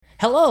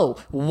Hello,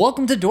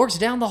 welcome to Dorks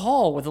Down the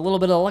Hall. With a little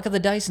bit of luck of the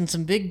dice and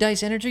some big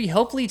dice energy,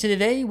 hopefully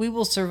today we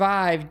will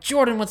survive.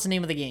 Jordan, what's the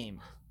name of the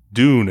game?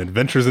 Dune,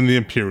 Adventures in the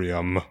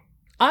Imperium.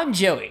 I'm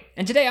Joey,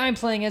 and today I'm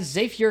playing as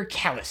Zephyr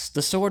Callus,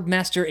 the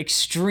Swordmaster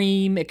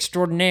Extreme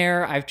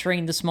Extraordinaire. I've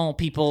trained the small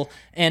people,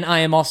 and I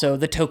am also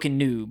the token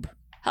noob.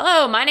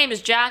 Hello, my name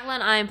is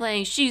Jacqueline. I am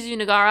playing Shizu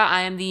Nagara.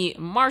 I am the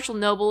martial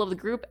noble of the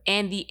group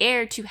and the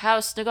heir to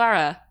House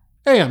Nagara.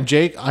 Hey, I'm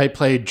Jake. I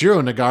play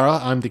Jiro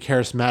Nagara. I'm the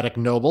charismatic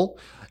noble,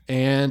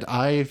 and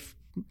I've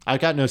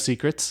got no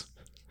secrets.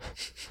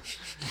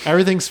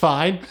 Everything's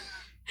fine.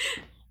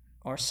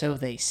 Or so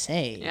they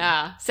say.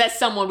 Yeah, says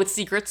someone with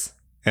secrets.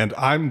 And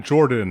I'm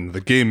Jordan,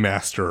 the Game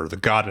Master, the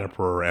God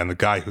Emperor, and the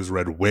guy who's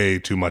read way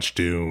too much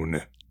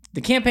Dune.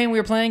 The campaign we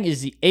are playing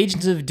is the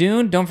Agents of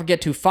Dune. Don't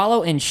forget to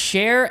follow and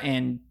share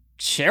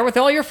with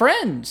all your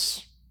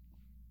friends.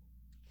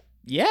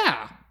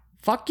 Yeah,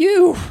 fuck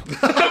you.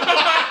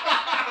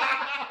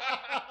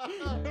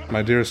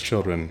 My dearest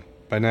children,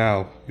 by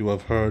now you will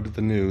have heard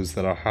the news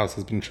that our house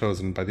has been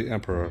chosen by the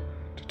Emperor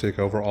to take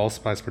over all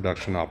spice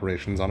production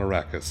operations on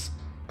Arrakis,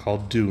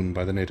 called Dune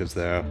by the natives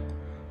there.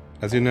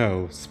 As you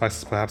know, spice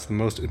is perhaps the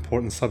most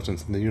important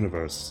substance in the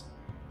universe,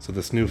 so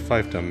this new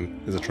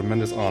fiefdom is a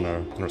tremendous honor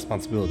and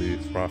responsibility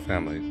for our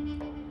family.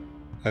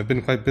 I've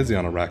been quite busy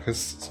on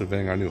Arrakis,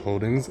 surveying our new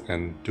holdings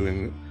and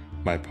doing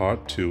my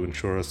part to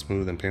ensure a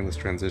smooth and painless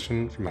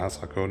transition from House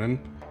Harkonnen,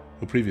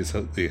 who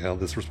previously held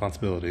this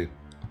responsibility.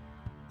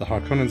 The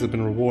Harkonnens have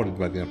been rewarded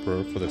by the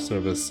Emperor for their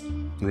service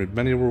and reaped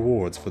many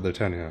rewards for their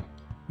tenure.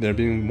 They are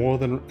being more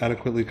than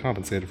adequately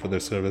compensated for their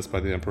service by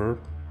the Emperor,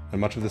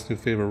 and much of this new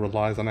favor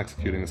relies on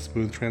executing a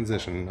smooth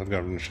transition of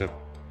governorship.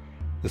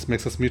 This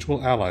makes us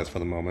mutual allies for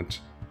the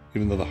moment,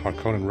 even though the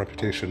Harkonnen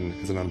reputation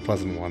is an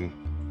unpleasant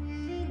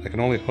one. I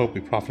can only hope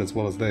we profit as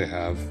well as they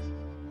have.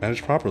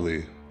 Managed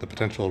properly, the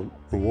potential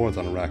rewards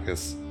on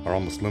Arrakis are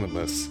almost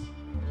limitless.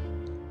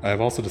 I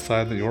have also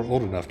decided that you are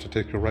old enough to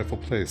take your rightful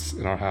place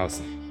in our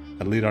house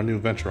and lead our new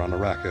venture on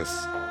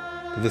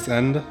Arrakis. To this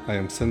end, I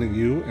am sending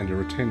you and your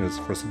retainers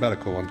for a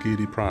sabbatical on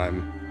Giedi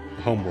Prime,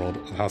 the homeworld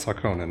of House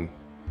Harkonnen.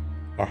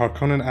 Our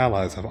Harkonnen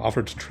allies have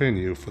offered to train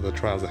you for the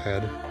trials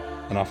ahead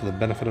and offer the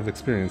benefit of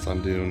experience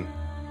on Dune.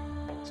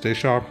 Stay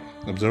sharp,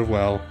 observe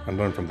well, and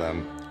learn from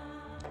them.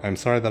 I am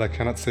sorry that I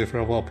cannot say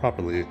farewell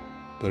properly,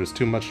 but there is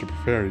too much to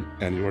prepare,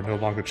 and you are no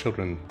longer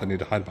children that need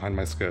to hide behind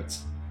my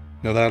skirts.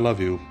 Know that I love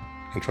you,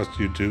 and trust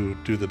you to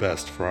do the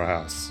best for our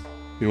house.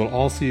 We will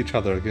all see each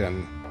other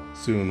again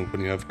soon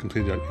when you have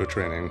completed your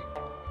training.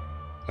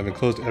 I've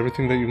enclosed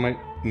everything that you might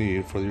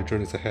need for your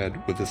journeys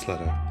ahead with this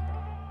letter.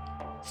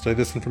 Study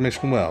this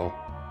information well.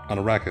 On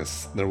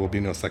Arrakis, there will be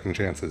no second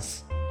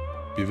chances.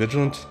 Be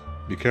vigilant,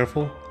 be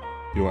careful.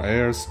 You are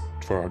heirs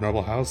for our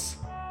noble house,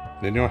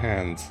 and in your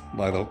hands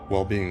lie the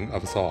well-being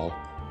of us all.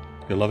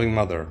 Your loving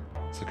mother,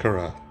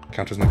 Sakura,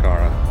 Countess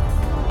Nagara.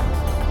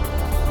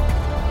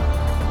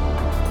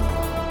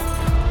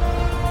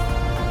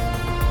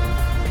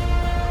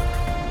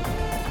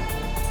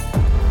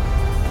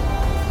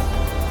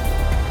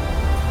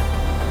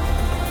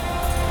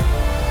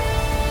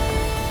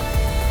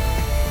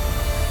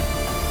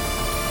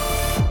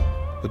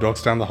 The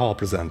Dorks Down the Hall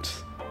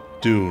present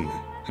Dune,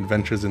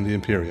 Adventures in the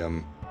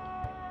Imperium,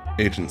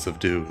 Agents of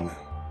Dune.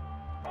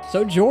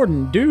 So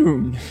Jordan,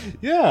 Dune.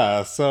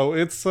 Yeah, so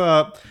it's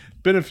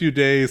been a few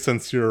days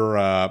since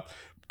your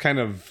kind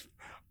of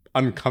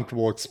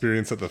uncomfortable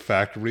experience at the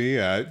factory.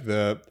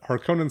 The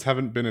Harkonnens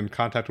haven't been in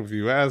contact with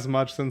you as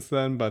much since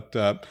then, but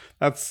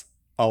that's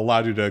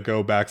allowed you to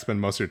go back,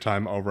 spend most of your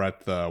time over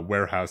at the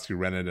warehouse you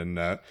rented,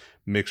 and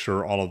make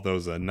sure all of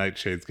those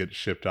nightshades get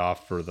shipped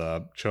off for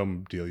the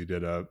CHOAM deal you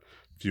did a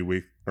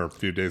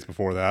few days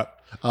before that.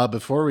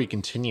 Before we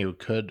continue,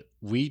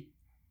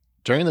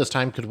 during this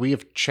time, could we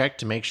have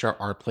checked to make sure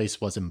our place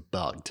wasn't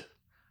bugged?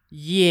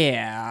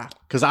 Yeah.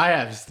 Because I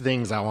have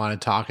things I want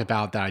to talk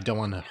about that I don't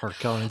want the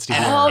Harkonnens to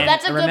hear. Oh,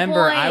 that's a good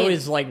remember, point. I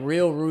was like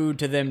real rude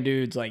to them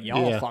dudes, like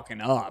y'all fucking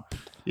up.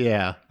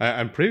 Yeah.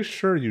 I'm pretty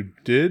sure you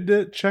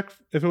did check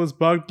if it was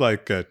bugged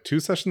like 2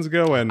 sessions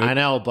ago. And I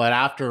know, but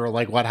after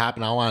like what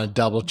happened, I want to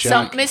double check.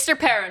 Some Mr.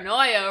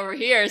 Paranoia over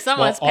here.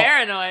 Someone's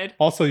paranoid.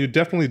 Also, you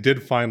definitely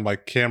did find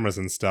like cameras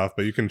and stuff,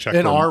 but you can check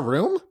in our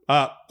room?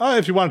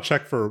 If you want to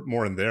check for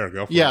more in there,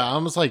 go for it. Yeah, I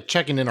was like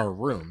checking in our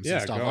rooms Yeah,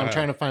 and stuff. go I'm ahead.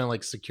 trying to find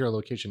like secure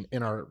location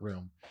in our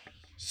room.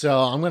 So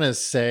I'm gonna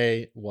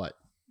say what?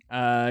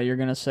 You're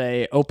gonna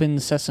say open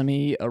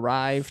sesame,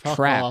 arrive, Fuck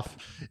trap. off.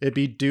 It'd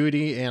be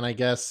duty and I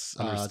guess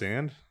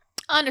Understand?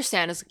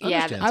 Understand is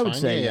Understand. I would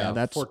fine. say Yeah,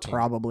 that's 14.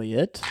 probably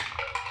it.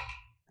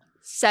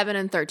 7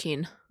 and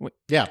 13.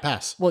 Yeah,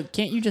 pass. Well,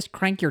 can't you just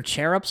crank your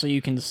chair up so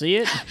you can see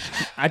it?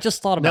 I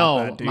just thought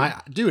about No,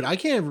 that, dude. I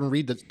can't even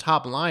read the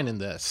top line in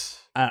this.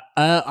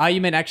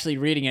 You meant actually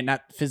reading it,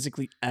 not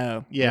physically.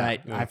 Oh, Yeah,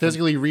 right. I'm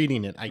physically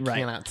reading it. I Right.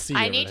 cannot see.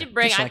 I over need there. to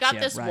bring, I got Dyslexia,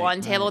 this right, one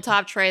right.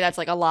 tabletop tray that's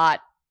like a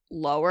lot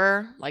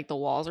lower, like the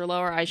walls are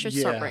lower. I should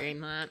start Yeah.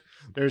 bringing that.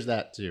 There's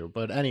that too.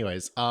 But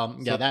anyways, So-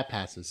 that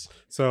passes.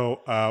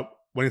 So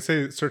when you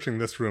say searching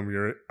this room,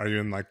 are you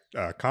in like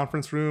a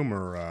conference room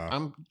or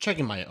I'm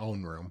checking my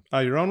own room.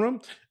 your own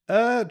room?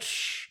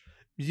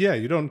 Yeah,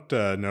 you don't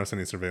notice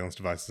any surveillance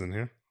devices in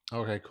here.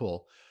 Okay,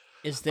 cool.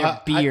 Is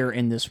there beer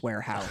in this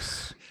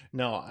warehouse?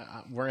 No,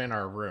 we're in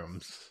our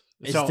rooms.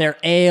 Is there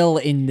ale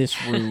in this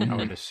room? I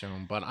would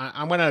assume, but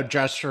I'm going to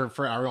gesture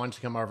for everyone to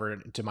come over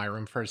to my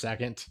room for a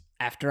second.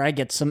 After I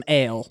get some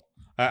ale.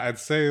 I'd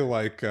say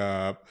like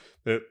that.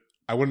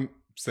 I wouldn't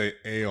say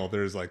ale.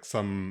 There's like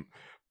some.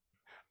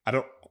 I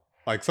don't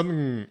like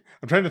something.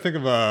 I'm trying to think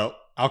of a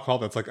alcohol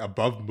that's like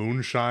above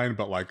moonshine,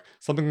 but like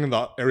something in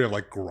the area of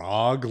like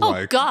grog. Oh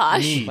like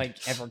gosh. Mead. Like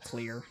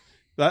Everclear.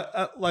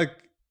 that. Like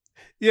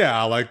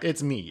yeah, like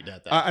It's mead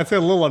at that. I'd say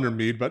a little under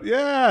mead, but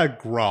yeah,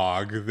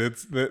 grog.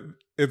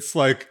 It's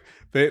like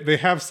they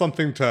have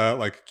something to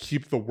like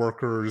keep the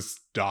workers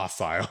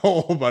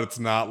docile, but it's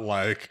not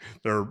like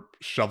they're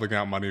shoveling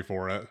out money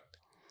for it.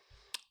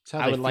 It's how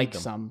I they would feed like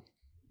them. some.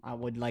 I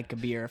would like a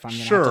beer if I'm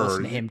going to Sure. have to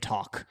listen to him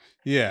talk.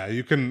 Yeah,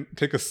 you can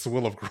take a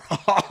swill of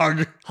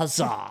grog.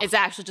 Huzzah! It's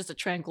actually just a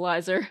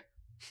tranquilizer.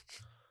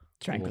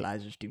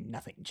 Tranquilizers do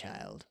nothing,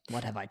 child.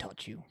 What have I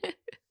taught you?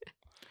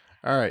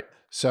 All right.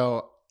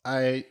 So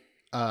I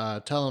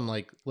tell him,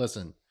 like,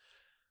 listen,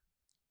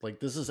 like,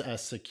 this is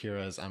as secure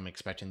as I'm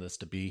expecting this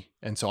to be.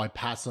 And so I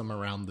pass them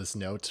around this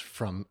note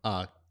from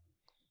that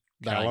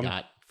Callum? I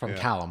got from Yeah.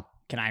 Callum.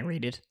 Can I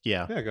read it?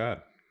 Yeah. Yeah, go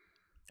ahead.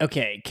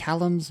 Okay,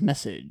 Callum's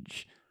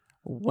message.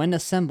 When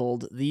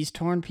assembled, these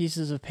torn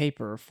pieces of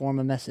paper form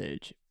a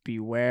message.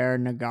 Beware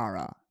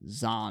Nagara.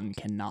 Zahn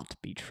cannot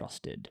be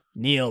trusted.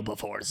 Kneel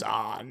before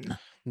Zahn.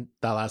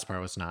 That last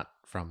part was not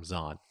from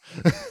Zahn.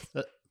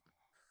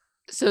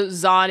 So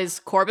Zahn is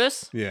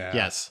Corbus? Yeah.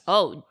 Yes.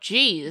 Oh,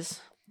 jeez.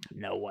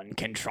 No one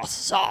can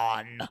trust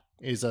Zahn.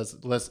 He says,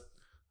 listen,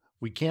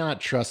 we cannot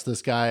trust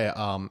this guy,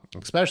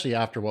 especially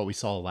after what we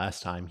saw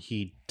last time.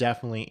 He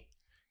definitely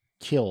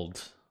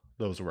killed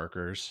those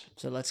workers.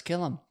 So let's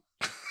kill him.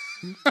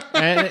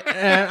 and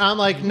I'm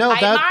like, no,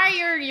 I that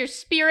admire your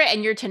spirit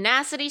and your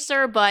tenacity,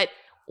 sir, but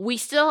we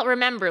still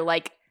remember,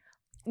 like,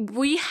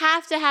 we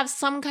have to have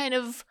some kind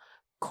of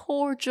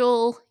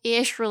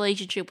cordial-ish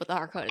relationship with the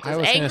Harkonnens. I As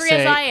was gonna angry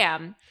say- as I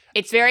am,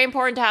 it's very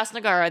important to House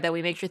Nagara that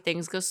we make sure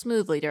things go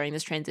smoothly during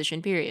this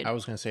transition period. I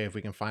was going to say if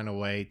we can find a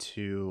way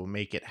to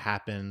make it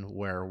happen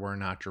where we're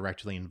not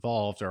directly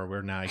involved or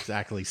we're not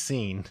exactly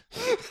seen.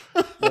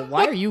 Well,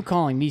 why are you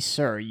calling me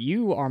sir?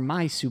 You are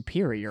my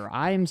superior.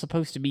 I am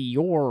supposed to be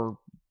your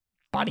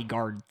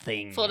bodyguard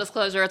thing. Full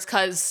disclosure, it's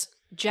because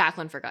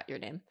Jacqueline forgot your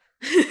name.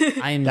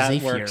 I am That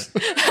Zephyr. works.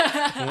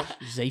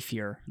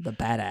 Zephyr, the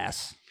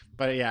badass.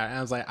 But yeah,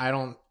 I was like, I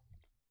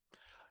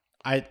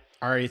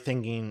already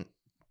thinking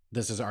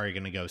this is already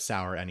going to go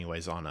sour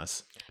anyways on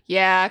us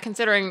Yeah,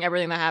 considering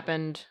everything that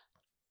happened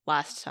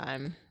last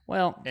time.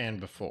 Well, and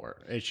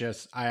before. It's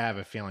just, I have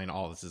a feeling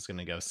all this is going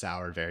to go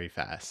sour very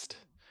fast.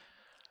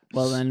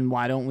 then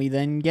why don't we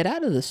then get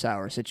out of this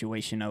sour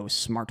situation, oh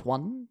smart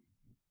one?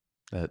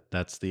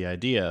 That's the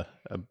idea.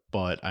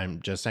 But I'm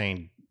just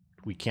saying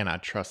we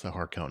cannot trust the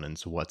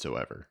Harkonnens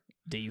whatsoever.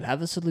 Do you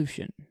have a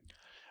solution?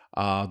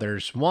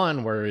 There's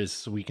one where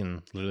we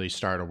can literally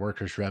start a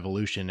workers'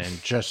 revolution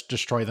and just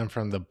destroy them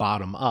from the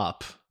bottom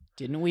up.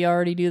 Didn't we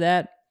already do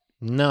that?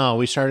 No,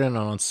 we started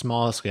on a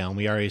small scale, and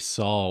we already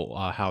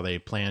saw how they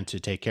plan to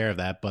take care of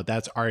that, but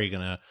that's already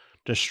going to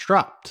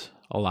disrupt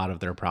a lot of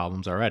their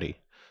problems already.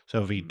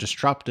 So if we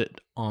disrupt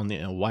it on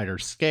a wider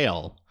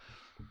scale,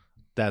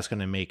 that's going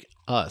to make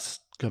us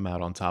come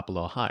out on top a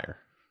little higher.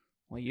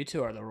 Well, you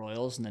two are the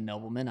royals and the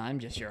noblemen. I'm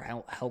just your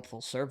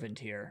helpful servant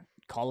here.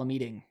 Call a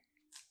meeting.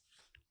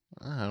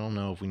 I don't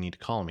know if we need to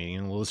call a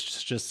meeting.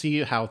 Let's just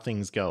see how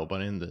things go.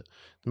 But in the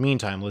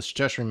meantime, let's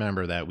just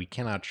remember that we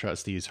cannot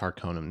trust these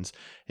Harkonnens,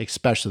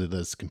 especially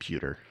this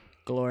computer.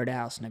 Glory to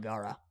House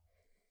Nagara.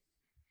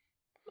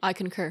 I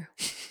concur.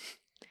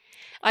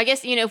 I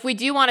guess, if we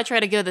do want to try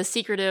to go the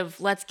secretive,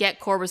 let's get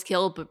Corbus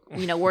killed, but,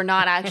 we're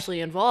not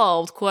actually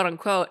involved, quote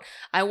unquote,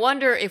 I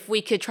wonder if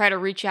we could try to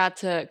reach out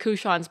to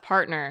Kushan's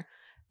partner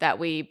that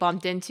we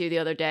bumped into the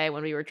other day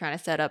when we were trying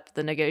to set up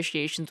the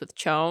negotiations with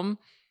Chom.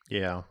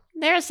 Yeah.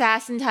 They're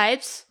assassin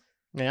types.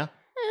 Yeah.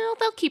 Well,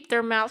 they'll keep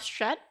their mouths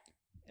shut.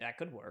 That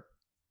could work.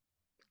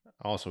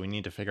 Also, we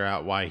need to figure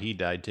out why he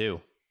died too.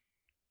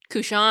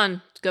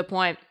 Kushan, it's a good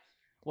point.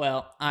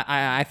 Well,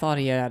 I thought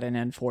he had an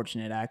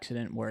unfortunate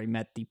accident where he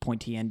met the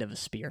pointy end of a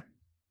spear.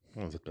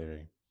 That's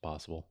very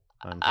possible.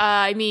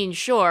 I mean,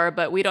 sure,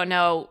 but we don't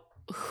know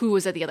who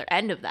was at the other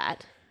end of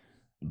that.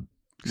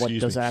 What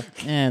Excuse does me.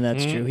 that?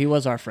 That's true. He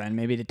was our friend.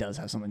 Maybe it does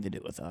have something to do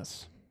with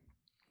us.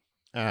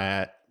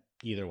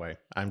 Either way,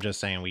 I'm just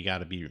saying we got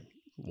to be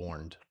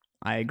warned.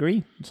 I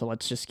agree. So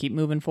let's just keep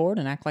moving forward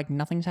and act like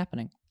nothing's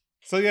happening.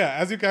 So yeah,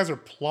 as you guys are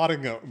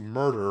plotting a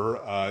murder,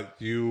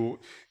 you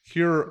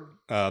hear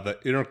the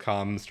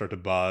intercom start to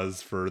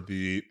buzz for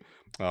the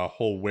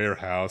whole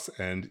warehouse,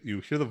 and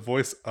you hear the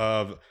voice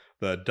of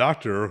the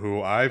doctor,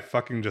 who I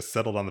fucking just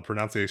settled on the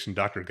pronunciation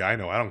Dr.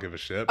 Gyno. I don't give a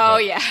shit. Oh,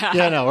 but- yeah.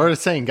 Yeah, no, we're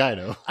saying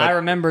Gyno. I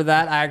remember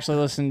that. I actually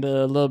listened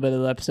to a little bit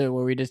of the episode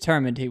where we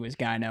determined he was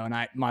Gyno,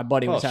 and my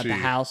buddy was at the gee.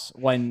 house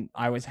when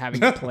I was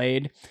having it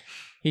played.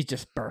 He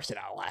just bursted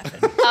out laughing.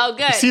 Oh,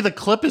 good. See, the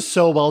clip is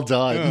so well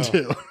done, Yeah.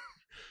 too.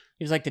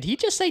 He was like, "Did he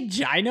just say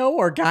gyno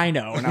or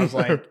gyno?" And I was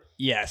like,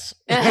 "Yes,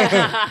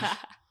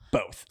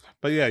 both."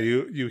 But yeah,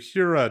 you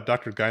hear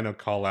Dr. Gyno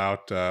call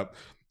out,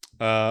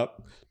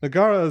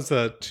 Nagara's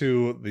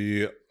to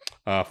the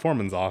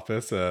foreman's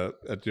office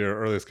at your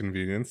earliest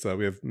convenience.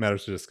 We have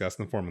matters to discuss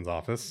in the foreman's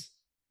office.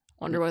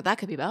 Wonder what that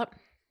could be about.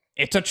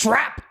 It's a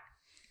trap,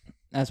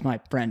 as my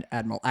friend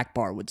Admiral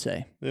Akbar would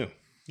say. Yeah.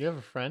 You have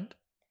a friend?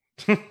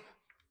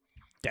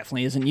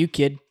 Definitely isn't you,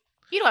 kid.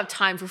 You don't have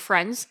time for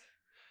friends.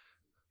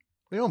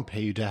 We don't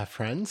pay you to have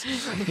friends.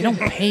 You don't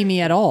pay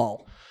me at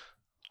all.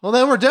 Well,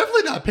 then we're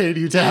definitely not paying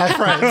you to have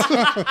friends.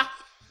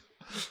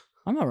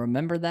 I'm gonna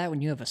remember that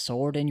when you have a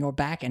sword in your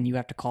back and you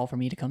have to call for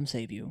me to come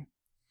save you.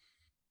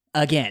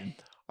 Again.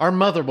 Our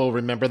mother will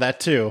remember that,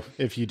 too,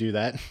 if you do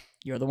that.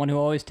 You're the one who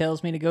always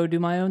tells me to go do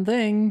my own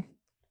thing.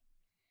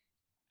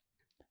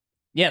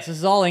 Yes, this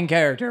is all in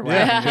character. We're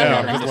having Yeah, a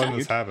I'm just letting dispute.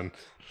 this happen.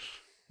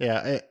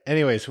 Yeah,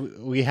 anyways,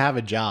 we have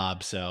a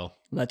job, so...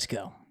 Let's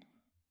go.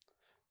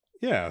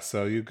 Yeah,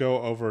 so you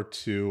go over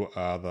to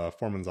the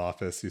foreman's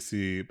office. You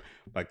see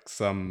like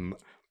some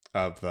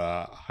of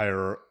the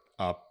higher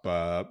up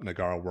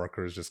Nagara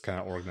workers just kind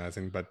of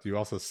organizing, but you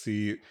also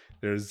see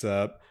there's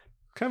kind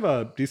of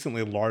a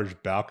decently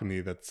large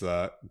balcony that's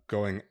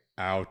going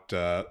out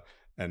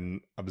and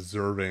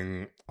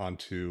observing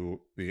onto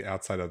the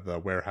outside of the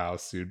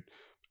warehouse. You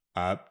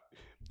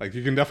like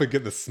you can definitely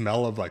get the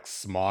smell of like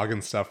smog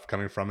and stuff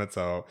coming from it.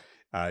 So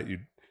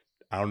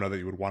I don't know that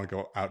you would want to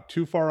go out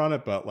too far on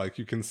it, but like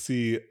you can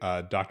see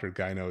Dr.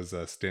 Gyno's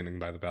standing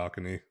by the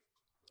balcony.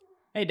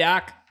 Hey,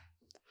 Doc.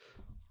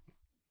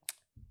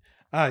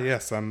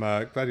 Yes, I'm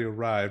glad you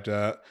arrived.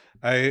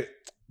 I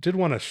did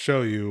want to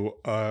show you,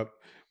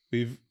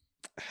 we've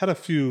had a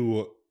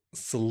few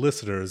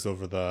solicitors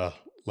over the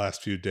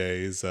last few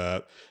days.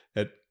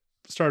 It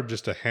started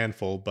just a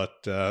handful,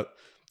 but the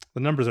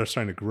numbers are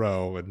starting to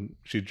grow, and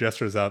she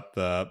gestures out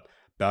the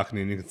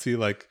balcony, and you can see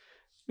like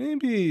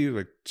maybe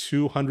like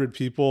 200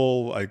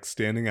 people like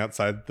standing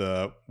outside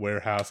the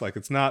warehouse. Like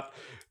it's not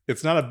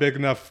a big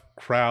enough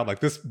crowd. Like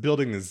this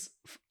building is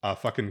a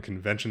fucking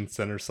convention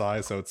center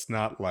size, so it's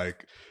not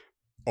like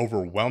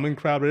overwhelming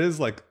crowd. But it is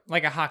like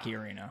Like a hockey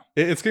arena.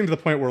 it's getting to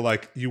the point where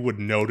like you would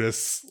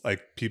notice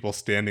like people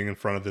standing in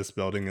front of this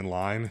building in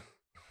line.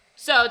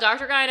 So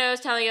Dr. Gyno is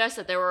telling us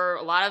that there were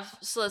a lot of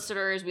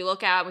solicitors. We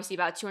look out, we see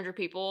about 200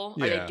 people.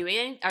 Are Yeah. they doing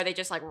anything? Are they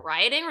just like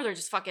rioting, or they're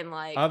just fucking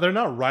like? They're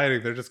not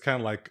rioting. They're just kind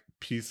of like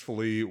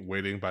peacefully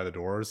waiting by the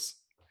doors.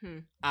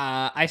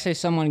 I say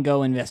someone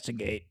go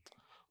investigate.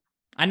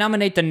 I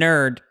nominate the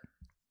nerd,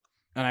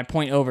 and I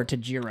point over to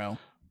Jiro.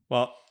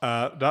 Well,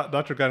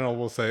 Dr. Gyno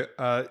will say,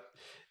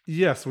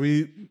 yes,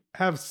 we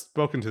have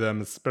spoken to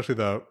them, especially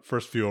the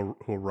first few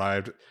who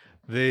arrived.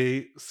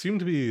 They seem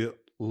to be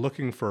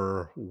looking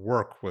for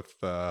work with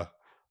the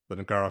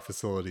Nagara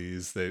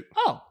facilities.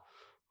 Oh.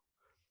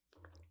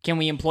 Can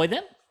we employ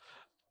them?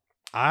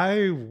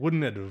 I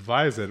wouldn't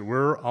advise it.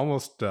 We're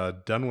almost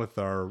done with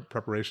our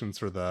preparations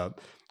for the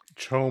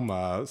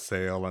Choma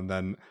sale, and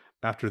then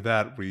after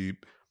that, we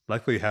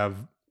likely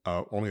have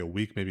only a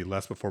week, maybe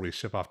less, before we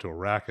ship off to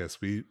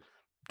Arrakis. We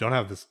don't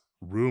have this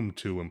room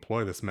to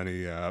employ this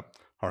many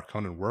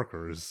Harkonnen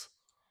workers.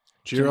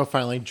 Jiro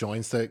finally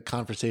joins the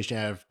conversation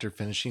after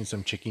finishing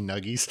some chicken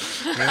nuggies.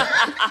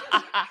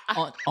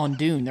 on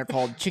Dune, they're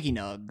called Chicky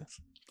Nugs.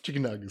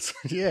 Chicken nuggets.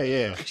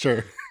 Yeah,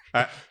 sure.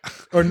 I-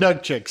 Or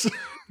nug chicks.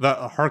 The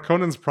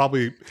Harkonnens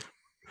probably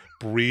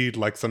breed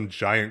like some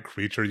giant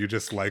creature you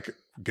just like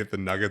get the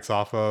nuggets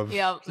off of.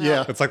 Yeah.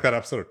 Yeah. It's like that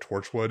episode of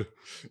Torchwood.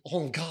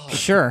 Oh, God.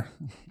 Sure.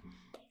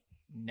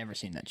 Never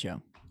seen that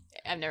show.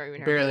 I've never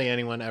even heard. Barely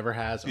anyone ever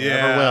has or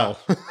Yeah.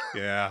 ever will.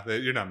 Yeah,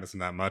 you're not missing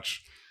that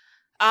much.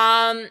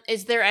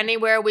 Is there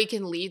anywhere we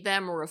can lead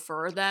them or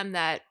refer them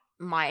that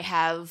might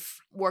have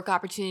work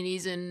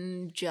opportunities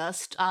in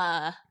just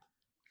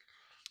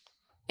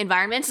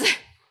environments?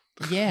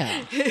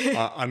 Yeah.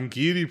 On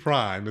Giedi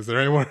Prime, is there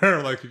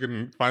anywhere like you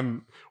can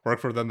find work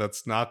for them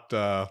that's not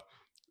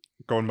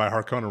going by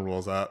Harkonnen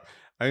rules? I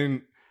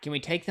mean, Can we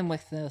take them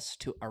with us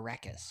to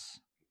Arrakis?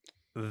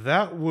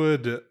 that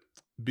would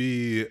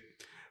be.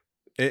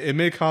 It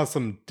may cause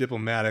some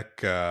diplomatic.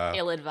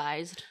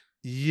 Ill-advised.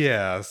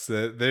 Yes,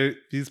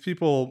 these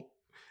people.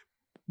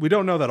 We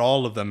don't know that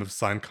all of them have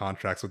signed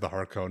contracts with the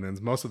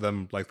Harkonnens. Most of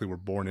them likely were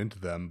born into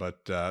them,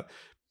 but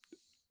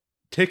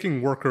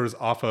taking workers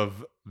off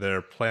of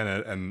their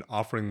planet and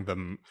offering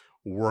them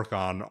work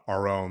on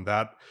our own,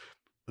 that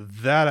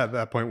at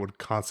that point would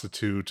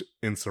constitute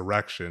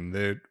insurrection.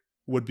 There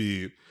would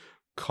be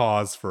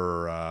cause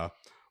for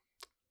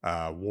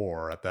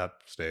war at that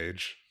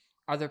stage.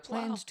 Are there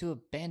plans to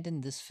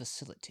abandon this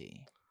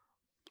facility?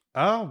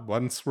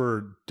 Once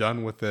we're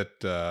done with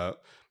it,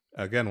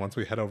 again, once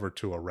we head over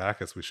to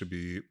Arrakis, we should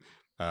be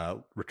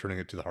returning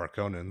it to the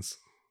Harkonnens.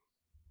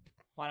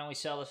 Why don't we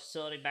sell the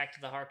facility back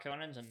to the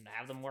Harkonnens and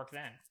have them work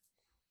then?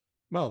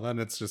 Well, then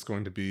it's just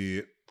going to be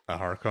a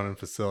Harkonnen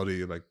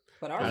facility. Like,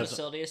 But our As-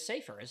 facility is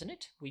safer, isn't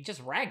it? We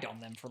just ragged on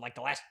them for like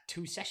the last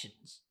 2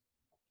 sessions.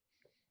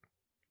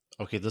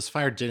 Okay, this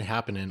fire didn't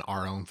happen in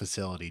our own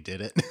facility,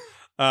 did it?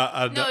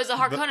 No, it was a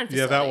Harkonnen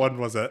Yeah, that facility. one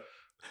was it.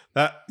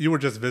 That you were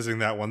just visiting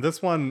that one.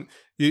 This one,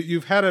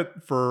 you've had it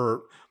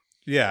for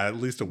at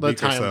least a The week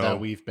or time so. that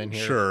we've been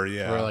here. Sure,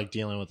 yeah, We're like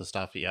dealing with the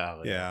stuff.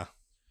 Yeah. yeah.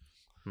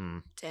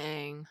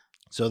 Dang.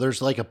 So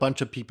there's like a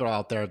bunch of people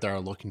out there that are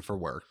looking for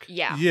work.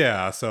 Yeah.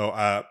 Yeah, so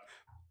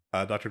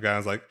Dr.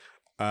 Guyon's like,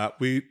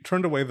 we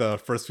turned away the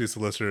first few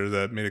solicitors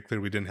that made it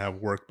clear we didn't have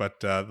work, but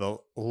the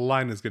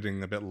line is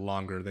getting a bit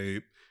longer.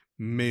 They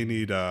may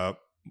need a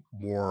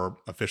more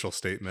official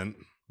statement.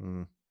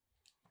 Hmm.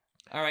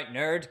 All right,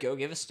 nerd, go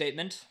give a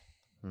statement.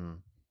 Hmm.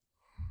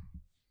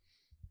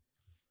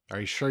 Are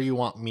you sure you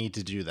want me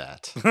to do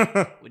that?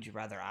 Would you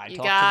rather I You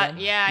talk got, to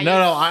them? yeah.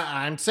 No,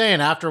 I'm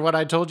saying after what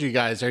I told you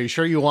guys, are you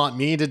sure you want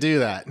me to do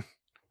that?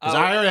 Because Oh.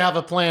 I already have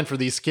a plan for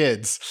these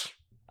kids.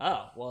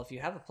 Oh, well, if you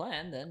have a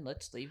plan, then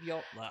let's leave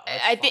your.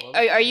 I think.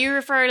 Are you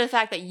referring to the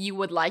fact that you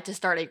would like to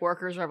start a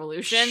workers'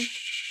 revolution?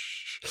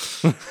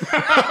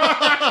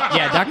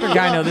 Yeah, Dr.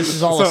 Gyno, this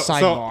is all a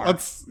sidebar.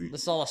 let's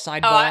This is all a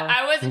sidebar. Oh,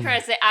 I wasn't trying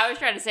to say. I was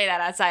trying to say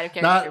that outside of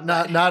character.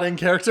 Not in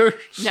character.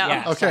 No.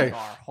 Yeah, Okay. Sidebar.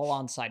 Hold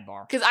on,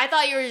 sidebar. Because I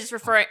thought you were just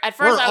referring. At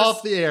We're first, I was.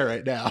 off the air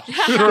right now.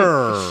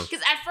 sure.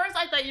 Because at first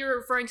I thought you were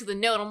referring to the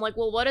note. I'm like,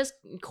 well, what does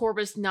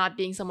Corbus not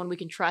being someone we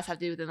can trust have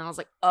to do with it? And I was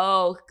like,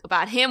 oh,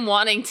 about him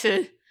wanting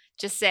to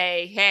just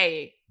say,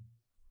 hey,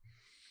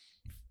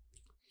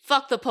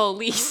 fuck the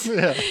police.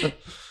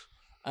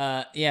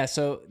 Yeah. Yeah,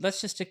 so let's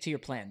just stick to your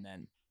plan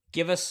then.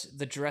 Give us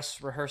the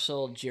dress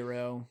rehearsal,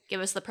 Jiro. Give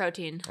us the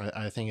protein.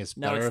 I think it's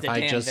No, better it's if the I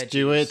damn just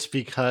do veggies. it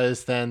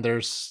because then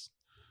there's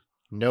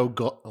no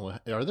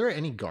Are there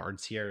any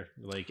guards here?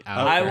 Like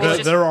out I there? will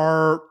just- There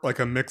are like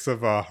a mix of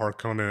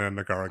Harkonnen and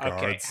Nagara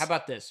guards. Okay, how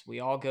about this? We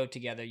all go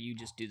together. You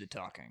just do the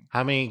talking.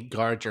 How many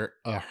guards are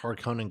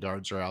Harkonnen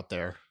guards are out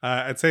there?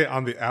 I'd say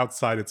on the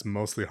outside, it's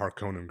mostly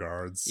Harkonnen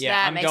guards. Yeah,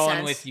 That I'm makes going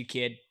sense. with you,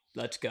 kid.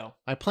 Let's go.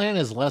 My plan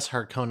is less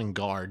Harkonnen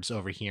guards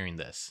overhearing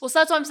this. Well, so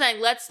that's what I'm saying.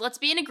 Let's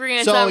be in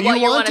agreement So on what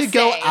you you want to say.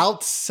 go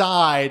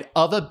outside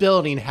of a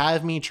building,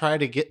 have me try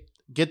to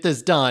get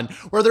this done,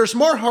 where there's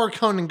more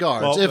Harkonnen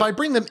guards. Well, if I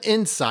bring them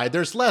inside,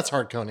 there's less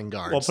Harkonnen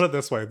guards. Well, put it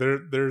this way: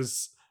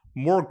 there's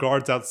more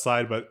guards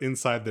outside, but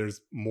inside there's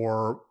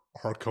more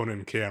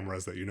Harkonnen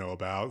cameras that you know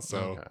about. So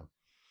Okay.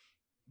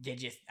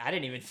 Did you? I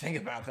didn't even think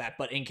about that,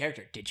 but in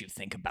character, did you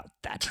think about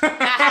that?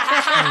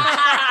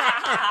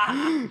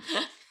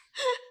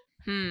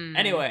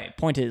 Anyway,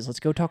 Point is, let's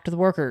go talk to the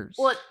workers.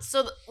 Well,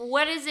 so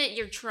what is it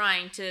you're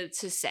trying to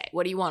say?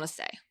 What do you want to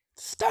say?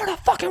 Start a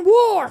fucking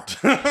war!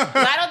 'Cause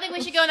I don't think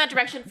we should go in that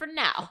direction for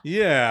now.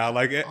 yeah,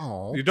 like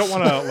Oh. you don't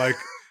want to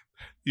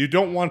you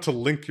don't want to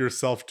link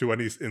yourself to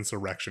any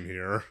insurrection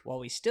here. well,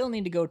 we still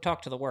need to go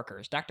talk to the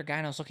workers. Dr.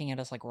 Gyno's looking at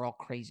us like we're all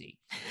crazy.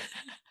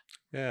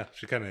 Yeah,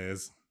 she kind of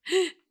is.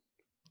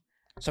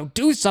 So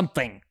do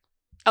something!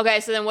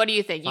 Okay, so then what do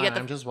you think? You Fine, get the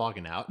I'm just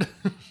walking out.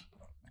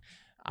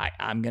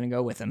 I'm gonna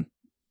go with him.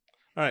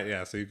 All right,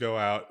 yeah. So you go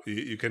out.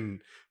 You can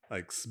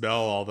like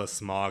smell all the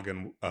smog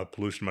and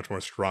pollution much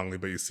more strongly,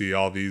 but you see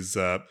all these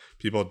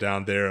people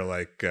down there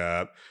like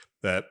that.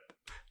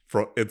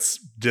 It's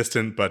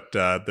distant, but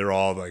they're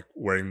all like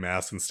wearing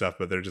masks and stuff,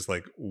 but they're just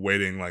like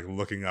waiting, like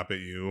looking up at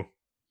you.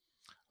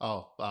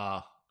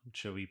 Oh,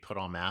 should we put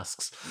on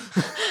masks?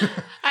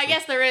 I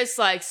guess there is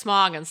like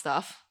smog and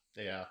stuff.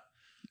 Yeah.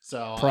 So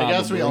I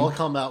guess we Probably. all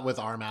come out with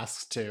our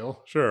masks too.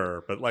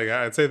 Sure, but like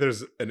I'd say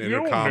there's an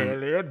intercom.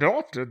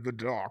 adopted the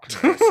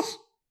darkness.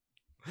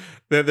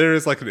 There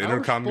is like an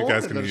intercom you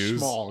guys can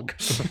use.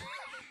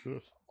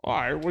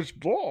 I was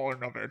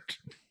born of it.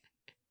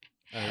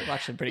 That's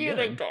actually pretty You good.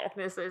 think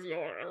darkness is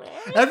your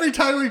Every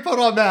time we put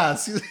on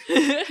masks,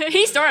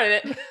 He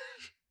started it.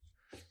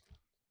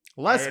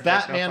 less I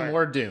Batman, identify-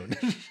 more Dune.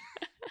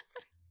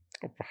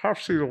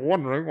 Perhaps you're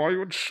wondering why you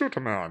would shoot a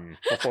man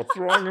before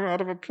throwing him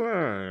out of a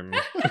plane.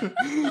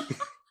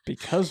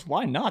 Because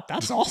why not?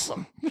 That's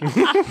awesome.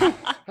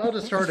 How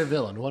to start a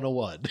villain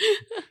 101.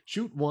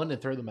 Shoot one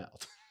and throw them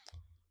out.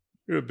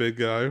 You're a big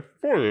guy.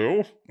 For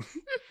you.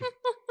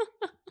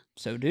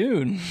 So,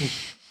 dude.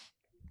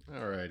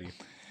 Alrighty.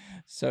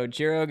 So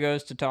Jiro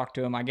goes to talk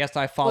to him. I guess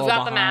I follow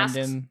got the behind masks.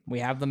 him. We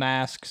have the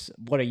masks.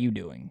 What are you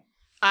doing?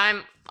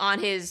 I'm on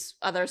his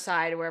other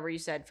side, wherever you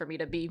said for me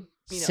to be,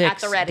 Six, at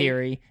the ready.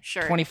 dearie.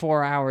 Sure.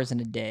 24 hours in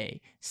a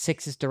day.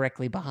 6 is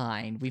directly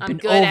behind. We've I'm been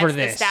good over at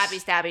this. the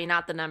stabby,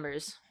 not the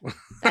numbers.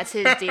 That's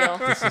his deal.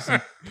 This is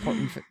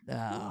important for...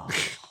 Oh,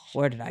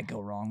 where did I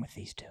go wrong with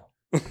these two?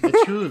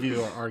 The two of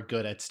you are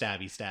good at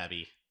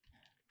stabby.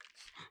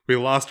 We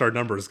lost our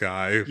numbers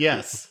guy.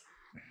 Yes.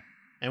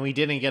 And we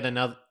didn't get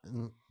another.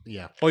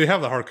 Yeah. Well, you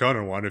have the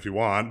Harkonnen one if you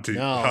want to.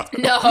 No.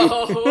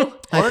 No.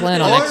 I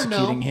plan on or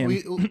executing no,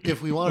 him.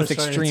 if we want With to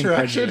start extreme an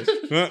interaction.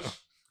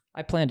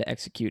 I plan to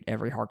execute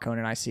every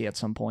Harkonnen I see at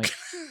some point.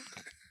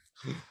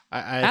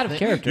 Out of think-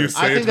 character. You I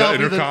say think it to the that'll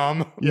be the-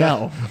 intercom.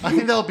 No. I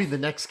think that'll be the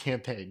next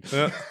campaign.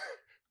 Yeah.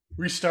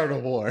 Restart a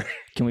war.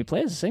 Can we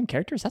play as the same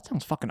characters? That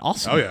sounds fucking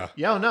awesome. Oh yeah.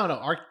 Yeah, no.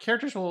 Our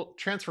characters will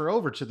transfer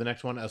over to the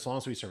next one as long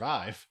as we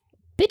survive.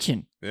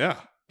 Bitchin'. Yeah.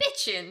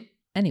 Bitchin'.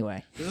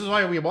 Anyway. This is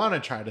why we want to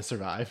try to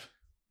survive.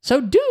 So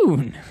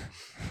Dune.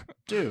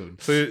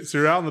 Dude. So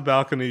you're out on the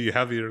balcony. You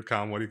have the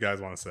intercom. What do you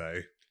guys want to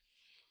say?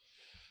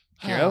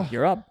 Hero,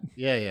 you're up.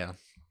 Yeah.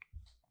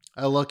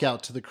 I look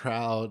out to the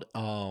crowd,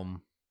 and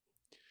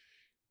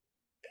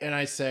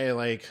I say,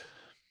 like,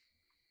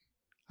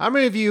 how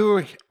many of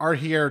you are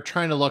here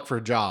trying to look for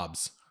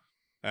jobs?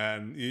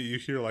 And you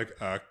hear like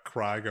a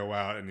cry go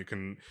out, and you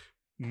can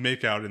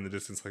make out in the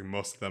distance like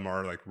most of them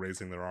are like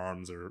raising their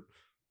arms, or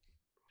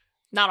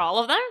Not all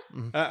of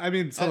them? I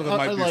mean, some of them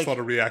might be like- slow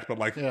to react, but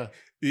like Yeah.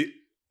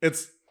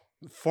 it's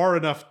far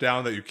enough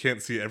down that you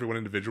can't see everyone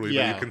individually, but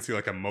Yeah. you can see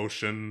like a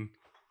motion.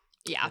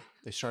 Yeah.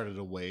 They started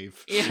a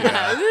wave.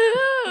 Yeah.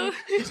 Woo!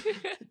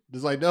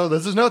 It's like, no,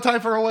 this is no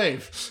time for a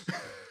wave.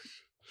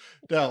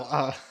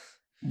 No,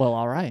 Well,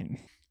 all right.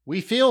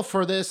 we feel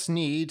for this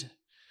need,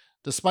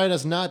 despite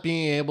us not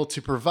being able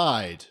to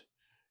provide.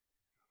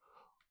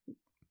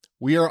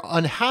 We are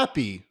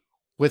unhappy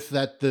with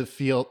the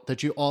feel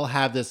that you all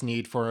have this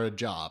need for a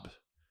job.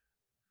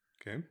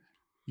 Okay.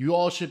 You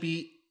all should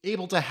be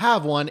able to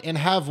have one and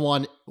have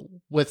one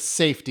with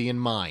safety in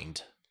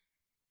mind.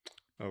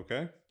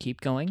 Okay.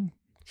 Keep going.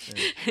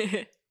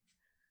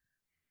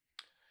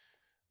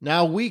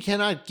 Now, we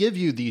cannot give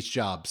you these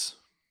jobs.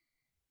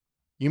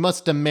 You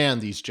must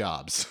demand these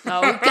jobs.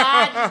 Oh,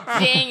 God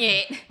dang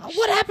it.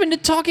 What happened to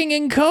talking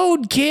in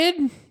code,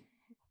 kid?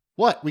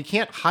 What? We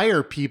can't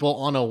hire people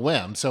on a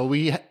whim, so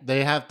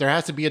there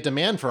has to be a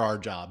demand for our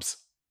jobs.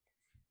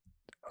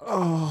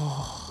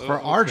 Oh. For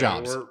our Okay,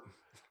 jobs. we're-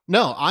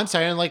 No, I'm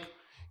saying like,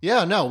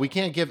 yeah, no, we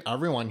can't give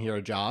everyone here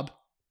a job.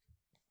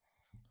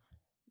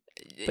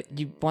 But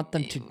you want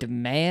them to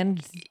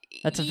demand?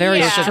 That's a very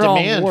Yeah. It's a strong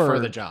demand word. for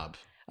the job.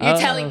 You're Oh,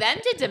 telling okay.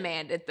 them to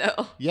demand it,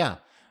 though. Yeah.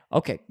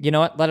 Okay, you know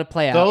what? Let it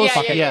play out. Those, Yeah,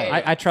 Fuck it.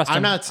 yeah. I trust him.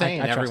 I'm not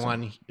saying I trust him.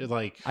 everyone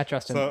like I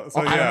trust him.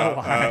 So I yeah, don't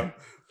know why.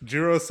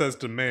 Jiro says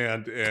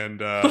demand, and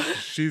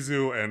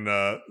Shizu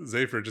and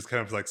Zephyr just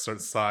kind of like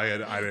start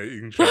sighing at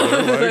each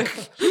other.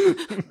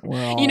 Like,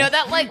 Well, You know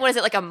that, like, what is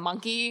it, like a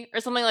monkey or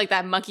something, like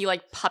that monkey,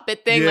 like,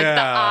 puppet thing? Like, the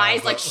Yeah.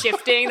 eyes, like,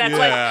 shifting? That's,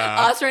 like,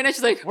 Yeah. us right now.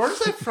 She's like, where's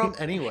that from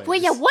anyway?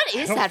 wait, yeah, what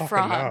is don't that fucking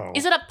from? know.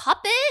 Is it a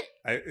puppet?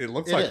 it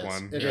looks It like is.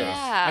 one. It is.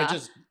 Yeah. I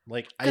just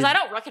like Because I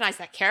don't recognize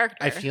that character.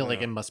 I feel like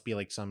Yeah. it must be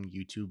like some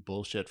YouTube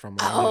bullshit from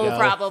Oh, long ago,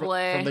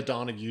 probably. from the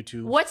dawn of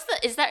YouTube. What's the,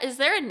 is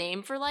there a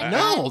name for, like,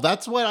 No, that?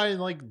 that's what I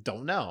like.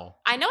 Don't know.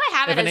 I know I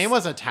have it If a as name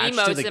was attached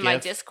to emotes the in my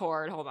GIF,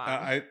 Discord. Hold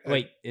on.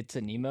 Wait, it's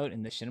an emote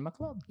in the Cinema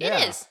Club? Yeah.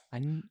 It is.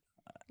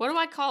 What do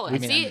I call it? I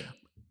mean, See,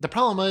 the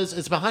problem is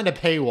it's behind a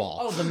paywall.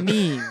 Oh, the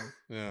meme.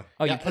 Yeah,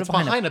 Oh, yeah, you put it's it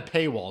behind. behind a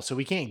paywall, so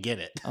we can't get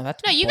it. Oh,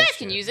 that's no, you guys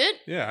can bullshit. use it.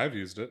 yeah, I've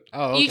used it.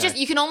 Oh, okay.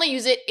 You can only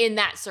use it in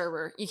that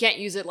server. You can't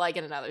use it like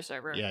in another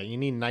server. Yeah, you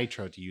need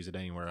Nitro to use it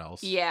anywhere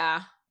else.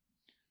 Yeah.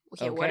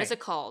 Okay, what Okay. is it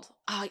called?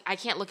 Oh, I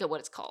can't look at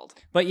what it's called.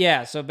 But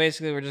yeah, so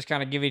basically we're just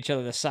kind of giving each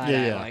other the side Yeah,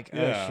 eye, yeah. like, oh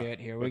Yeah. shit,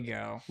 here we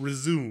go.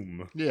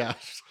 Resume. Yeah,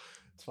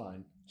 it's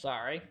fine.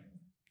 Sorry.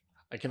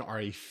 I can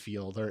already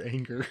feel their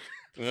anger.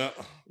 Yeah.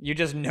 You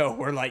just know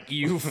we're like,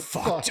 you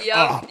fucked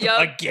Yup, up yup.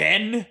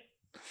 again?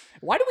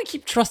 Why do we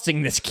keep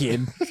trusting this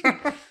kid?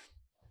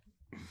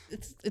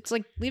 it's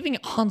like leaving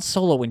Han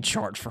Solo in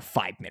charge for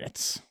 5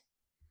 minutes.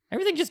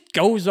 Everything just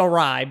goes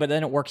awry, but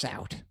then it works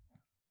out.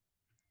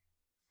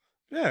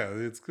 Yeah,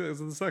 it's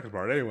the second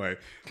part. Anyway,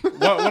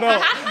 what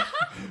else?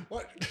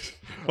 What?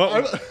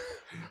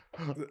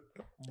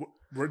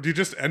 Do you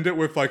just end it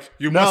with like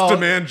you No. must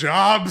demand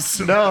jobs?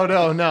 No.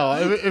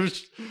 It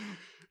was.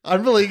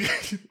 I'm really.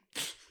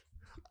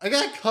 I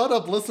got caught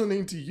up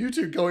listening to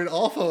YouTube going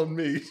off on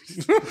me.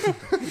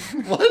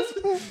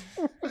 What?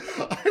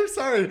 I'm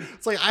sorry.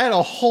 It's like I had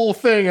a whole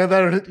thing, and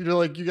then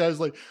you guys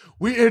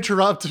we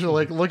interrupted,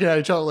 looking at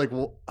each other, like,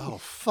 well, oh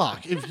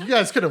fuck! If you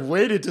guys could have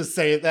waited to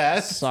say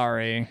that,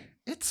 Sorry.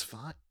 it's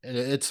fine.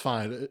 It's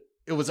fine.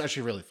 It was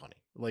actually really funny.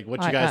 Like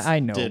what you I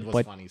guys know, did was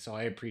but- funny, so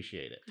I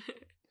appreciate it.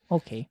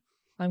 Okay.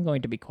 I'm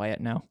going to be quiet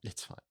now.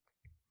 It's fine.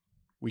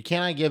 We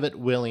cannot give it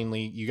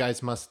willingly. You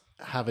guys must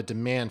have a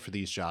demand for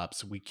these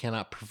jobs. We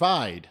cannot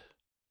provide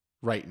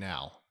right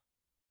now.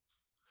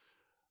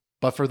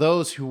 But for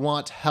those who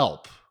want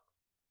help,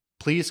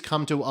 please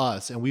come to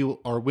us and we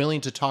are willing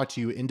to talk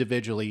to you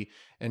individually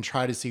and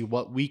try to see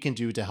what we can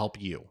do to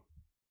help you.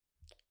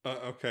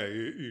 Okay,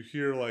 you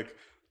hear like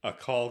a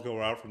call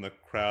go out from the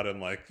crowd, and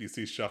like you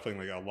see shuffling.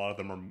 Like a lot of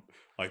them are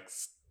like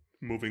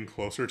moving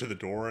closer to the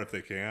door if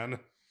they can.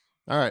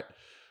 All right.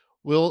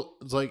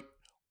 It's like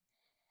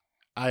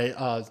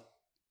I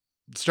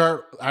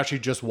start actually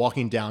just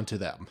walking down to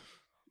them.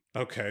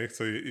 Okay,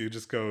 so you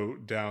just go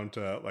down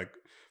to like,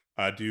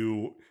 do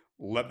you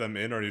let them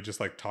in, or are you just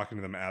like talking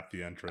to them at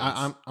the entrance?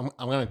 I'm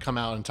going to come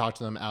out and talk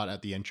to them out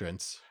at the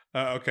entrance.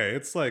 Okay,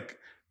 it's like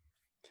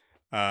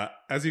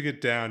as you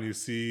get down, you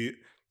see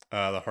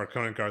the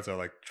Harkonnen guards are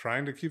like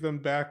trying to keep them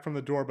back from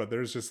the door, but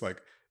there's just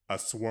like a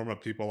swarm of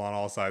people on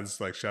all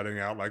sides like shouting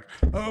out like,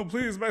 "Oh,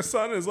 please, my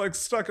son is like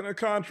stuck in a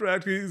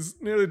contract.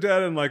 He's nearly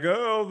dead." And like,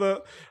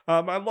 "Oh,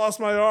 I lost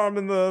my arm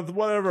in the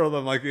whatever." And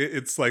then like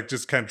it's like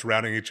just kind of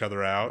drowning each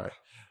other out. Right.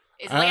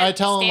 Is it like I a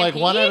tell them like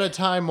one at stampede? a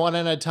time, one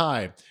at a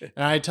time.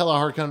 And I tell the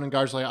Harkonnen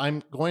guards like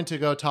I'm going to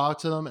go talk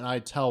to them, and I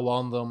tell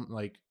one of them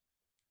like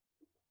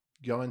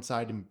go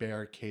inside and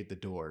barricade the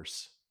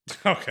doors.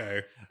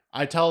 Okay,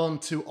 I tell them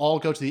to all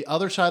go to the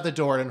other side of the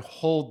door and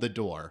hold the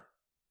door.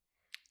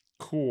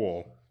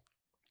 cool.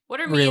 What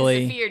are me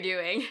Really? and Zafir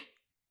doing?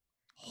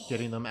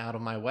 Getting them out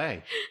of my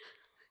way.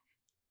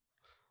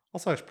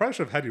 Also, I probably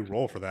should have had you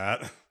roll for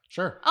that.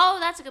 Sure. Oh,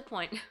 that's a good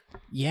point.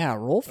 Yeah,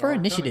 roll for Or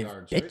initiative,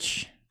 guards, right?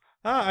 bitch.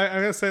 I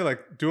gotta say,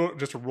 like, do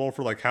just a roll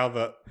for like how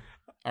the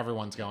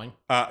Everyone's going.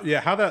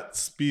 how that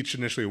speech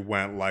initially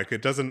went. Like,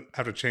 it doesn't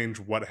have to change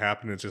what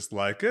happened. It's just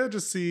like,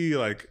 just see,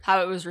 like,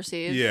 How it was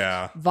received.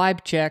 yeah.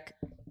 Vibe check.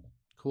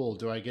 Cool.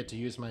 Do I get to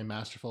use my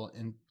masterful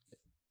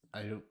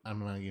I'm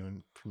not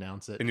even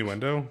pronounce it.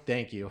 Innuendo.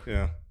 Thank you.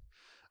 Yeah.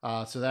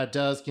 So that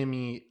does give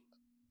me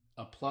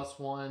a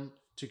 +1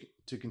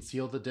 to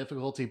conceal the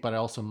difficulty, but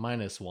also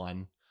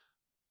 -1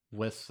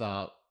 with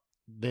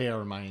they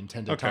are my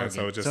intended Okay, target.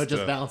 so it So it just,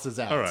 just balances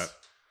out. all right.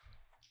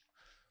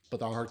 But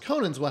the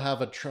Harkonnens will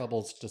have a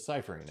troubles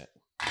deciphering it.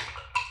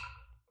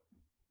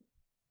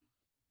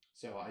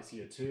 So I see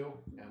a 2,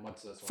 and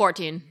what's this one?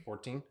 14.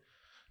 14.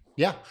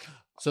 Yeah.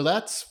 So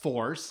that's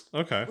 4s.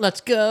 Okay.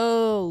 Let's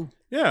go.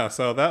 Yeah.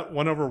 So that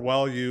went over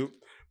well. You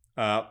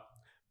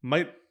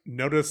might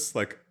notice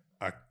like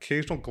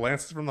occasional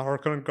glances from the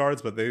Harkonnen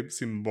guards, but they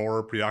seem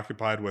more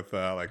preoccupied with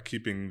like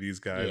keeping these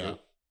guys. Yeah.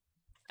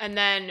 And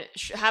then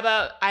how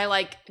about I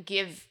like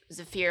give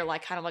Zafir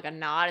like kind of like a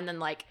nod, and then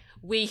like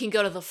we can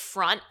go to the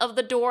front of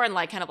the door and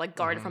like kind of like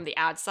guard it Mhm. from the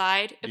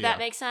outside, if Yeah. that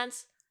makes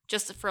sense.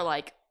 Just for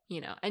like,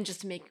 and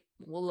just to make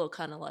a little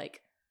kind of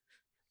like,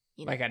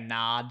 Like a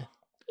nod.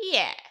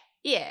 yeah.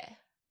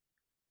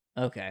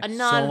 Okay. A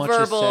So much is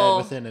said nonverbal.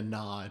 within a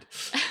nod.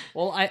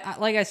 Well, I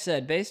like I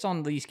said, based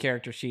on these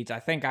character sheets, I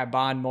think I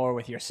bond more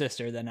with your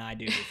sister than I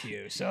do with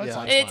you. So it's Yeah.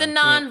 like It's a fine.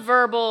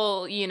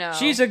 nonverbal,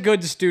 she's a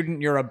good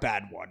student, you're a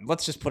bad one.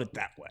 Let's just put it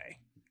that way.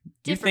 You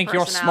different think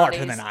you're smarter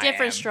than personalities, I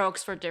different am.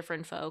 strokes for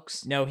different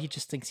folks. No, he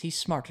just thinks he's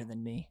smarter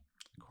than me.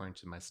 According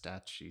to my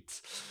stat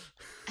sheets.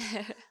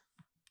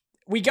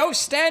 We go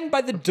stand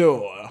by the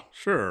door.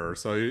 Sure.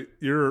 So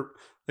you're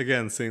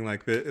again seeing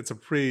like it's a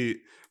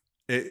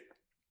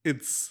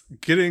it's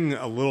getting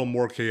a little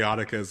more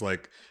chaotic as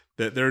like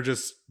that there are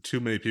just too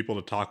many people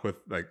to talk with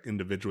like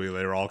individually.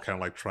 They're all kind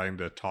of like trying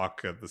to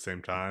talk at the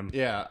same time.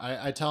 Yeah,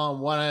 I tell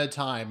them one at a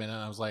time, and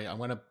I was like,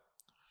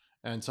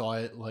 and so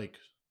I like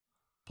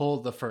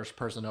pulled the first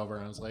person over,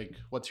 and I was like,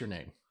 "What's your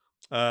name?"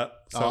 So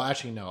Oh,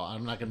 actually, no,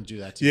 I'm not going to do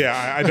that to you.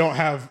 yeah, I don't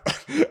have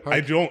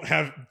I don't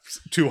have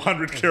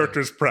 200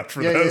 characters prepped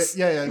for yeah, this.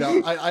 yeah.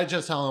 No, I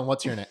just tell them,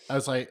 "What's your name?" I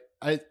was like,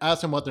 I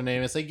asked them what their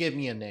name is. They give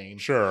me a name,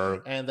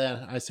 Sure. and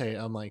then I say,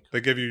 I'm like,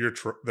 They give you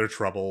their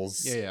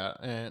troubles. yeah,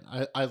 and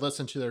I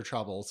listen to their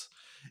troubles,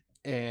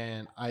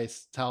 and I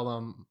tell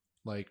them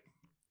like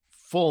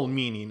full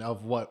meaning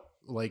of what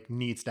like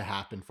needs to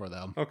happen for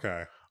them.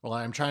 Okay. Well,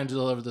 I'm trying to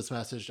deliver this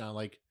message, and I'm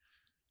like,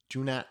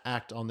 do not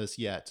act on this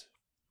yet.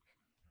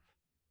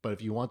 But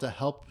if you want to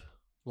help,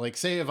 like,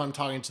 say if I'm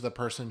talking to the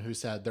person who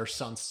said their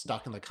son's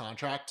stuck in the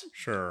contract,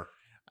 Sure.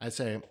 I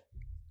say,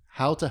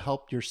 how to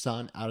help your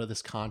son out of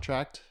this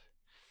contract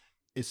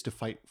is to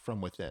fight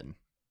from within.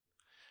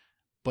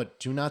 But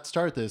do not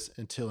start this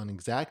until an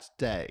exact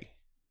day.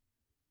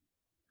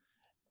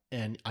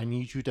 And I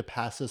need you to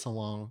pass this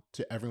along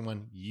to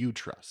everyone you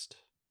trust.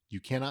 You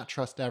cannot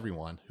trust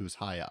everyone who's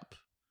high up.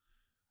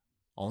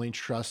 Only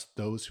trust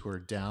those who are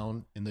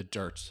down in the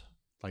dirt,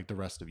 like the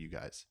rest of you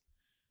guys.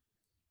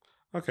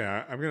 Okay,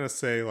 I'm gonna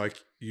say like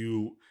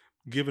you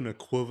give an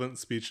equivalent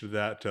speech to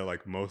that to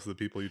like most of the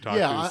people you talk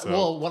Yeah, to. So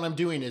well, what I'm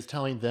doing is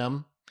telling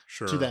them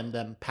sure. to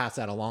then pass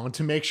that along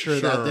to make sure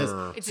that this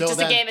Sure. It's so just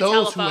a that game of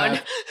those telephone.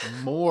 who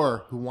have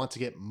more who want to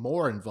get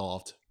more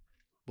involved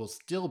will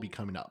still be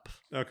coming up.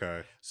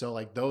 Okay. So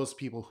like those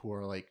people who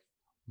are like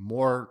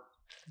more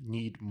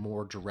need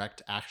more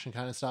direct action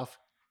kind of stuff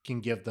can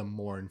give them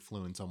more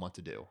influence on what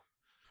to do.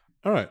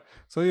 All right.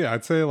 So yeah,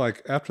 I'd say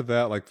like after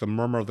that, like the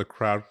murmur of the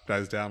crowd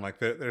dies down. Like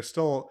they're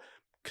still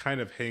kind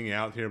of hanging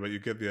out here, but you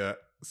get the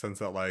sense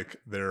that like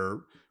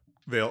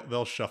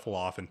they'll shuffle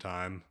off in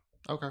time.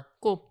 Okay.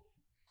 Cool.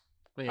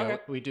 But yeah, Okay.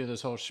 we do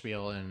this whole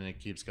spiel and it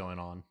keeps going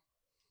on.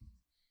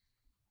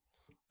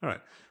 All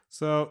right.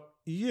 So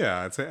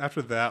yeah, I'd say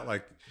after that,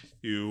 like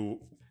you,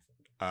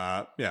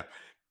 yeah,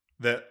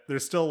 that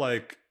there's still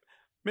like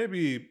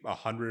maybe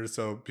 100 or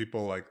so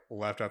people like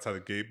left outside the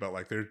gate, but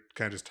like they're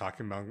kind of just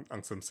talking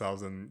amongst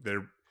themselves, and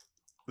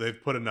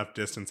they've put enough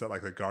distance that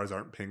like the guards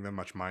aren't paying them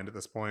much mind at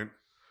this point.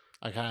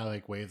 I kind of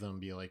like wave them and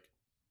be like,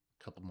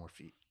 a couple more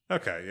feet.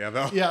 Okay, yeah,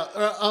 they'll, Yeah,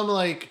 I'm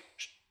like,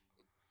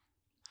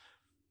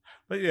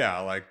 but yeah,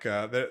 like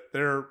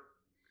they're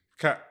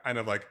kind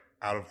of like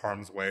out of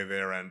harm's way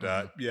there. And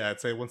yeah, I'd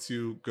say once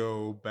you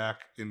go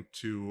back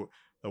into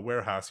the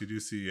warehouse, you do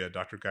see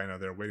Dr. Gyno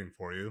there waiting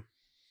for you.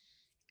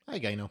 Hi,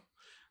 Gyno.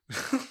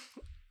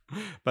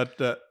 But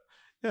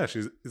yeah,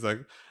 he's like,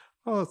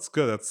 oh, that's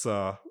good. That's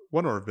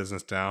one order of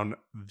business down.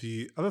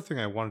 The other thing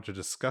I wanted to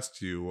discuss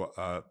to you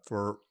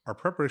for our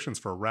preparations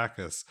for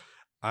Arrakis,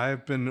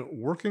 I've been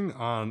working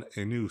on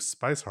a new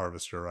spice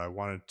harvester I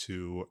wanted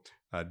to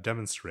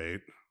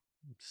demonstrate.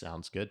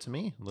 Sounds good to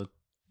me.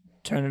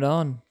 Turn it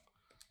on.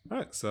 All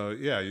right, so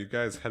yeah, you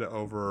guys head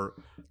over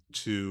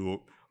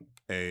to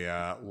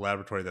a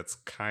laboratory that's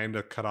kind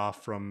of cut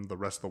off from the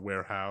rest of the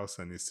warehouse,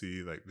 and you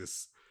see like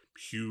this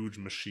huge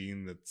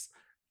machine that's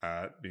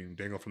being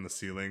dangled from the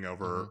ceiling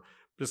over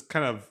just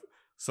kind of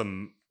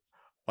some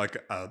like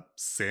a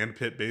sand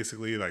pit,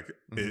 basically. Like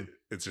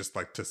it's just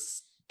like to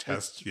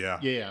test. Yeah,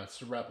 it's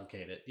to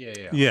replicate it.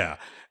 Yeah,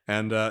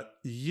 and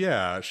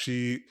yeah,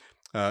 she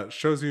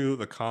shows you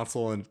the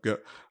console, and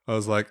I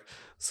was like,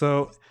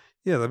 so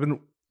yeah, I've been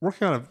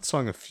working on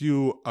installing a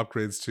few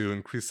upgrades to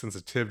increase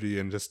sensitivity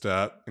and just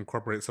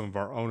incorporate some of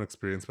our own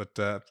experience, but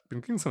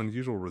been getting some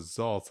unusual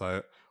results.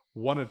 I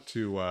wanted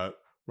to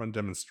run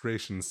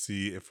demonstrations,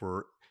 see if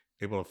we're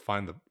able to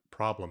find the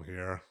problem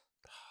here.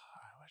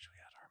 I wish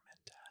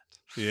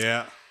we had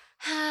our Mentat.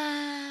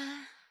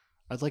 Yeah.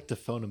 I'd like to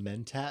phone a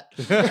Mentat.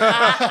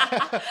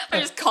 I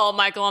just call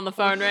Michael on the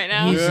phone right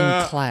now. He's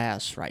Yeah. in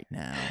class right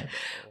now.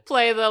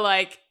 Play the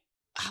like,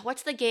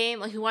 what's the game?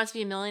 Like, Who Wants to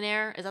Be a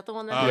Millionaire? Is that the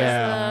one that Oh, does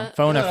Yeah, the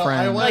phone No, a I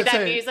friend. want- like that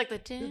say- music,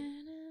 like the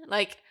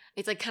like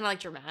it's like kind of like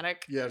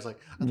dramatic. Yeah, I was like,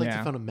 I'd like Yeah.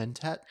 to phone a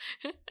Mentat.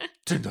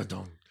 Dun, dun,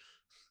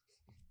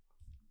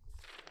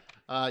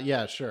 dun.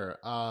 Yeah, sure.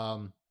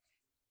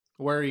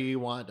 Where do you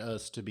want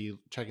us to be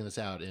checking this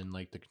out? In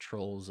like the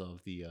controls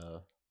of the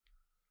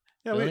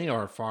Yeah, building,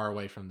 or far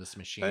away from this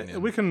machine?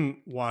 and- we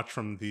can watch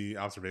from the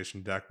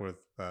observation deck with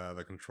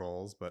the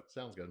controls, but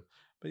Sounds good.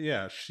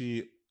 yeah,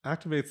 she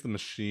activates the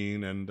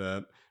machine,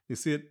 and you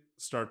see it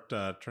start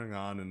turning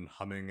on and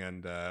humming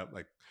and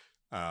like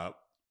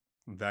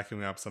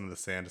vacuuming up some of the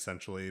sand,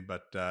 essentially.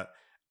 But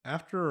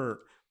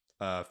after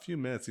a few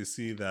minutes, you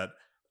see that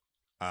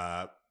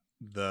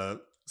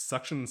the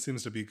suction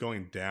seems to be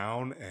going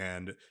down,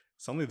 and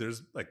suddenly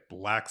there's like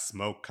black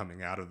smoke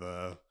coming out of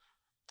the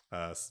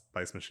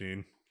spice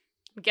machine.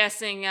 I'm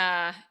guessing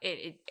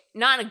it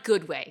not in a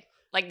good way.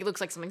 Like it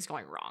looks like something's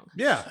going wrong.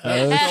 Yeah.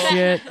 Oh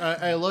shit!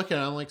 I look at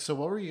it, I'm like, so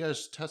what were you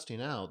guys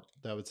testing out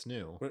that was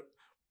new?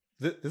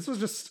 This was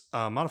just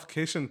a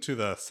modification to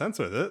the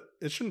sensor.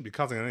 It shouldn't be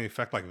causing any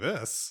effect like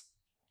this.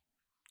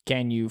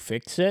 Can you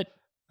fix it?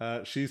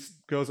 She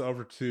goes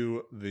over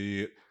to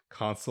the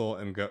console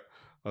and I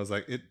was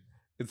like,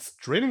 it's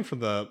draining from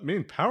the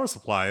main power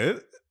supply.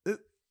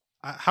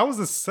 How is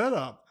this set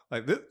up?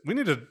 Like, we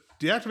need to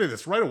deactivate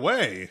this right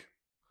away.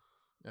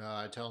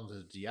 I tell him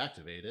to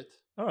deactivate it.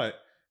 All right.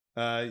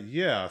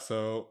 Yeah.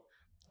 So,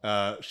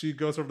 she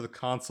goes over to the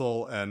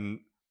console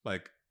and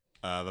like,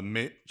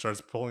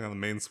 starts pulling on the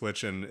main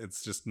switch, and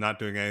it's just not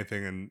doing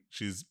anything. And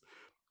she's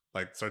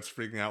like, starts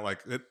freaking out.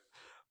 Like,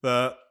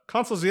 the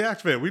console's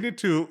deactivated. We need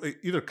to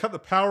either cut the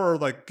power or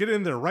like get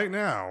in there right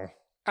now.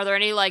 Are there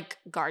any like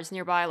guards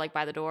nearby, like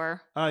by the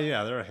door?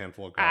 Yeah, there are a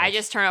handful of guards. I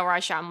just turn over,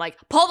 I shout, I'm like,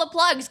 pull the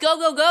plugs, go,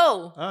 go,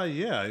 go.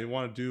 Yeah, you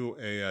want to do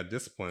a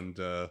discipline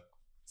to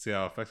see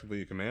how effectively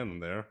you command them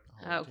there.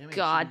 Oh, damn it,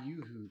 God. it's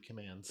you who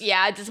commands.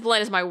 Yeah,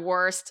 discipline is my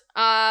worst.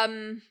 I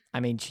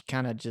mean, she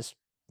kind of just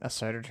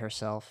asserted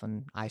herself,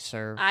 and I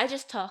serve. I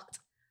just talked.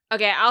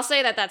 Okay, I'll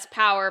say that that's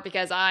power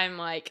because I'm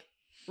like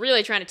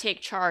really trying to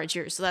take charge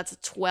here. So that's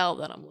a 12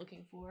 that I'm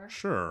looking for.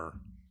 Sure.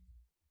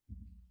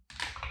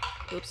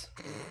 Oops.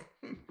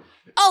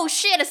 Oh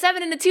shit, a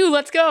 7 and a 2.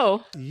 Let's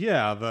go.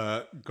 Yeah,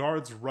 the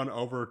guards run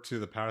over to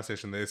the power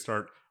station. They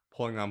start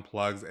pulling on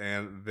plugs,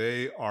 and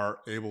they are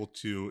able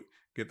to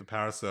get the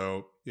power.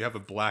 So you have a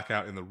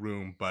blackout in the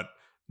room, but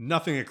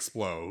nothing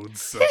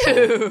explodes. So,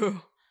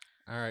 Ew.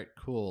 All right,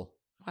 cool.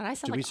 Why did I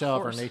sound Do like we a still have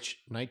our horse?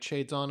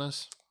 nightshades on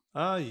us?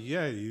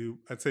 yeah,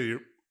 I'd say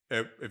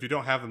if you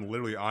don't have them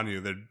literally on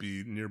you, they'd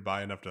be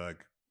nearby enough to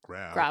like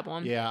grab. Grab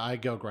one. Yeah, I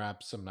go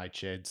grab some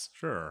nightshades,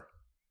 Sure.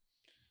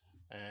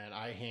 and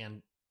I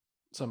hand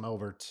some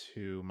over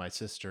to my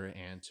sister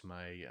and to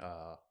my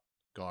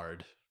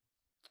guard.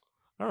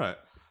 All right.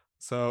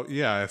 So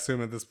yeah, I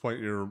assume at this point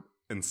you're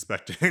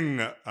inspecting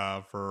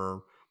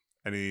for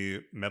any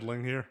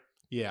meddling here.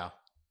 Yeah.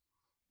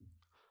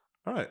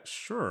 All right,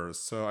 sure.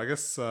 So I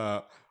guess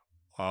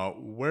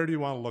where do you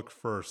want to look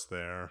first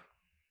there?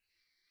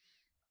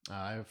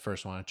 I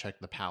first want to check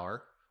the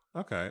power.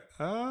 Okay.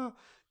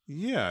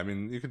 Yeah, I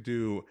mean, you could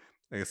do,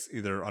 I guess,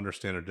 either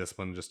understand or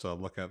discipline just to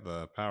look at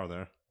the power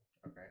there.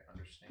 Okay,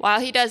 understand. While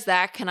he does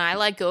that, can I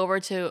like go over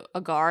to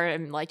a guard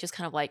and like just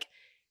kind of like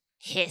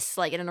hiss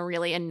like in a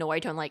really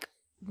annoyed tone, like,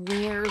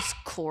 where's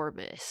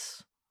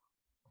Corbus?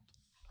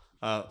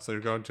 So you're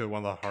going to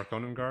one of the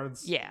Harkonnen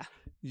guards? Yeah.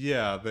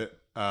 Yeah,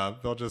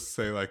 they'll just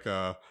say like,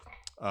 the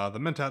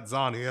Mentat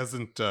Zahn, he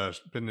hasn't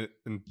been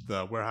in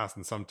the warehouse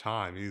in some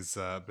time. He's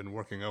been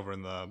working over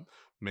in the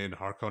main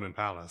Harkonnen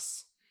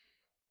palace.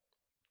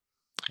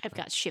 I've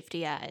got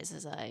shifty eyes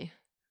as I.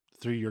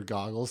 Through your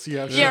goggles, you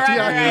have Yeah, shifty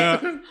right,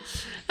 eyes. right.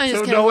 I'm just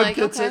So kind no of one like,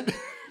 gets okay. it.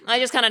 I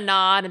just kind of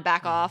nod and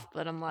back off,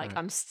 but I'm like,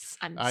 Right.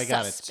 I'm I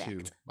got suspect.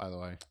 it 2, by the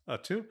way.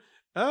 Two?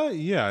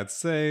 Yeah, I'd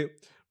say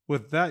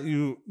with that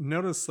you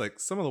notice like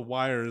some of the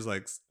wires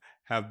like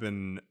have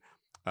been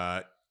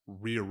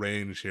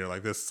rearranged here.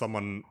 Like this,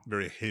 someone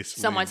very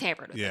hastily, Someone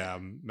tampered with yeah,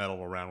 it. meddled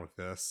around with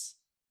this.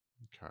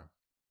 Okay.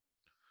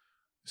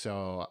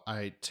 So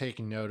I take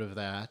note of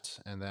that,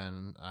 and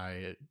then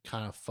I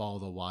kind of follow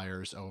the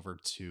wires over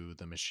to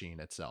the machine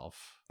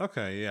itself.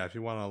 Okay, yeah, if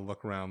you want to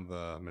look around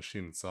the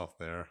machine itself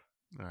there.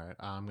 All right,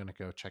 I'm gonna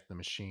go check the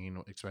machine,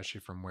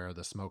 especially from where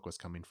the smoke was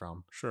coming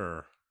from.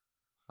 Sure.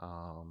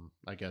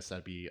 I guess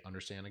that'd be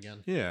understand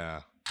again.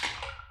 Yeah.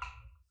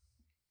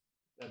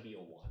 That'd be a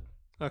 1.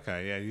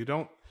 Okay, yeah, you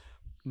don't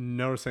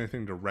notice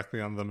anything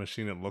directly on the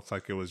machine. It looks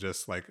like it was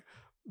just like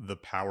the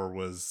power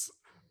was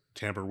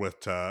tampered with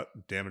to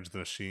damage the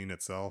machine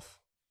itself.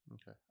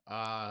 Okay.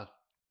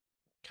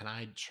 Can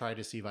I try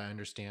to see if I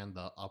understand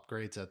the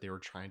upgrades that they were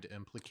trying to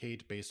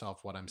implicate based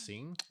off what I'm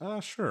seeing?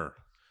 Sure.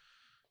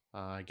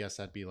 I guess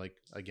that'd be like,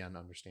 again,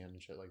 understand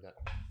and shit like that.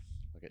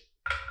 Okay.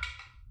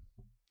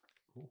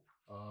 Cool.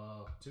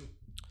 2.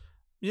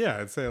 Yeah,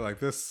 I'd say like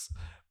this,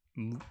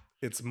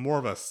 it's more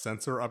of a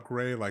sensor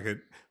upgrade. Like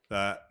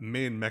the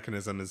main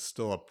mechanism is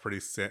still a pretty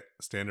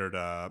standard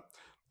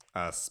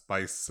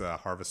spice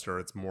harvester.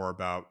 It's more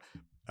about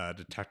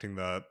detecting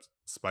the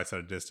spice at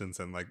a distance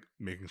and like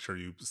making sure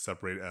you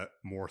separate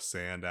more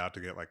sand out to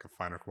get like a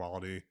finer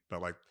quality.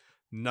 But like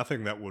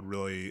nothing that would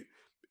really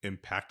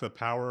impact the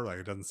power. Like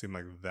it doesn't seem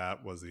like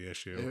that was the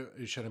issue.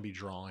 It shouldn't be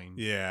drawing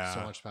Yeah.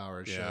 so much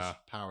power. It's Yeah.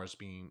 just power is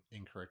being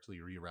incorrectly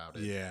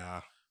rerouted.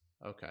 Yeah.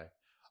 Okay.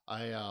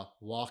 I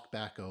walk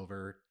back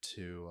over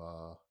to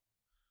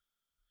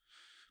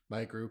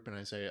my group and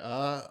I say,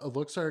 it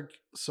looks like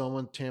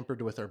someone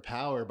tampered with our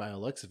power by the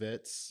looks of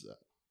it.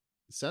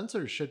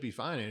 Sensors should be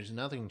fine. There's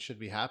nothing should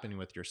be happening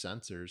with your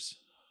sensors.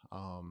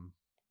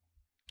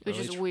 Which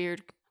really is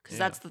weird because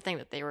yeah. that's the thing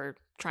that they were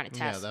trying to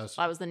Yeah, test. that was-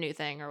 that was the new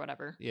thing or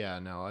whatever. Yeah,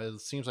 no, it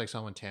seems like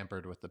someone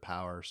tampered with the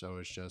power, so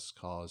it's just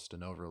caused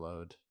an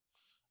overload.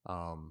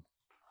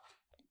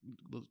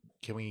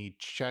 Can we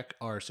check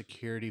our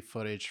security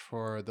footage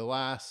for the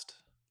last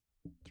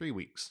 3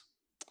 weeks?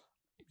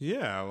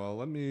 Yeah, well,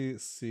 let me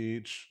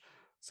see.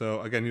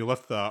 So again, you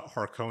left the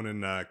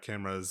Harkonnen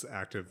cameras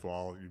active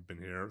while you've been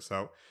here.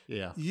 So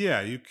Yeah.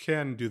 yeah, you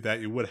can do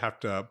that. You would have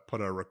to put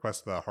a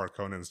request to the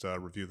Harkonnens to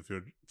review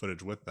the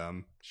footage with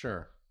them.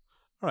 Sure.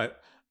 All right.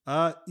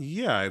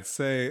 Yeah, I'd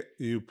say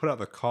you put out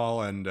the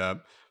call, and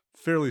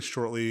fairly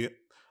shortly,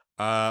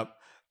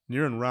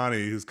 Niran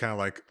Rani, who's kind of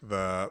like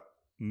the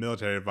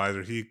military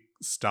advisor, he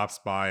stops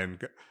by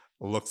and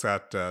looks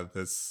at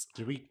this.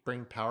 Did we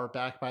bring power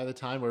back by the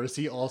time, or is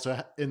he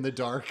also in the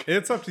dark?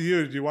 It's up to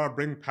you. Do you want to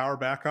bring power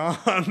back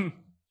on?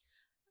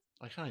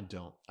 I kind of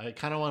don't. I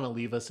kind of want to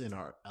leave us in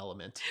our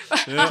element.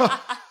 Yeah.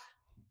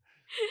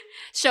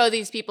 Show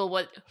these people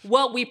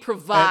what we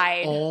provide.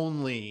 And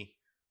only,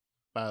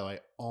 by the way,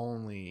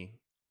 only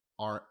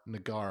our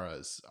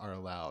Nagaras are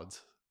allowed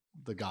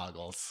the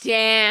goggles.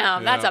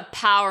 Damn, that's Yeah. a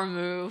power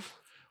move.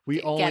 We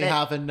Get only it?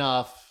 have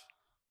enough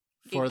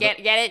for Get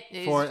it?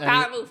 It's for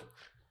power any- move.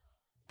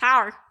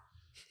 Power.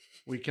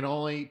 we can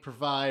only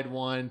provide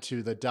one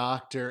to the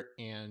doctor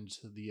and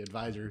the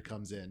advisor who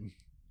comes in.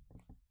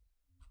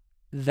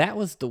 That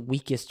was the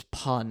weakest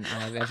pun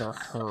I've ever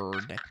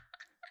heard.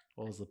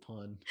 What was the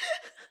pun?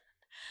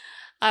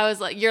 I was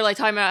like, you're like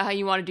talking about how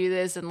you want to do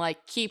this and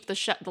like keep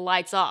the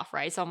lights off,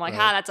 right? So I'm like,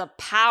 Right. that's a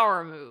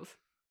power move.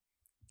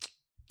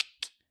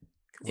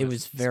 'Cause It was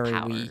it's very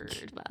powered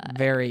weak. by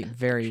Very,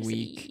 very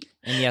weak. electricity.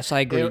 And yes, I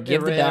agree. It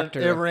Give the ran,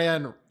 doctor. It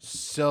ran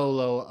so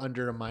low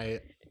under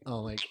my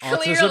like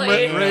Clearly.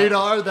 autism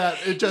radar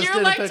that it just You're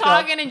didn't like pick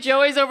talking, up. and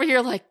Joey's over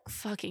here like,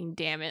 fucking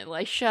damn it,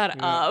 like shut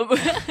Yeah. up. It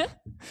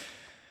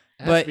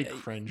has but- to be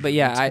cringe But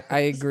yeah, worthy. I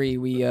agree.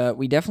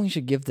 We definitely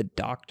should give the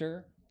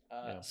doctor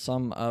Yeah.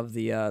 some of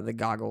the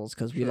goggles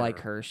because we like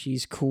Sure. her.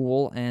 She's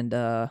cool, and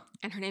And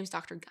her name's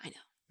Dr. Gyno.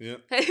 Yeah.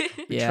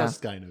 We yeah,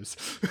 trust Gynos.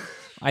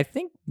 I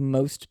think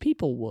most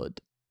people would.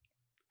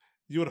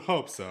 You would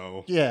hope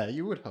so. Yeah,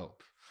 you would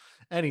hope.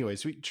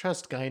 Anyways, we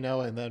trust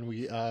Gyno, and then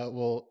we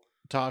will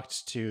talk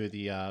to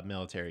the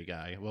military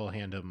guy. We'll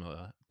hand him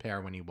a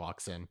pair when he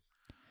walks in.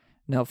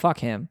 No, fuck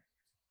him.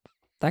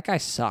 That guy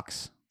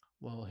sucks.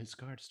 Well, his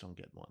guards don't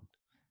get one.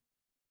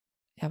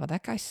 Yeah, but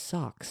that guy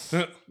sucks.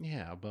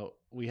 Yeah, but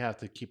we have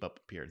to keep up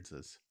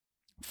appearances.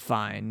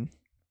 Fine.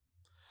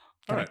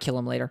 Can I Alright. kill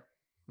him later?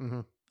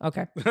 Mm-hmm.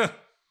 Okay.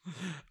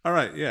 All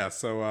right, yeah.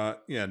 So,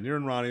 yeah,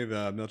 Niran Rani,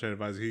 the military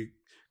advisor, he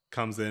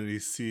comes in and he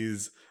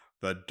sees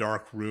the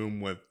dark room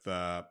with,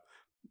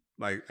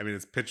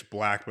 it's pitch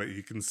black, but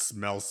he can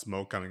smell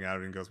smoke coming out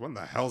of it and goes, "What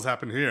the hell's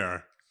happened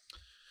here?"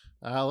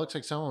 Looks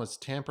like someone was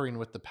tampering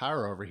with the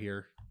power over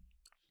here.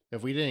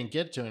 If we didn't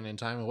get to it in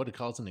time, it would have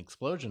caused an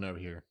explosion over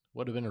here.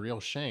 Would have been a real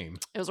shame.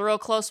 It was a real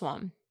close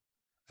one.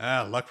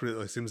 Luck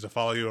really seems to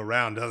follow you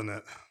around, doesn't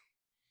it?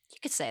 You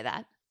could say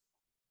that.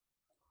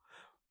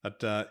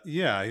 But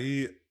yeah,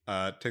 he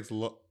takes a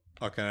look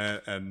at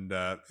it, and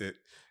it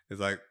is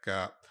like,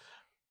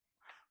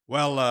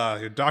 well,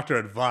 your doctor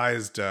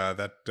advised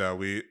that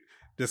we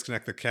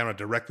disconnect the camera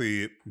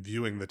directly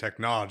viewing the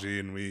technology,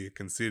 and we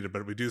conceded,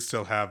 but we do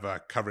still have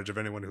coverage of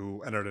anyone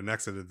who entered and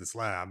exited this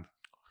lab.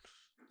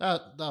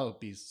 That would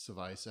be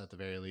suffice at the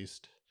very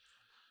least.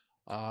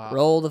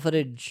 Roll the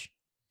footage.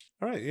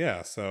 All right,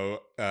 yeah.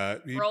 So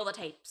Roll the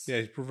tapes.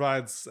 he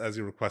provides, as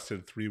you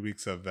requested, 3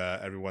 weeks of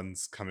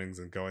everyone's comings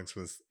and goings for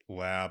this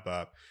lab.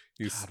 God,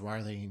 why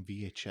are they in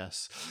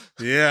VHS?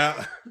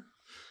 Yeah.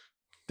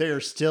 They are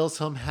still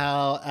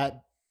somehow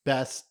at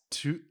best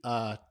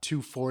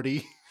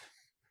 240.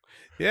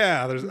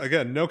 Yeah, there's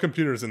again no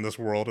computers in this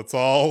world. It's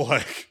all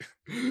like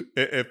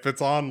if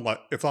it's on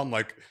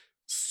like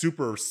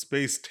super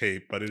space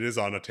tape, but it is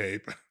on a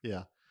tape.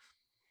 Yeah.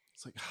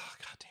 It's like, oh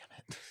god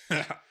damn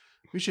it.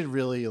 We should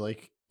really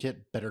like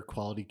get better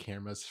quality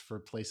cameras for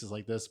places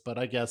like this, but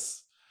I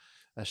guess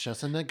that's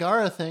just a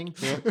Nagara thing.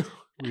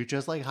 We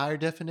just like higher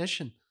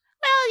definition.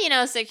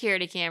 Well,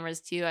 security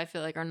cameras too, I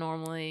feel like are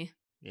normally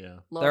Yeah.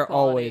 lower They're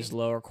quality. always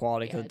lower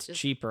quality Yeah, because it's it's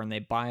just- cheaper and they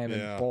buy them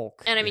Yeah. in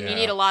bulk. And I mean, you Yeah.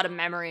 need a lot of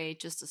memory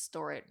just to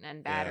store it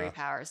and battery Yeah.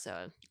 power.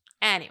 So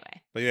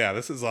anyway, But yeah,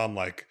 this is on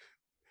like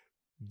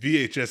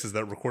VHSs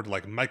that recorded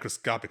like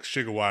microscopic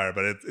sugar wire,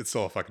 but it's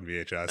still a fucking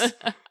VHS.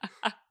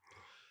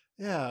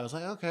 Yeah, I was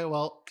like, okay,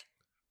 well,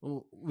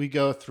 we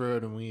go through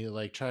it and we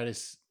like try to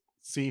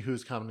see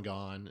who's come and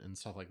gone and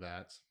stuff like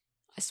that.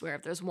 I swear,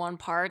 if there's one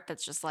part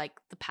that's just like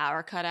the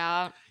power cut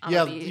out, I'm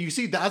Yeah, gonna be- you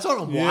see, that's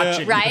what I'm Yeah.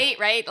 watching. right,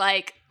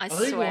 like I, I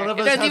think swear, one of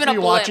if us there's has even to a be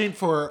blip, watching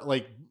for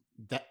like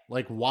that,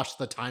 like watch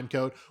the time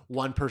code.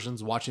 One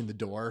person's watching the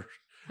door.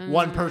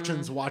 One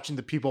person's watching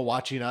the people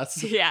watching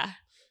us. yeah,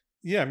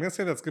 Yeah, I'm gonna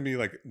say that's gonna be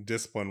like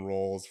discipline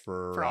roles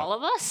for all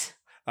of us.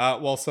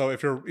 Well, so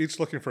if you're each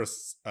looking for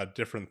a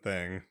different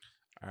thing,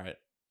 All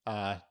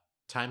right.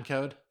 Time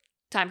code.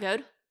 Time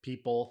code.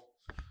 People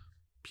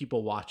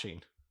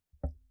watching.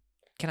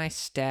 Can I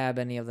stab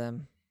any of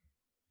them?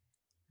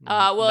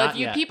 Well, Not if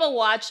you yet. people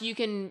watch, you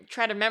can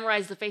try to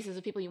memorize the faces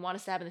of people you want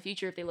to stab in the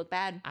future if they look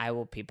bad. I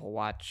will people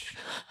watch.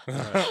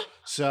 Alright.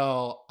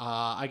 So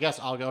I guess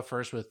I'll go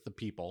first with the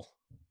people.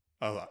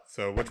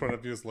 so which one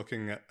of you is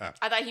looking at?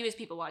 I thought he was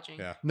people watching.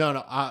 Yeah.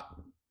 No.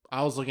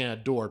 I was looking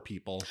at door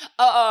people.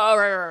 Oh,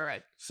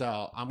 right.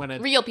 So I'm gonna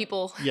Real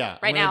people. yeah.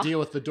 right I'm gonna now. deal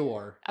with the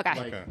door. Okay.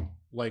 Like, Okay.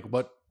 like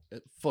what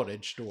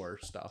footage door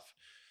stuff.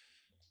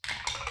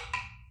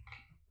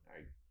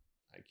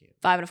 I can't.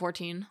 5 and a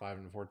 14. 5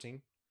 and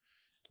 14.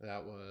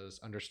 That was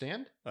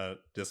understand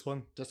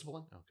Discipline.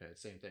 discipline. Okay,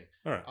 same thing.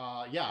 All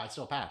right. Yeah, I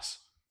still pass.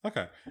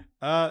 Okay.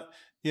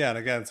 Yeah, and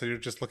again, so you're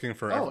just looking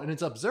for. Oh, and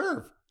it's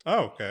observe.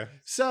 Oh, okay.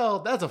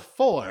 So that's a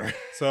 4.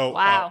 So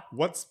Wow.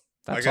 What's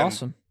That's again,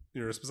 awesome.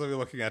 You're specifically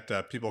looking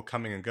at people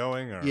coming and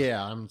going, or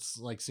Yeah, I'm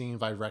like seeing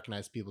if I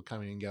recognize people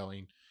coming and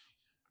going,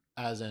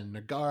 as in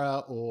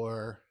Nagara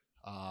or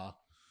Harkonnen.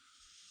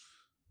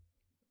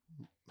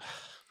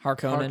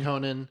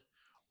 Harkonnen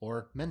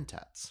or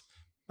Mentats.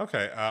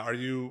 Okay. Are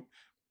you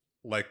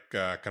like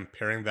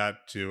comparing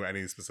that to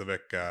any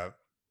specific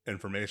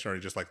information, or are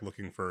you just like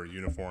looking for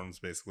uniforms,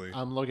 basically?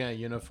 I'm looking at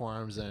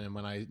uniforms, and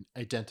when I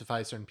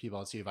identify certain people,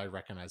 I'll see if I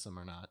recognize them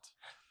or not.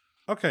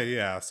 Okay,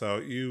 yeah. So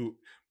you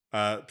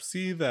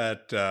see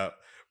that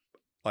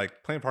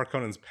like Plain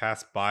Harkonnens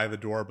pass by the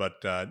door,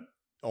 but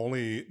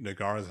only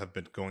Nagaras have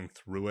been going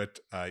through it.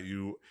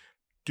 You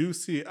do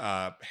see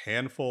a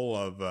handful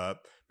of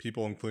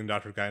people, including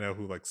Dr. Gyno,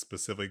 who like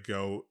specifically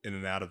go in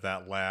and out of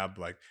that lab.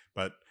 Like,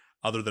 but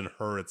other than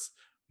her, it's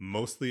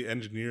mostly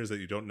engineers that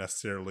you don't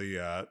necessarily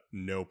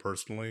know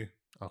personally.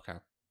 Okay.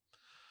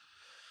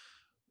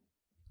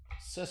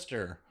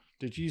 Sister,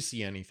 did you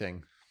see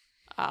anything?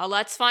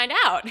 Let's find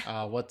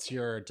out. What's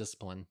your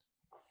discipline?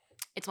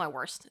 It's my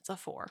worst. It's a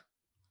 4.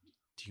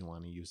 Do you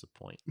want to use a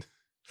point?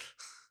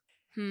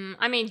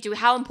 I mean,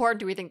 how important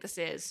do we think this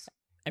is?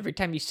 Every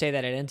time you say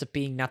that, it ends up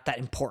being not that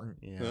important.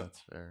 Yeah, Yeah. that's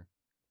fair.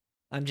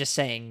 I'm just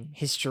saying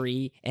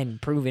history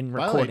and proven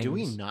By the way, recordings. do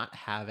we not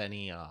have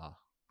any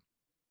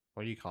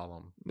what do you call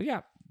them? We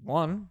got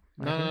one.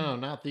 No,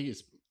 not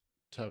these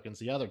tokens,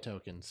 the other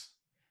tokens.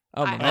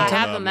 Oh, I momentum.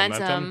 have Momentum?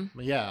 momentum.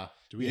 Yeah.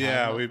 Do we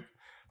have Yeah, them?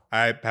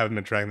 I haven't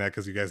been tracking that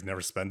because you guys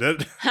never spend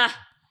it.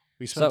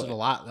 We spent So- it a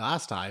lot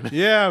last time.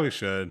 Yeah, we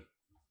should.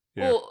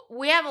 Yeah. Well,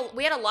 we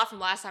had a lot from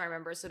last time, I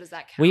remember. So does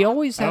that count? We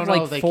always I have don't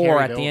know if like they 4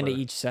 carried at the end of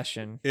over. each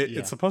session. It, Yeah.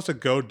 It's supposed to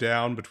go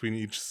down between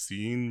each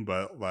scene,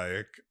 but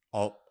like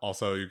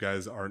also you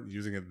guys aren't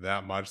using it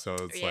that much, so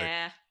it's like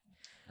Yeah.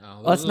 Oh,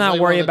 this Let's is not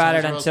like worry one of the about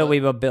it times where I was until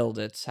like, we build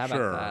it. How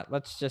Sure. about that?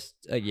 Let's just,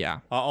 yeah.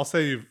 I'll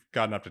say you've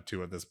gotten up to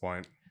 2 at this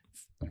point.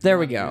 There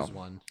we "Come on, go. use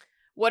one."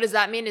 What does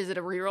that mean? Is it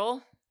a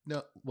reroll?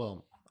 No,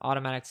 well,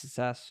 Automatic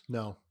success.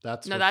 no,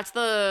 that's No, what- that's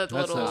the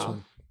that's little. this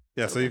one.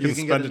 Yeah, so you You can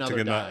can get spend it to another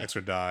get die. an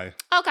extra die.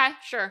 Okay,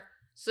 sure.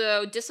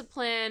 So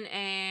discipline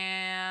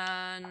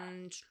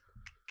and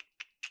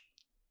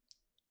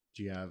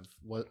Do you have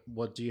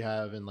what do you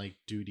have in like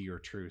duty or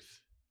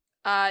truth?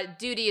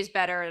 duty is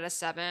better at a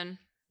 7.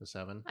 The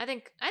 7. I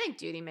think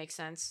duty makes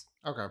sense.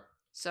 Okay.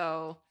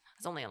 So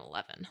it's only an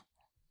 11.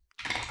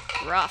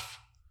 Rough.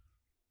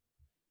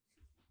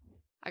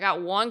 I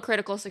got 1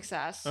 critical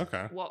success.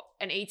 Okay. Well,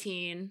 an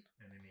 18.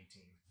 And an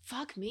 18.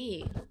 Fuck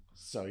me.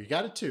 So you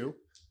got a 2.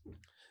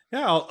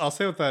 Yeah, I'll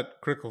say with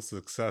that critical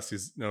success, you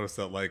notice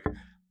that like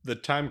the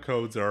time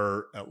codes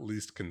are at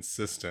least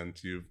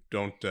consistent. You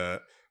don't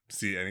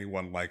see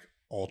anyone like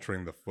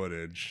altering the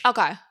footage.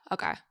 Okay.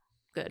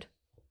 Good.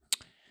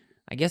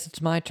 I guess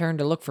it's my turn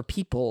to look for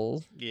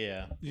people.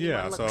 Yeah. You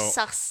Yeah, wanna so look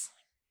sus.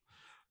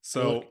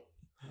 so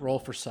Roll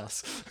for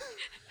sus.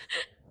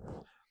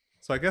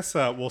 so I guess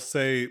we'll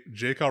say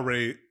Jake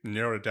already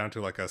narrowed it down to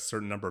like a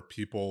certain number of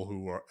people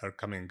who are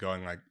coming and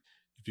going. Like,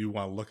 if you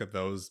want to look at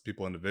those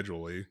people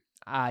individually.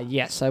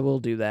 Yes, I will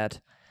do that.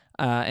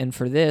 And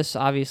for this,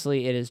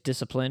 obviously, it is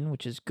discipline,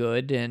 which is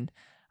good. And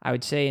I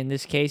would say in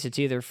this case, it's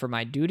either for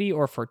my duty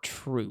or for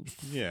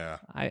truth. Yeah.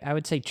 I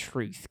would say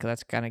truth, because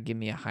that's going to give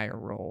me a higher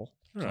roll.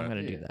 So I'm Alright.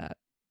 going to do that,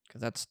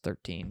 because that's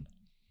 13.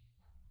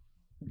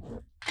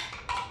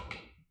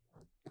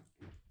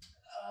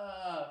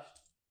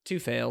 2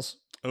 fails.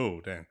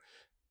 Oh, dang.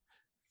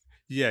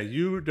 Yeah,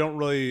 you don't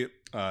really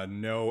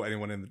know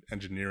anyone in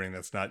engineering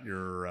that's not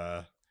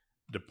your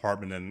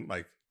department, and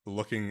like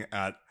looking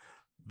at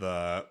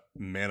the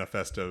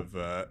manifest of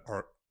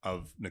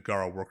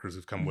Nagara workers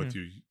who've come with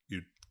you,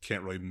 you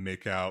can't really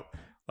make out,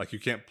 like you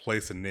can't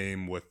place a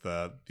name with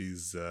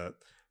these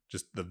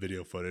just the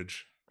video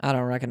footage. I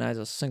don't recognize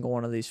a single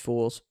one of these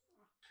fools.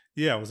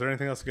 Yeah, was there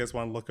anything else you guys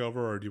want to look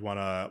over, or do you want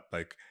to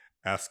like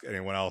ask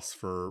anyone else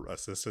for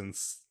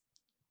assistance?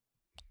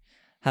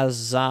 Has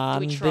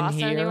Zahn Do we been trust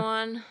here?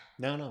 anyone?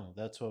 No,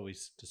 that's what we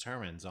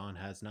determined. Zahn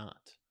has not.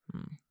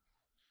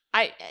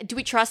 Do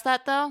we trust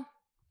that though?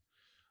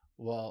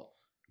 Well,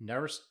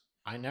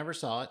 I never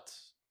saw it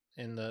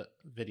in the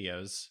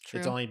videos. True.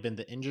 It's only been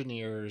the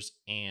engineers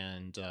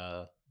and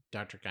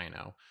Dr.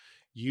 Gyno.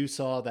 You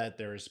saw that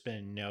there's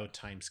been no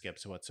time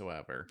skips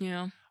whatsoever.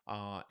 Yeah.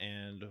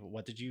 And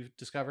what did you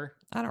discover?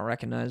 I don't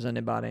recognize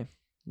anybody.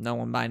 No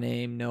one by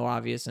name, no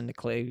obvious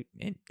indicator.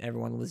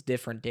 Everyone was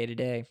different day to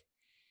day.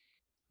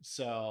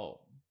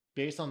 So,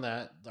 based on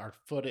that, our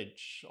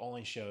footage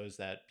only shows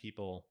that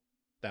people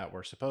that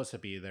were supposed to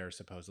be there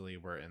supposedly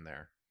were in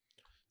there.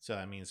 So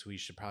that means we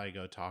should probably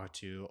go talk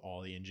to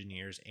all the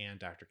engineers and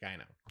Dr.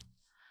 Gyno. I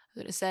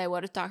was gonna say,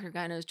 what if Dr.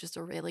 Gyno is just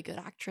a really good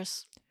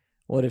actress?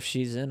 What if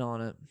she's in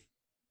on it?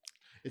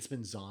 It's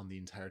been Zahn the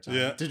entire time.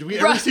 Yeah. Did we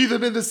ever see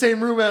them in the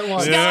same room at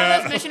once? She's got one Yeah.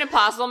 of those Mission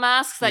Impossible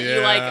masks that you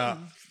Yeah. like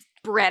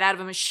bred out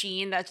of a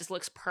machine that just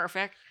looks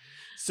perfect.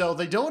 So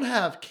they don't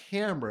have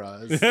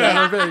cameras that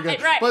are very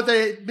good, Right. but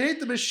they made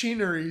the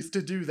machineries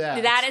to do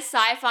that. That is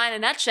sci-fi in a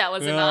nutshell,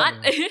 is it Yeah.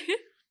 not?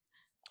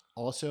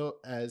 Also,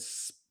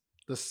 as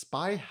the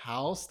spy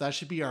house, that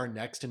should be our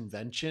next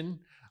invention.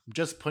 I'm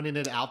just putting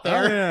it out Oh,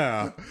 there.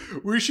 yeah.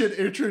 We should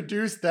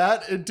introduce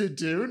that into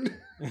Dune.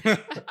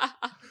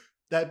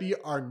 That'd be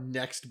our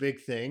next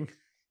big thing.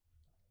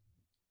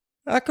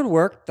 That could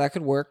work. That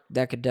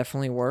could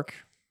definitely work.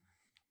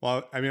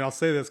 Well, I mean, I'll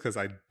say this because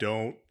I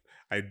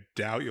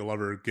doubt you'll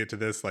ever get to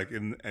this like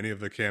in any of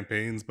the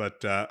campaigns.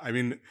 But I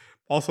mean,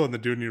 also in the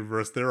Dune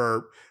universe, there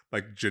are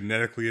like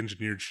genetically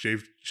engineered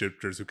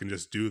shapeshifters who can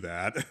just do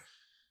that.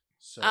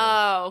 So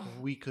Oh,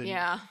 we could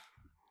yeah.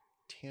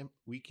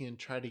 we can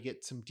try to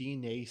get some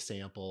DNA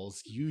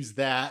samples, use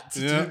that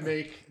Yeah. to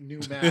make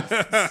new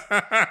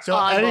masks. So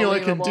anyone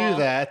can do Unbelievable.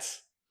 that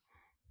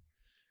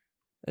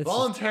It's-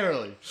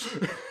 voluntarily.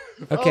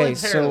 okay,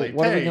 so Voluntarily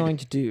what are we paid. going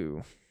to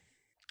do?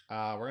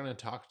 We're going to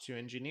talk to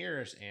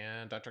engineers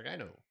and Dr.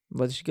 Gyno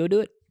Let's go do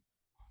it.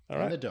 All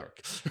in right. the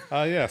dark.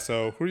 Yeah.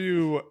 So who are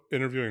you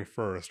interviewing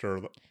first? Or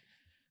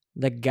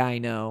The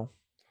gyno.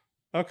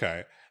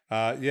 okay.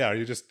 Yeah. Are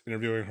you just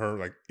interviewing her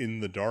like in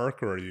the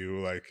dark, or are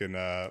you like in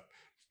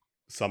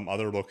some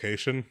other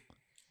location?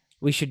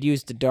 We should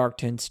use the dark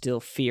to instill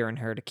fear in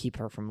her to keep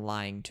her from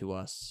lying to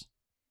us.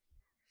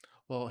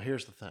 Well,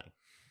 here's the thing.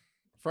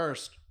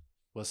 First,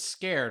 was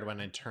scared when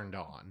it turned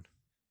on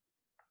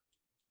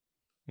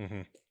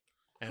Mm-hmm.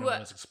 and What?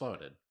 almost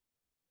exploded.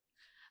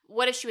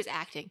 What if she was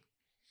acting?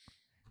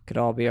 Could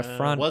all be a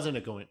front. Wasn't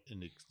it going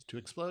to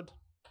explode?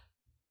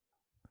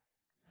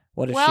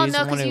 What if Well, she's no,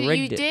 the one because who you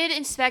rigged it? did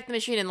inspect the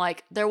machine and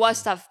like there was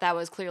stuff that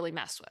was clearly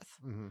messed with.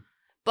 Mm-hmm.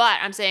 But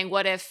I'm saying,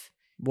 what if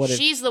What if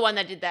she's the one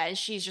that did that and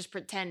she's just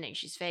pretending,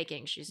 she's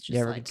faking, she's just you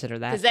ever like, consider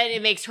because that? then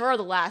it makes her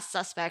the last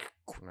suspect,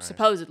 Right.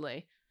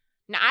 supposedly.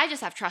 Now I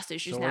just have trust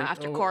issues now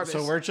after Corbus.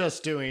 So we're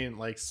just doing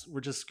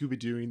we're just Scooby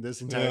Dooing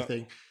this entire Yeah.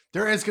 thing.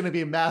 There is going to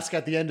be a mask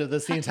at the end of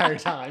this the entire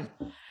time.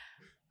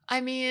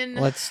 I mean,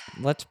 Let's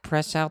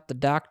press out the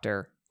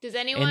doctor does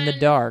anyone in the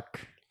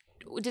dark.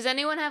 Does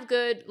anyone have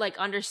good like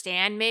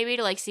understand maybe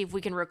to like see if we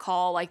can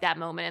recall like that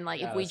moment and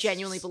like if we Yes.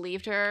 genuinely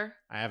believed her?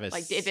 I have a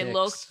Like, if it 6.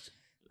 looked-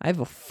 I have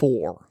a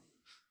 4.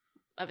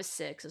 I have a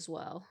 6 as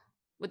well.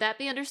 Would that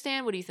be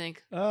understand? What do you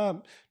think?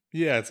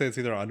 Yeah, I'd say it's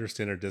either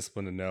understand or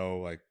discipline to know.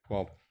 Like,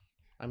 well,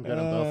 I'm good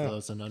on both of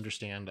those and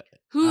understand.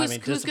 Who's mean,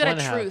 good at discipline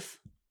have- truth?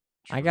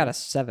 I got a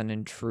 7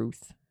 in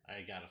truth.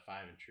 I got a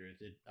 5 in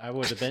truth. I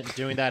would have been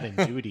doing that in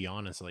duty,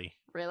 honestly.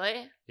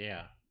 Really?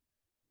 Yeah.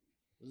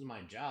 This is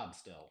my job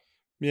still.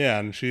 Yeah,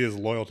 and she is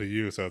loyal to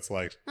you, so it's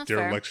like That's fair.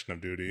 dereliction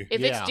of duty. If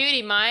Yeah. it's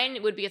duty,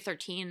 mine would be a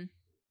 13.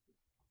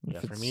 Yeah,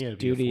 If for it's me, it'd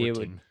be duty, a it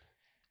 14. would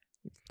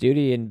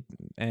duty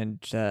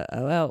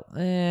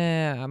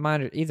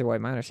either way,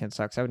 my understand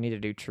sucks. I would need to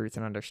do truth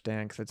and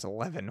understand because it's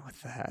 11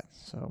 with that.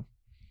 So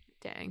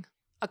Dang.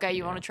 Okay, you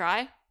Yeah. want to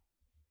try,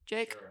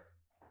 Jake? Sure.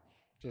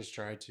 Just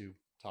try to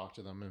talk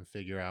to them and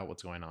figure out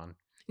what's going on.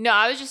 No,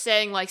 I was just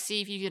saying, like,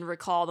 see if you can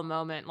recall the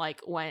moment,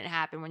 like, when it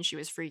happened, when she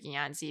was freaking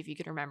out, and see if you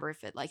can remember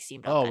if it, like,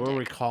 seemed Oh, authentic. we're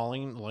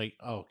recalling? Like,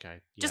 okay.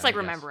 Just, Yeah, like, I guess.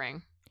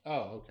 remembering. Oh,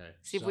 okay.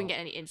 See if we can get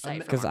any insight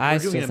from because her. I We're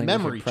still doing a think we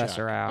memory should press check.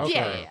 her out.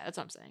 Okay. Yeah, that's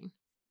what I'm saying.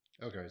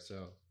 Okay,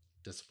 so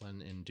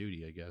discipline and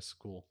duty, I guess.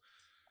 Cool.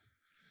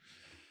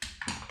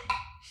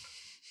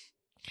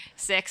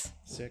 6.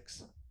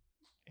 6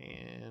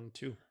 and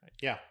 2.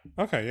 Yeah.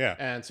 Okay, yeah.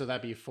 And so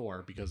that'd be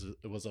 4 because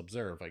it was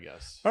observe, I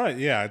guess. All right,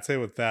 yeah, I'd say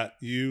with that,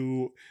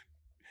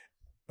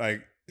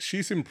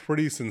 she seemed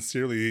pretty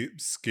sincerely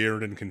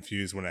scared and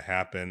confused when it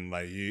happened.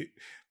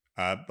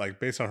 Like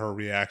based on her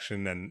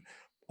reaction, and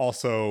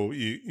also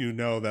you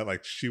know that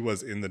like she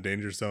was in the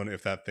danger zone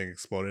if that thing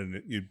exploded,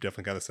 and you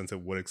definitely got the sense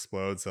it would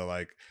explode. So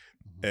like,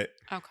 Mhm.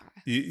 Okay.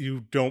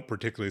 you don't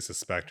particularly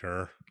suspect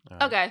her. All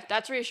right. Okay,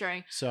 that's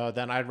reassuring. So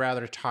then I'd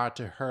rather talk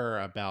to her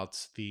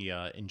about the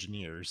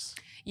engineers.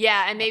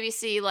 Yeah, and maybe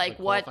see, like,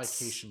 the what's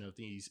qualification of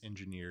these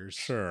engineers.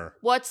 Sure.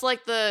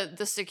 like the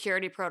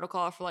security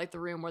protocol for, like, the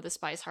room where the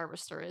spice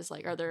harvester is.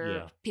 Like, are there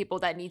Yeah. people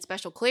that need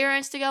special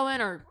clearance to go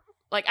in, or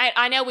like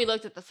I know we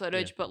looked at the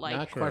footage, Yeah. but like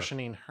not Sure.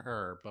 questioning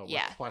her, but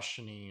Yeah. we're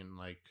questioning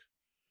like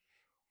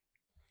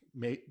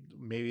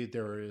maybe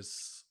there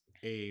is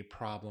a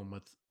problem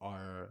with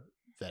our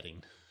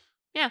vetting.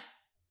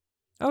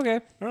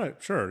 Okay. All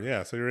right, sure.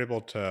 Yeah. So you're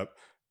able to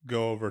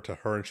go over to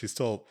her, and she's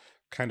still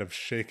kind of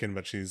shaken,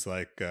 but she's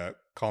like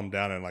calmed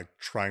down and like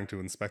trying to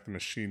inspect the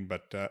machine.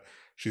 But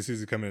she sees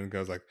you come in and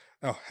goes like,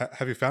 "Oh,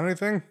 have you found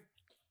anything?"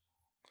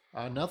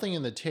 Nothing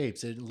in the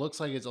tapes. It looks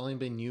like it's only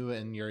been you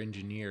and your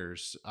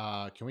engineers.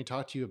 Can we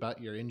talk to you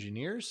about your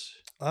engineers?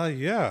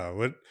 Yeah.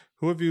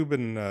 Who have you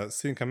been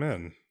seeing come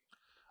in?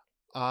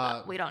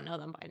 we don't know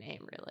them by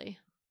name, really.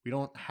 We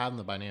don't have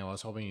them by name. I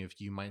was hoping if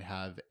you might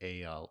have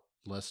a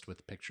list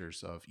with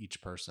pictures of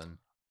each person.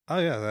 Oh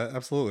yeah,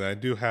 absolutely. I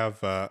do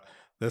have.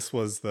 This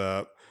was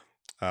the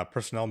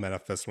personnel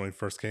manifest when we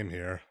first came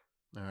here.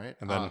 All right.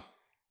 And then-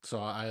 so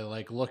I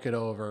like look it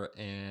over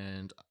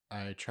and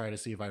I try to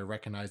see if I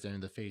recognize any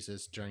of the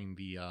faces during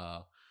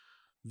the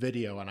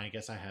video, and I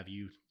guess I have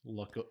you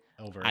look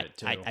over it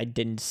too. I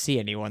didn't see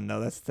anyone though.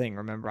 That's the thing.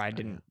 Remember, I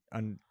didn't.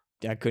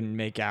 I couldn't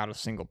make out a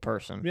single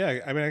person. Yeah,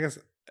 I mean, I guess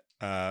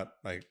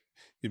like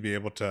you'd be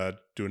able to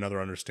do another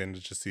understanding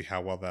to just see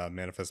how well the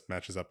manifest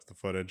matches up to the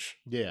footage.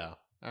 Yeah.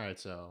 All right.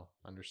 So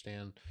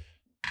understand.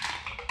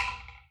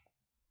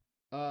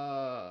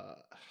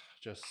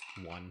 Just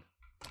 1.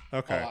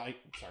 Okay. Oh,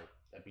 sorry.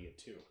 That'd be a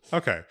 2.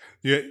 Okay.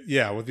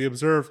 Yeah. With the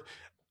observe,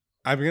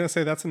 I'm gonna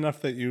say that's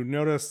enough that you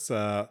notice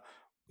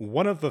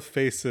one of the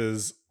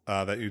faces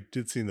that you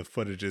did see in the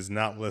footage is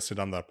not listed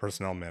on the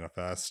personnel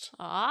manifest.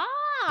 Ah.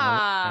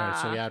 All right.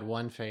 So we had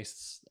one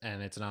face,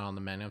 and it's not on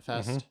the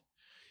manifest. Mhm.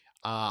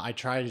 I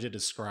tried to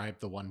describe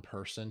the one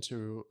person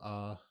to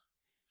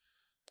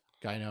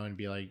Gyno and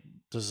be like,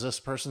 "Does this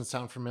person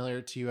sound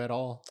familiar to you at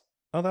all?"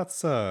 Oh,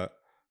 that's Kira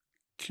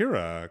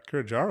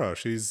Jaro.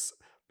 She's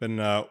been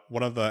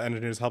one of the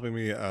engineers helping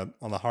me on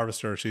the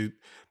harvester. She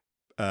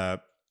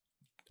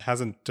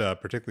hasn't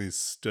particularly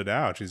stood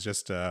out. She's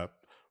just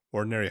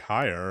ordinary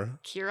hire.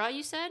 Kira,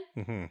 you said?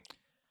 Hmm.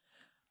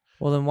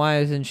 Well, then why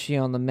isn't she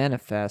on the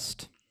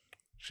manifest?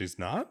 She's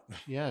not.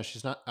 Yeah,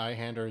 she's not. I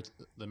hand her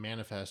the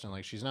manifest and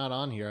like she's not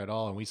on here at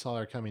all, and we saw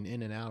her coming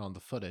in and out on the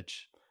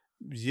footage.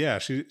 Yeah,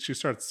 she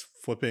starts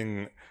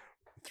flipping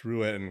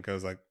through it and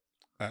goes like,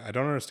 I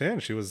don't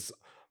understand. She was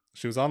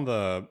on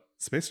the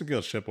Space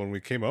Guild ship when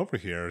we came over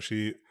here.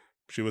 She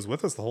was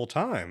with us the whole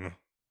time.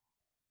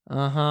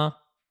 I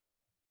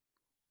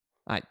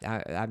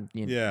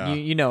Yeah.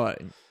 You know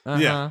it.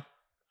 Yeah.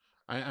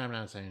 I'm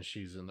not saying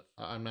she's in.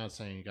 I'm not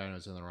saying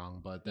Gyno's in the wrong,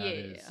 but that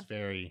is Yeah.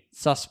 very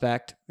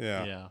Suspect.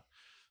 Yeah. yeah.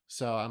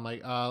 So I'm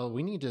like,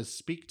 we need to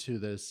speak to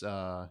this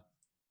Kira.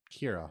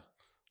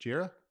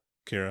 Kira?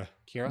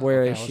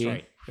 Where Okay, is I was she?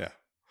 right.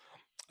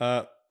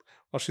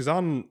 Well, she's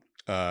on.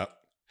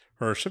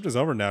 Her shift is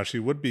over now. She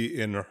would be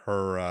in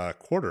her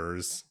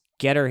quarters.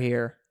 Get her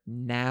here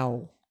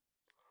now.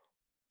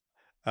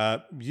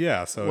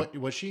 Yeah. So What,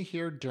 was she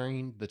here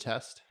during the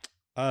test?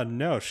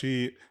 no,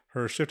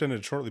 her shift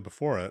ended shortly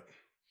before it.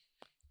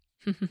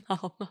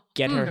 Oh, no.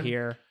 Get her Hmm.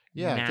 here.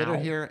 Yeah, get her now.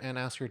 here and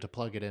ask her to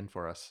plug it in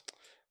for us.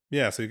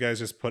 Yeah. So you guys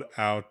just put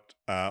out.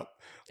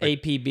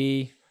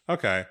 APB.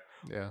 Okay.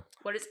 Yeah,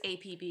 What is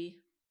APB?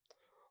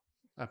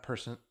 a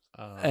person.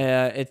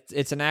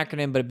 It's an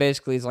acronym, but it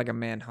basically is like a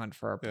manhunt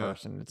for a Yeah.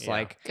 person. It's Yeah.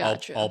 like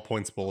Gotcha. All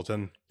points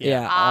bulletin.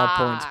 yeah, all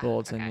points Ah,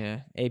 bulletin. okay.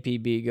 Yeah,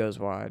 APB goes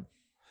wide.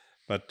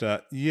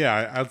 But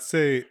yeah, I'd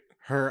say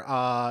Her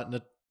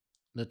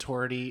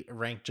notoriety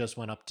rank just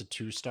went up to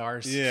 2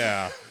 stars.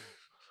 Yeah.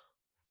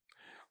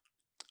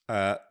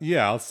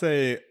 I'll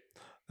say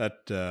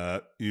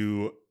that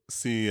you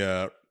see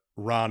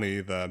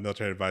Ronnie, the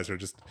military advisor,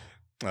 just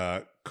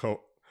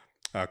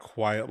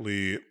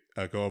quietly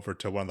go over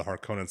to one of the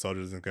Harkonnen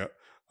soldiers and go,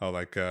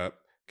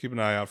 keep an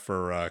eye out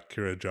for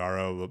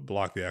Kirajaro,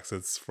 block the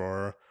exits for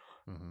her.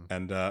 Mhm.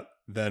 And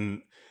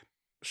then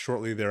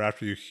shortly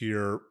thereafter, you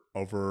hear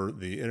over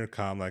the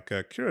intercom,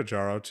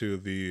 Kirajaro to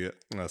the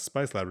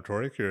Spice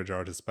Laboratory,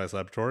 Kirajaro to Spice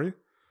Laboratory.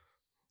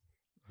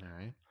 All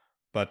right.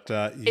 But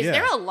Is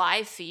there a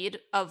live feed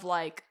of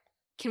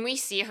can we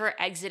see her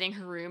exiting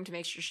her room to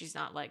make sure she's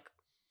not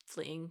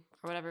fleeing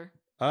or whatever?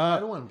 I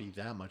don't want to be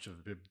that much of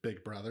a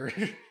big brother.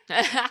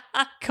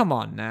 Come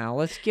on now,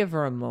 let's give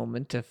her a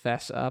moment to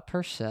fess up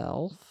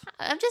herself.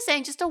 I'm just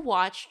saying, just to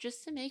watch,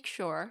 just to make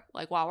sure,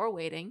 while we're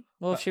waiting.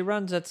 Well, if she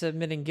runs, that's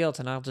admitting guilt,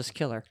 and I'll just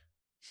kill her.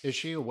 Is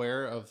she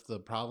aware of the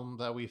problem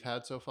that we've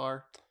had so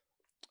far?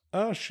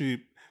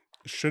 She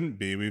shouldn't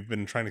be. We've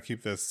been trying to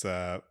keep this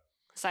Aside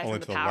only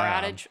from to the the power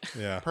lab. outage.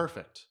 Yeah.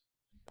 Perfect.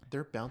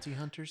 They're bounty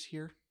hunters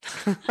here?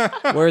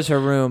 Where's her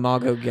room? I'll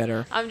go get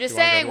her. I'm just You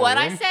wanna go saying, to her what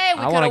I room? say. We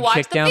I could want have to watched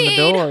kick the down feed.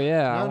 the door.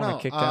 Yeah, I no, want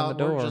to kick down the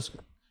door.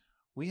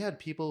 We had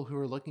people who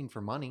were looking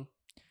for money.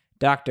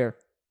 Doctor,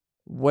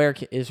 where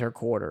is her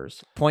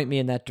quarters? Point me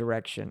in that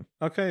direction.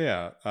 Okay,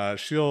 yeah.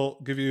 She'll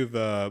give you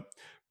the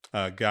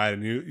guide,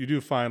 and you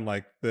do find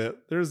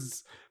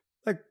there's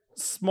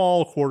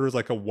small quarters,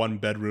 like a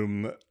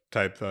 1-bedroom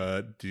type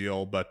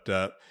deal. But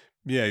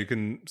yeah, you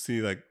can see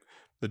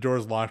the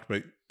door's locked,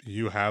 but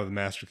you have the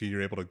master key.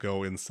 You're able to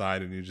go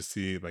inside, and you just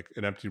see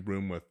an empty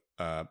room with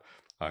a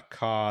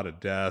cot, a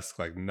desk,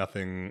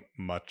 nothing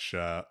much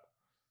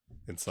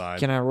inside.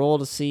 Can I roll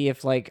to see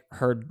if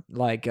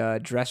her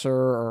dresser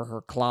or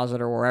her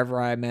closet or wherever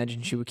I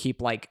imagine she would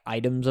keep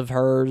items of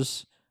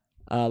hers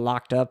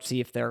locked up, see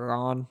if they're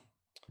gone?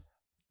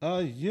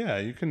 Yeah,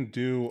 you can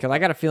do. Because I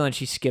got a feeling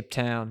she skipped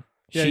town.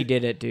 Yeah, She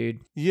did it, dude.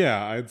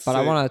 Yeah, But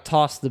I want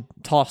to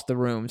toss the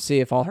room,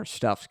 see if all her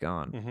stuff's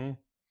gone. Mm-hmm.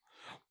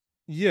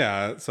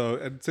 Yeah, so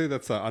I'd say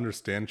that's an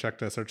understand check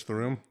to search the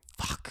room.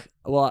 Fuck.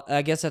 Well,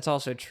 I guess that's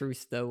also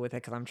truth though with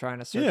it, because I'm trying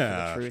to search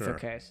Yeah, for the truth. sure.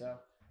 Okay, so.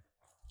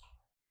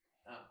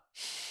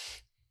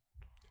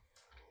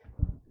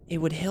 It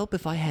would help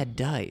if I had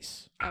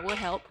dice. That would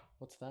help.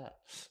 What's that?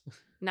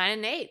 9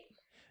 and 8.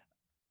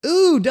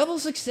 Ooh, double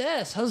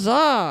success!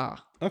 Huzzah!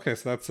 Okay,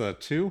 so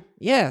that's 2.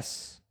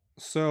 Yes.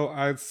 So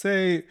I'd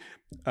say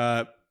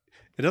it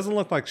doesn't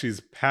look like she's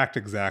packed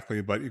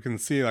exactly, but you can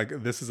see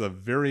this is a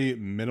very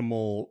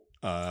minimal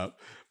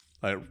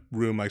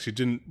room. She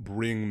didn't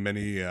bring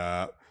many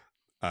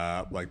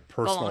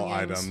personal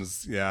Belongings.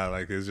 items. Yeah,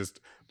 it's just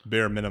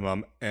bare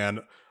minimum.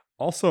 And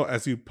also,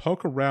 as you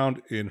poke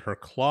around in her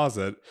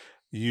closet,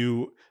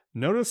 you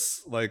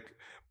notice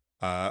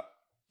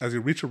as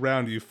you reach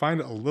around, you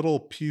find a little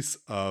piece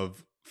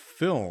of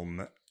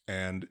film,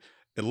 and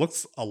it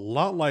looks a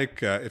lot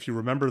like if you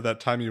remember that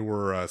time you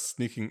were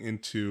sneaking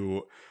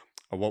into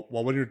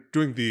when you're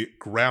doing the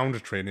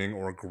ground training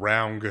or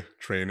ground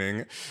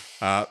training,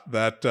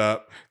 that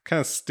kind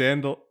of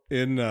stand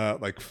in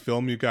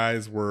film you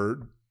guys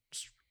were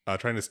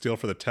trying to steal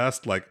for the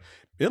test.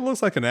 It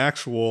looks like an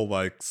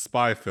actual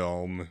spy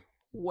film.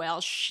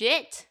 Well,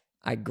 shit.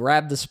 I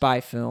grabbed the spy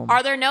film.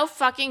 Are there no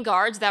fucking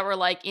guards that were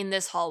in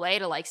this hallway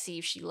to see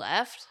if she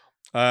left?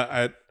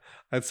 I'd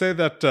say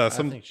that I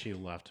some. think she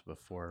left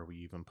before we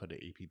even put an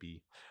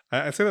APB.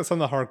 I'd say that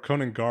some of the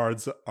Harkonnen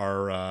guards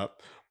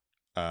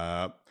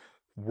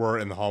were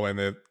in the hallway, and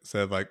they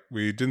said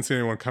we didn't see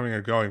anyone coming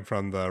or going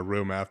from the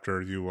room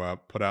after you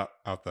put out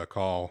the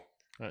call.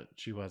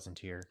 She wasn't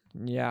here.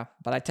 Yeah,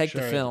 but I take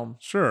the Sure. film.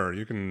 Sure,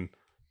 you can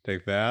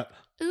take that.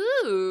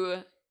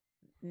 Ooh.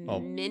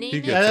 Oh, Mini. he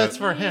gets Yeah, that's it.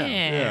 for him.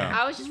 Yeah.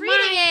 I was just reading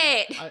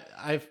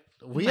it.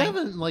 We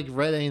haven't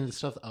read any of the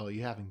stuff. Oh,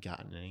 you haven't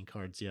gotten any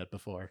cards yet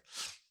before.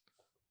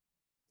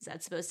 Is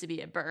that supposed to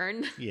be a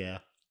burn? Yeah,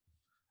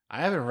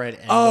 I haven't read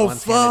any. Oh,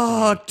 ones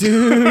handed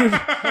to me.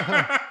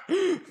 fuck,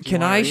 dude.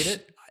 Can wanna I? read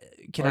it?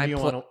 Can Or I? do you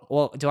wanna-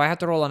 Well, do I have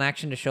to roll an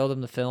action to show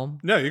them the film?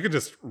 No, you can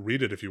just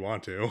read it if you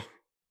want to.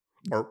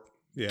 Or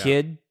yeah.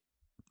 Kid,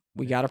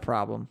 we got a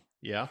problem.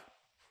 Yeah.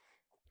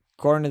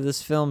 According to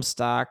this film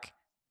stock,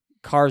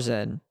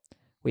 Karzen,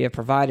 we have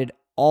provided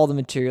all the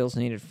materials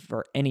needed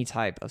for any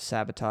type of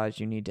sabotage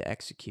you need to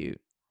execute.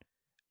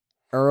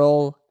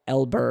 Earl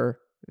Elber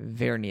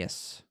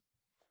Vernius.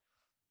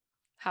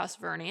 House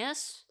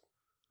Vernius?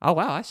 Oh,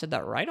 wow, I said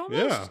that right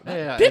almost? Yeah.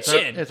 Yeah.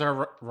 Bitchin'! It's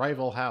our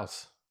rival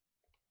house,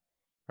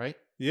 right?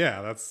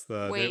 Yeah, that's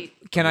the. Wait.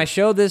 Can I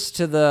show this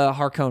to the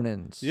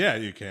Harkonnens? Yeah,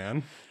 you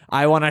can.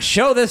 I want to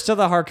show this to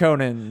the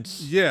Harkonnens.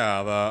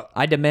 Yeah, the.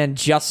 I demand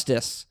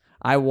justice.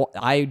 I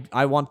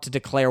want to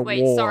declare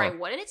Wait, war. sorry,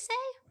 what did it say?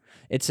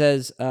 It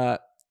says,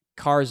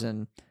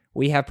 Karzen,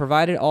 we have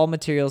provided all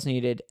materials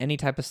needed, any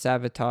type of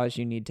sabotage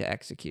you need to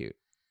execute.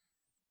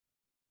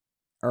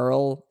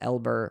 Earl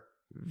Elber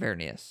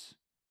Vernius.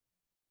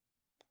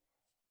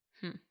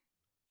 Hmm.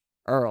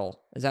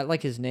 Earl. Is that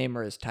his name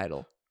or his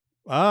title?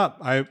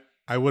 I'd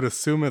I would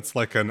assume it's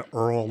like an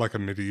earl, like a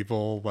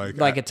medieval,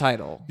 Like a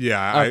title.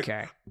 yeah.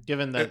 Okay.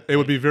 Given that It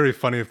would be very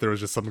funny if there was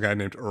just some guy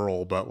named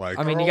Earl, but like,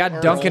 I mean, you Earl-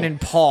 got Duncan Earl. and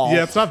Paul.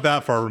 yeah, it's not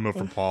that far removed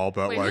from Paul,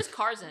 but Wait, like, who's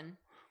Karzan?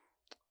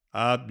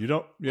 you You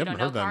haven't don't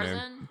know heard that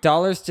Karzan? name.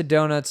 Dollars to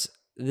Donuts,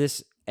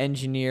 this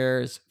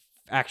engineer's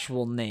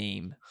actual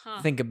name. Huh.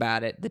 Think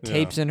about it. The Yeah.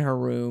 tape's in her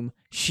room.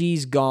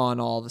 She's gone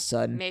all of a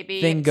sudden. Maybe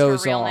Thing it's her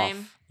goes real off.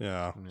 name.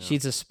 Yeah,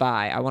 She's a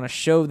spy. I want to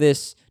show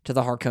this to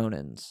the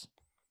Harkonnens.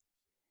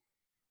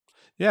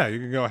 yeah, you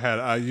can go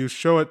ahead. You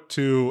show it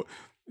to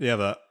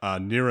the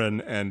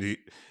Niran, and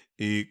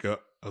he go.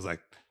 I was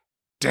like,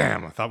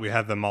 damn, I thought we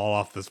had them all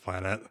off this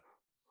planet.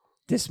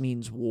 This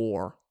means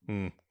war.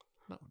 Hmm.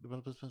 I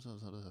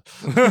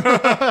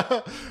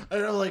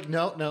don't like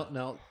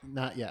no,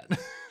 not yet.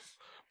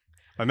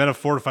 My men have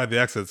fortified the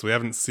exits. We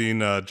haven't seen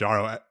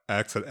Jaro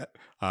exit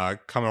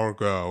come or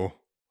go.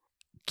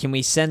 Can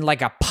we send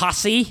like a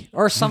posse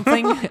or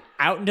something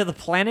out into the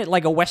planet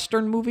like a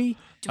Western movie?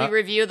 Do we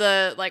review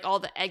the all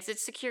the exit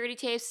security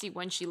tapes, see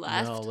when she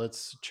left? No,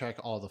 let's check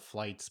all the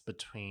flights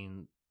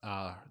between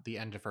the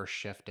end of her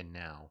shift and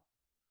now.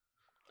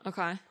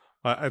 Okay.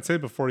 I'd say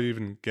before you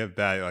even get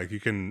that, like, you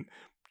can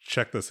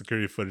check the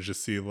security footage to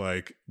see,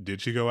 like, did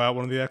she go out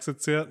one of the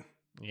exits yet?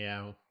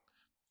 Yeah.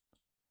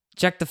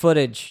 Check the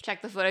footage.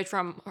 Check the footage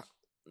from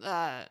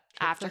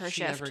after her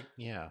shift.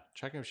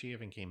 Check if she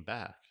even came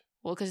back.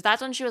 Well, because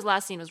that's when she was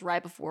last seen. Was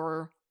right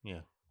before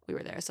Yeah. we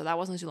were there, so that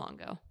wasn't too long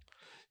ago.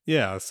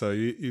 Yeah, so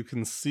you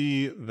can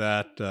see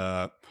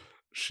that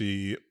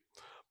she,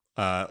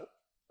 at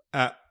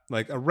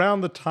like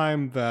around the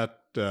time that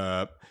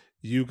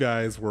you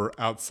guys were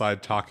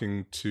outside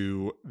talking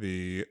to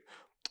the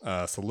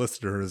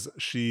solicitors,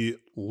 she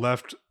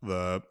left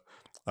the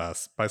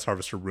spice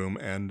harvester room,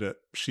 and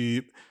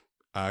she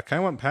kind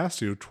of went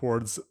past you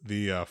towards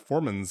the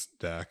foreman's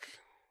deck.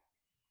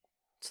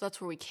 So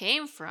that's where we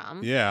came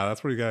from. Yeah,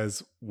 that's where you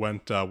guys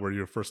went, where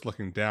you were first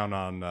looking down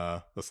on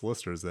the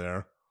solicitors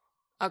there.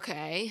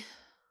 Okay.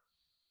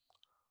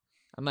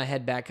 I'm going to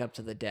head back up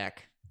to the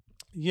deck.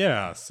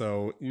 Yeah,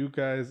 so you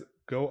guys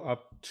go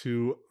up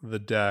to the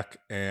deck,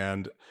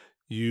 and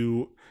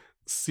you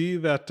see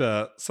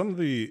that some of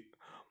the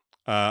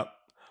I'd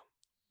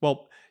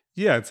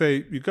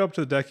say you go up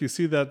to the deck, you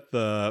see that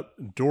the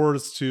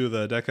doors to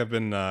the deck have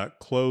been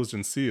closed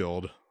and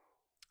sealed.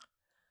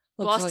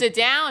 Looks Bust it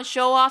down.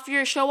 Show off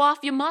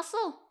your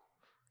muscle.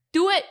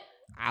 Do it.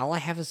 all I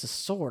have is a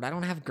sword. I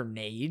don't have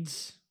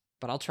grenades,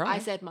 but I'll try. I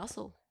said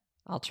muscle.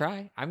 I'll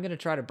try. I'm going to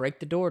try to break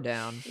the door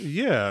down.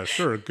 Yeah,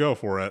 sure, go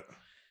for it.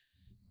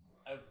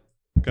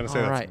 Gotta say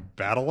All that's right.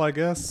 battle, I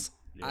guess.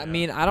 I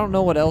mean, I don't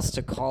know what else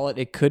to call it.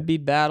 It could be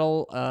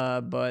battle,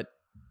 but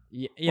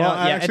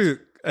Actually,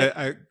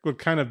 I would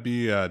kind of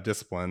be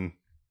discipline.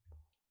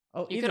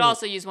 oh, You could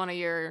also use one of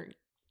your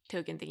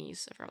token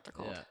thingies. I forgot what they're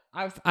called.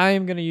 Yeah. I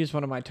am going to use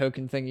one of my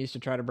token thingies to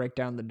try to break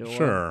down the door.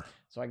 Sure.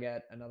 So I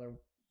get another.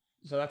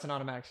 So that's an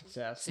automatic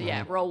success. So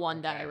yeah, roll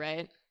one die,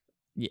 right?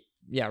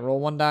 Yeah, roll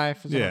one die.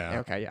 For Yeah.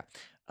 Okay, yeah.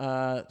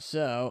 What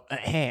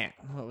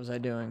was I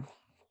doing?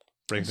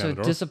 Break So down the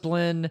door.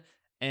 discipline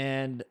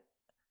and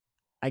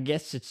I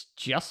guess it's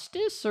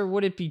justice, or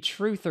would it be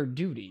truth or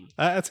duty?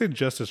 I'd say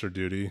justice or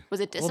duty.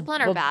 Was it discipline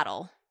well- or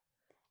battle?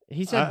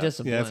 He said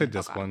discipline. Yeah, I'd say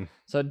discipline.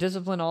 So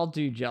discipline, I'll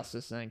do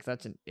justice then, 'cause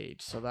that's an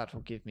 8. So that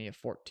will give me a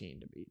 14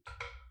 to beat.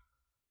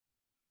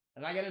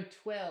 And I got a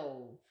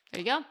 12. There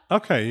you go.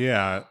 Okay,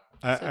 yeah.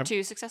 So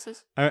 2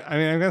 successes. I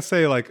mean, I'm gonna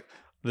say, like,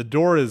 the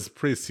door is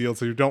pretty sealed,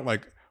 so you don't,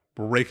 like,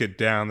 break it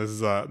down. This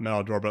is a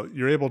metal door, but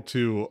you're able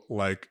to,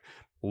 like,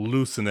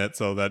 loosen it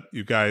so that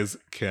you guys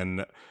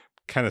can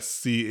kind of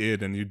see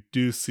it, and you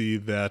do see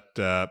that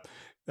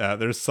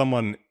there's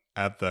someone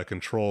at the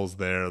controls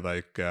there,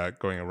 like,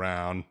 going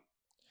around.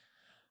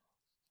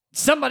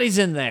 Somebody's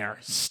in there.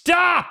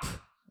 Stop!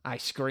 I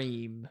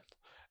scream.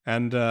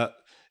 And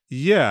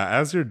yeah,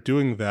 as you're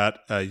doing that,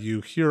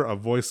 you hear a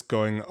voice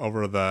going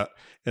over the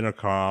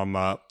intercom.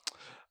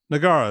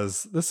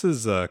 Nagaras, this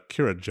is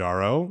Kira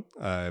Jaro.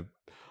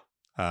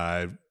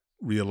 I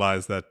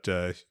realized that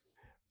it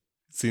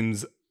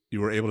seems you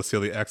were able to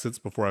seal the exits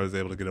before I was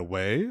able to get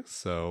away,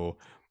 so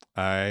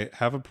I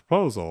have a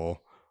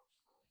proposal.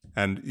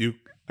 And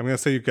I'm going to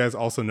say you guys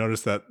also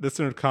noticed that this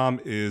intercom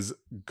is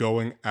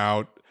going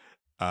out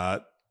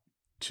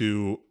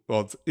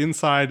it's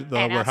inside the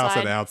And warehouse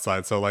and outside?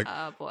 outside. So, like,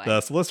 Oh boy.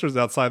 the solicitors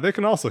outside, they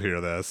can also hear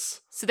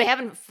this. So they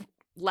haven't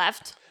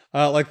left.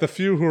 Like the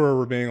few who are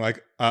remaining,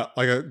 like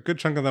a good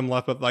chunk of them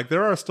left, but like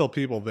there are still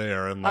people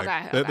there, and like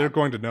Okay. they're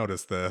going to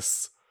notice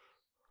this.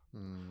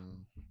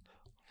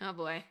 Oh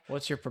boy.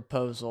 What's your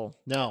proposal?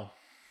 No.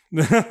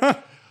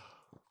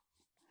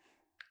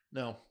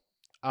 No.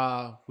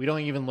 We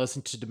don't even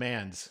listen to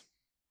demands.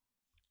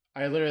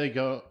 I literally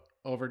go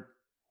over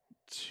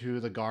to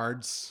the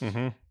guards.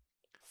 hmm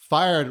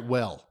Fire at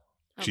will.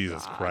 Oh,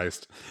 Jesus God.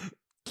 Christ!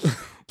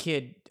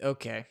 Kid,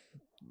 okay.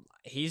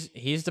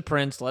 He's the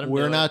prince. Let him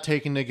We're do not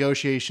taking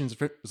negotiations.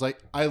 It's like,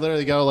 I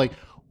literally go like,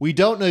 we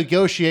don't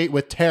negotiate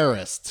with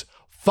terrorists.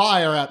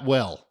 Fire at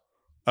will.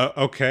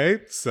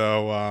 Okay,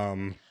 so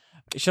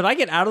Should I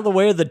get out of the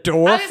way of the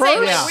door I was gonna say,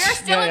 first? wait, we're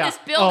still in this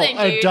building,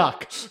 oh, dude. a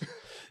duck.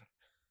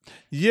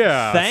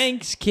 Yeah.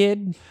 Thanks,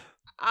 kid.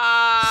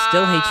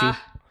 Still hate you.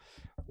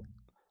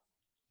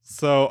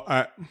 So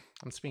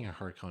I'm speaking a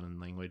Harkonnen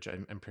language.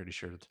 I'm pretty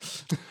sure.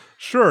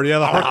 sure, yeah,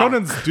 the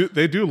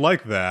Harkonnens do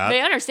like that.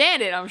 They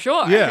understand it, I'm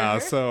sure. Yeah,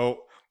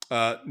 so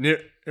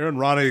Aaron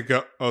Ronnie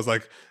was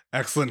like,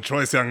 excellent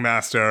choice, young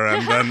master.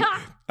 And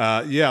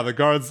then, the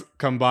guards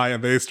come by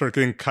and they start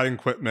getting cutting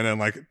equipment and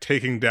like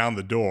taking down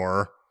the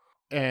door.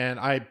 And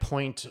I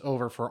point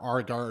over for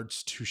our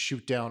guards to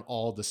shoot down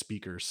all the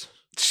speakers.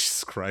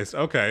 Jesus Christ.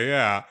 Okay,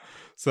 yeah.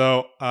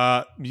 So,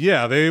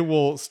 they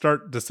will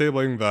start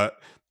disabling the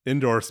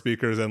indoor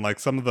speakers and like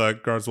some of the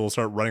guards will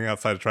start running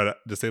outside to try to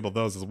disable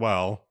those as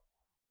well.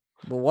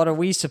 But what are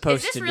we Is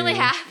supposed this to really do?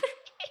 happening?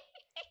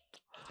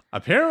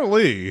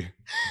 Apparently.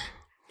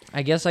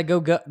 I guess I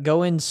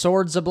go in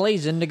swords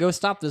ablazing to go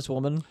stop this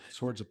woman.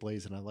 Swords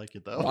ablazing. I like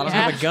it though. Well, I don't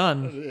have a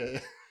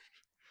gun.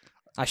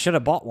 I should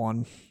have bought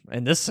one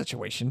in this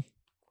situation.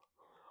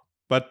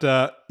 But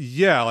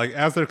like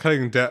as they're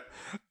cutting down,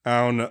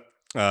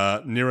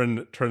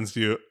 Niran turns to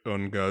you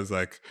and goes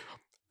like,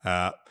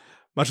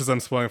 much as I'm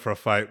spoiling for a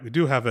fight, we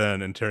do have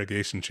an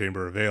interrogation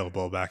chamber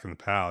available back in the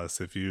palace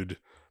if you'd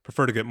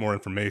prefer to get more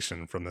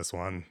information from this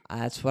one.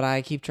 That's what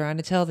I keep trying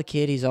to tell the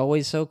kid. He's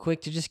always so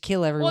quick to just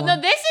kill everyone. Well,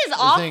 no, this is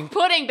thing-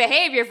 off-putting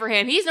behavior for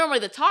him. He's normally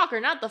the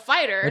talker, not the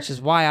fighter. Which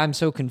is why I'm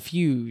so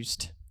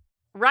confused.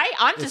 right?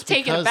 I'm It's just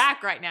taken because-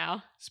 aback right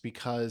now. It's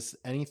because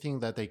anything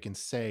that they can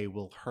say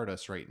will hurt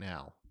us right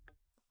now.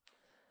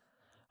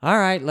 All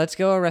right, let's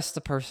go arrest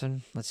the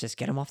person. Let's just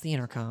get him off the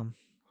intercom.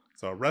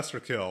 So arrest or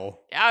kill.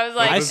 I was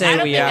like, I I, say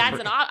don't we think have-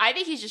 that's an I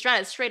think he's just trying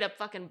to straight up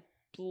fucking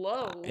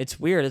blow. It's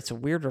weird. It's a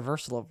weird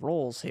reversal of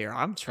roles here.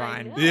 I'm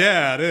trying. know.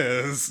 Yeah, it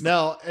is.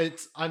 No,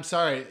 I'm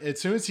sorry.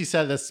 As soon as he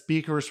said the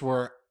speakers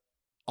were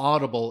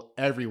audible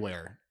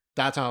everywhere,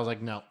 that's when I was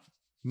like, no,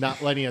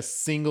 not letting a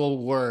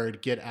single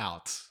word get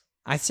out.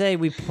 I say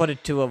we put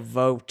it to a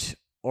vote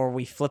or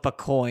we flip a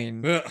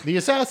coin. The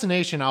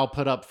assassination I'll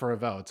put up for a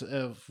vote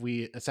if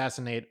we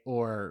assassinate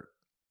or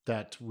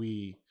that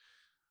we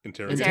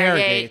Interrogate.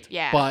 interrogate.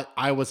 yeah. But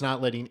I was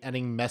not letting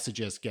any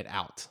messages get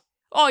out.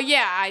 Oh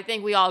yeah, I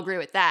think we all agree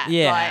with that.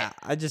 Yeah,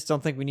 I just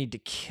don't think we need to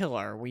kill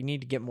her. We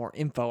need to get more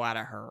info out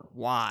of her.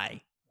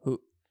 Why? Who?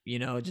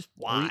 Just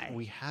why?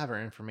 We have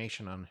our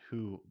information on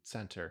who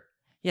sent her.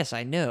 Yes,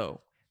 I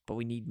know, but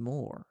we need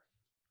more.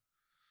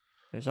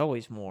 There's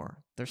always more.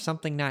 There's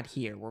something not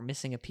here. We're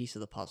missing a piece of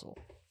the puzzle.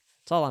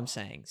 That's all I'm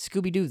saying.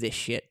 Scooby-Doo this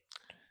shit.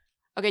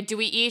 But okay, do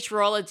we each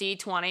roll a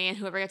d20 and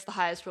whoever gets the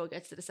highest roll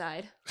gets to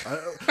decide?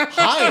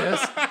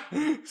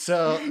 Highest.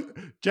 So,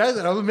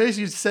 Jasmine, I'm amazed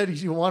you said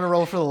you want to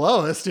roll for the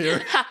lowest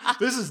here.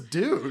 This is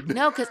dude.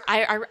 No, because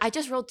I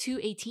just rolled 2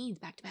 18s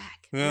back to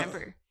back. Yeah.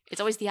 Remember, it's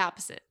always the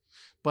opposite.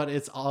 But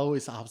it's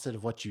always opposite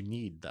of what you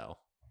need, though.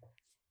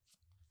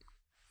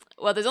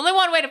 Well, there's only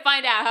one way to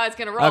find out how it's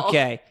gonna roll.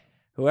 Okay.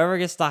 Whoever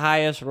gets the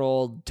highest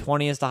roll,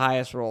 20 is the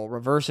highest roll.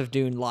 Reverse of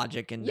Dune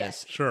logic in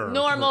Yes. this. Sure.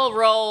 Normal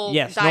roll.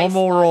 Yes, dice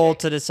normal roll logic.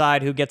 to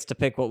decide who gets to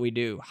pick what we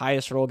do.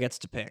 Highest roll gets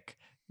to pick.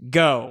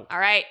 Go. All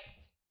right.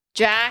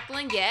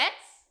 Jacqueline gets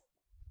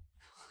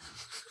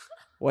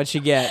What'd she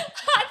get?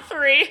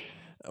 3.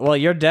 Well,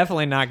 you're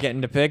definitely not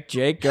getting to pick.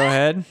 Jake, go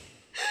ahead.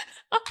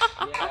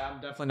 Yeah,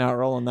 I'm definitely not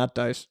rolling that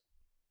dice.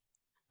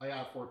 I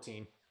got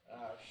 14.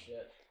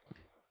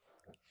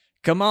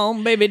 Come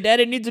on, baby.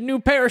 Daddy needs a new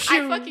pair of shoes.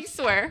 I fucking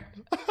swear.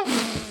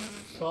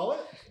 Call it?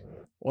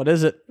 What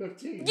is it?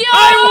 15.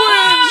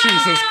 Yo!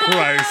 Jesus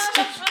Christ.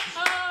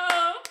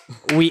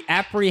 We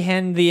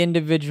apprehend the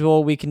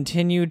individual. We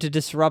continue to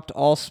disrupt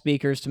all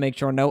speakers to make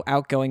sure no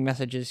outgoing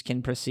messages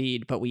can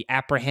proceed, but we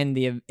apprehend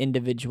the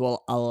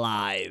individual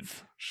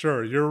alive.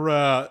 Sure.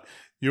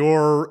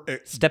 Your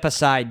Step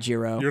aside,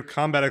 Jiro. your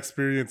combat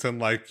experience and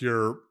like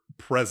your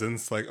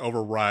presence like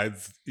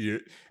overrides you,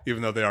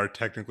 even though they are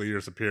technically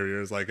your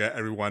superiors. Like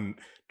everyone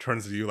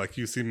turns to you. Like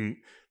you seem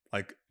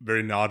like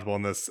very knowledgeable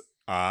in this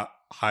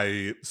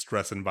high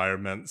stress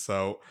environment.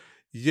 So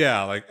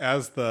yeah, like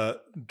as the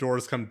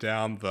doors come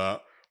down, the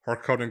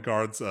Harkonnen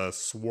guards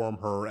swarm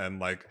her and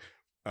like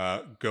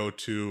go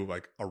to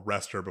like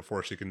arrest her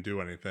before she can do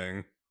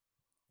anything.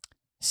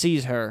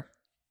 Seize her.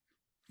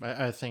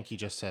 I think he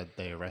just said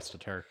they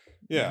arrested her.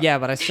 Yeah. Yeah,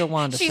 but I still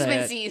wanted to She's say been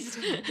it. seized.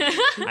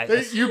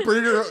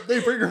 They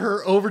bring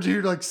her over to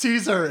you like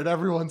Caesar, and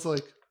everyone's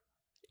like,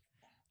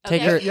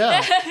 Take Okay. her-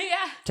 Yeah.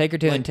 yeah. Take her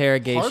to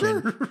interrogation.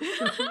 harder?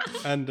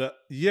 And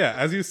yeah,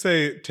 as you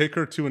say, take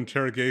her to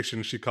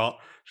interrogation.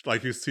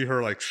 Like you see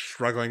her like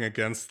struggling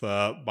against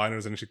the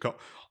binders, and she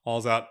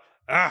calls out,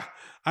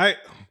 I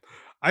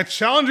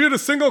challenge you to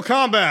single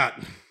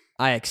combat."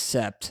 I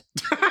accept.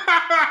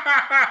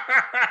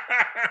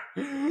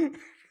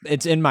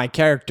 It's in my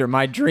character.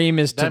 My dream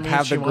is to That means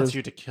have she the wants group.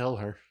 you to kill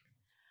her.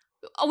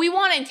 Oh, we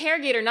want to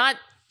interrogate her, not.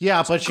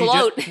 Yeah, but she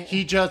Gloat.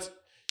 just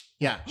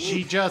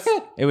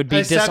It would be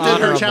accepted her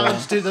dishonorable.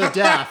 challenge to the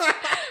death.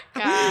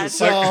 God.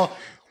 So,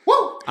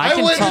 woo! I I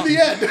can win talk- in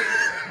the end.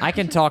 I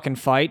can talk and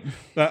fight.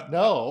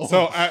 No.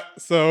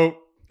 So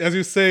as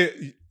you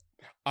say,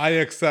 I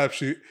accept.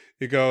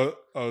 He goes,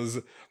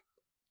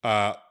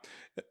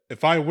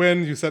 if I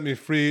win, you set me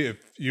free.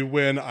 If you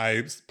win,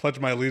 I pledge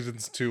my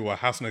allegiance to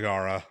House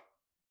Nagara.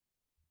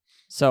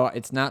 So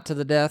it's not to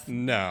the death.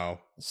 No.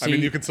 I See-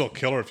 mean, you can still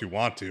kill her if you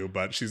want to,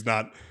 but she's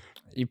not.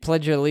 You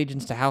pledge your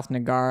allegiance to House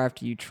Nagara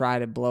after you try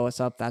to blow us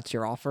up. That's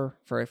your offer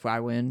for if I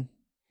win.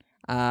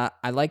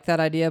 I like that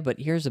idea, but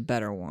here's a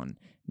better one.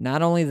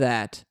 Not only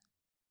that,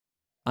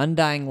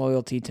 undying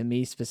loyalty to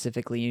me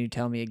specifically, and you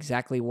tell me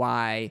exactly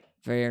why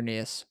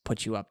Vernius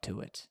put you up to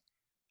it.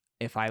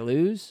 If I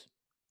lose,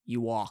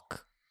 you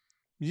walk.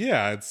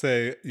 Yeah, I'd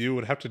say you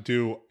would have to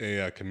do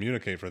a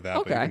communicate for that,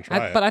 but you Okay, can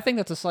try it. but I think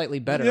that's a slightly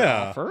better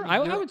Yeah. offer.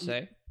 I would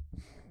say.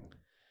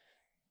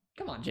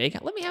 Come on,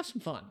 Jake. Let me have some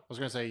fun. I was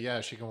gonna say,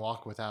 yeah, she can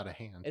walk without a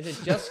hand.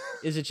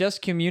 Is it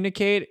just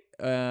communicate,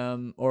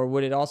 or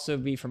would it also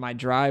be for my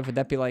drive? Would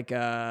that be like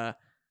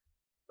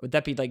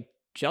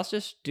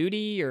justice,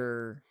 duty,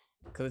 or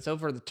because it's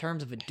over the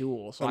terms of a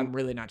duel? So I'm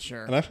really not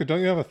sure. And actually,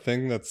 don't you have a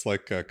thing that's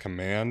like a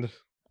command?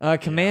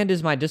 Command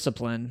is my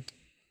discipline,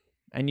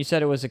 and you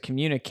said it was a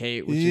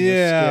communicate, which is a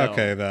Yeah, skill.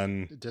 okay,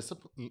 then.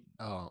 Discipline.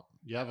 Oh,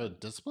 you have a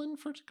discipline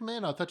for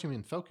command? I thought you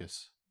mean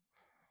focus.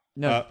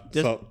 No,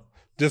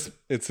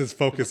 It's his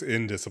focus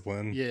in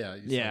discipline. Yeah.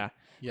 you said- yeah.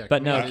 Yeah.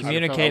 But no, command is-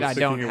 communicate, I was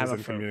don't thinking it have was a in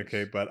focus.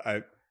 communicate, but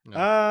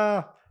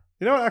No.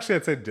 you know what? Actually,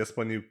 I'd say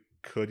discipline. You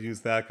could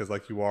use that because,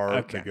 like, you are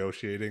Okay.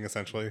 negotiating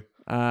essentially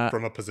Uh,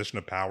 from a position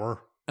of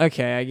power.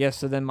 okay, I guess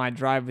so. Then my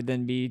drive would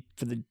then be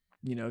for the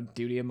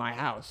duty of my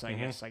house. I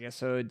Mhm. guess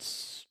so.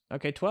 It's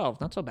okay. 12.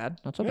 Not so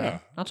bad. Not so Yeah.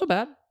 bad. Not so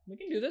bad. We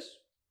can do this.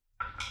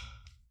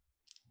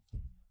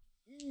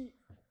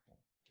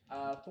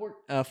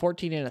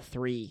 14 and a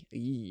 3.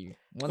 Eee.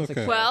 One Okay.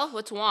 success. Well,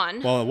 what's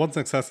one? Well, one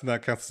success and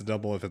that counts as a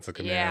double if it's a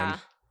yeah.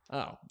 command.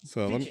 Oh,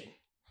 So let me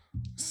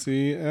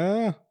see.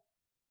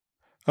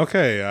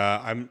 Okay.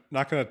 I'm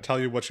not gonna tell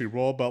you what she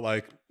rolled, but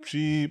like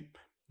she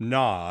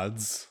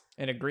nods.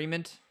 an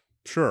agreement.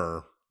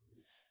 Sure.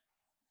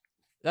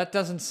 That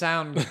doesn't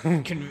sound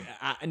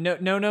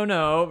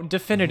no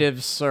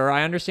definitive, sir.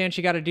 I understand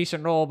she got a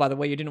decent roll. By the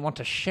way, you didn't want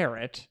to share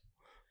it.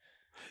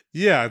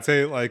 Yeah, I'd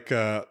say like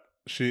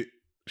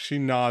she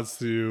nods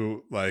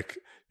to like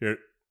your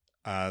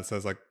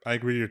says like I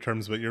agree to your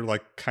terms, but you're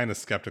like kind of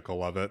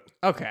skeptical of it.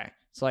 Okay,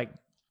 it's like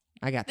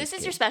I got this. This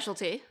is kid. your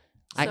specialty.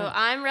 I- So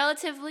I'm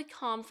relatively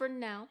calm for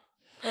now.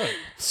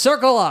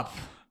 Circle up.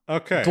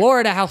 Okay.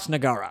 Glory to House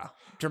Nagara.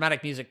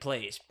 Dramatic music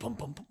plays. Bum,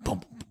 bum, bum, bum,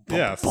 bum,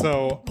 Yeah. bum,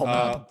 So bum,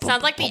 bum, bum,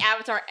 Sounds like the bum.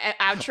 Avatar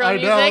outro I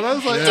music. know. I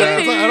was like, Yeah.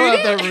 I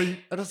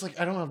don't have that.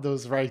 I don't have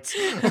those rights.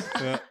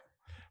 yeah.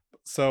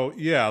 So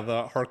yeah,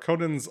 the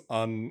Harkonnens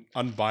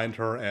unbind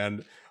her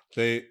and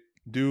they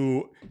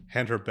do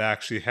hand her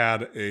back. She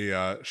had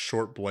a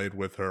short blade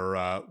with her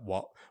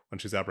when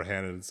she's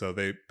apprehended, so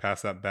they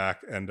pass that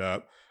back. And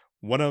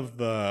one of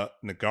the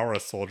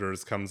Nagara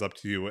soldiers comes up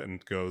to you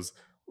and goes,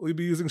 "Will you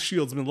be using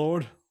shields, my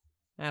lord?"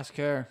 Ask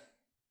her.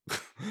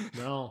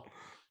 No,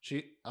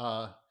 she.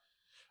 I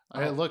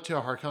looked to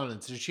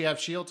Harkonnen. Did she have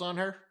shields on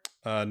her?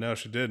 No,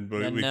 she did, but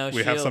Then we no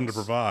have some to shields.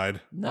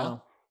 provide.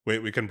 No. Wait,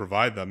 we can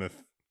provide them if.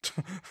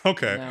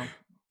 Okay. No.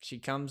 She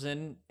comes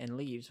in and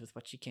leaves with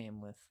what she came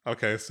with.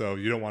 Okay, so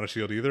you don't want a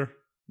shield either?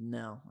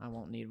 No, I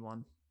won't need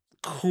one.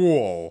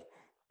 Cool.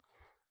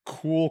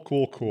 Cool.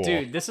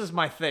 Dude, this is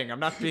my thing. I'm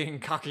not being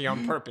cocky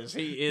on purpose.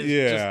 He is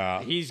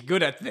Yeah. he's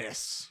good at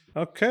this.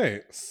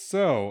 Okay,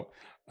 so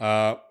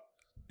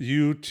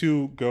you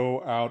two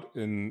go out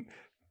and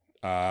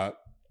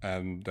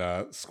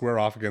square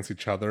off against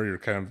each other. You're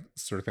kind of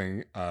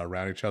circling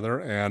around each other,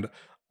 and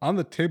on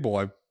the table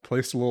I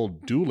placed a little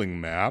dueling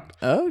map.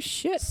 Oh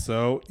shit.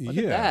 So Look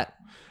yeah, at that.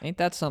 Ain't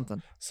that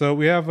something? so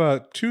we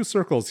have two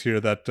circles here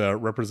that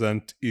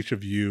represent each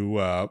of you.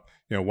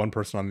 One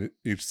person on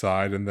each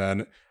side, and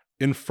then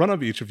in front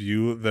of each of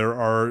you there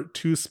are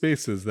two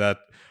spaces that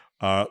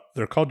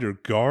they're called your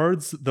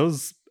guards.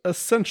 Those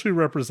essentially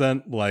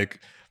represent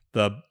like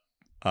the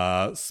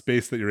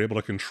space that you're able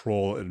to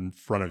control in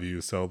front of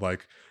you. So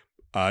like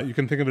you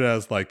can think of it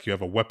as like you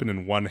have a weapon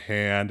in one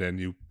hand and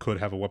you could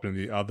have a weapon in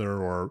the other,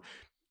 or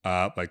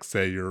like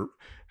say you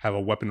have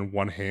a weapon in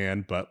one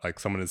hand but like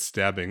someone is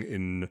stabbing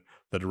in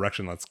the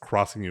direction that's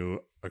crossing you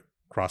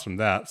across from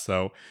that.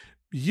 So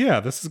yeah,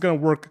 this is going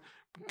to work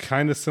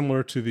kind of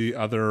similar to the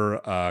other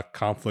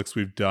conflicts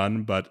we've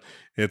done, but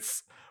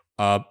it's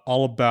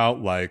all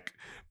about like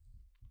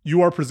you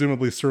are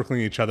presumably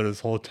circling each other this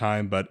whole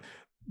time, but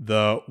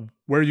the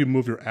where you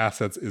move your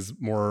assets is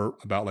more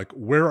about like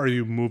where are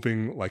you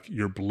moving like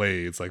your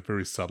blades, like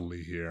very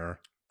subtly here.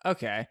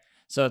 Okay.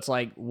 So it's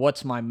like,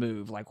 what's my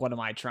move? Like, what am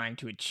I trying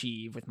to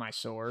achieve with my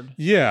sword?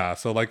 Yeah,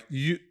 so like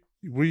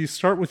we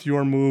start with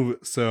your move.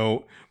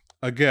 So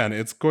again,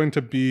 it's going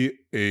to be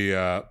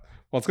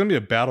it's going to be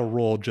a battle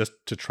roll just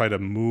to try to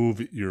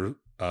move your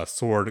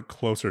sword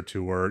closer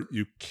to her.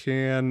 You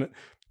can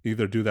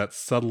either do that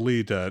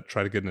subtly to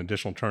try to get an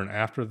additional turn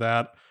after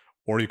that,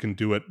 or you can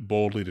do it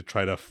boldly to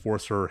try to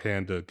force her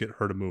hand to get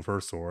her to move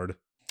her sword.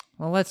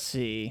 Well, let's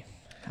see.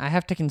 I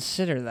have to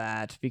consider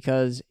that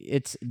because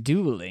it's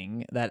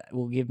dueling that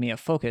will give me a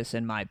focus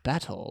in my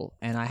battle,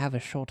 and I have a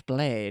short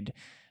blade.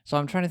 So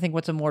I'm trying to think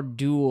what's a more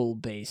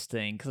duel-based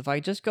thing. Because if I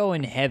just go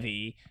in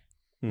heavy,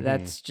 Mhm.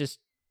 that's just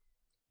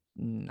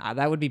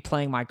that would be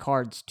playing my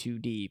cards too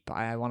deep.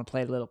 I want to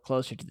play it a little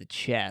closer to the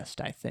chest,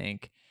 I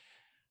think.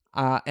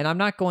 And I'm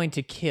not going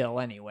to kill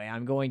anyway.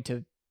 I'm going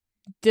to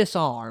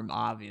disarm,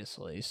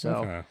 obviously. So,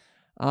 Okay.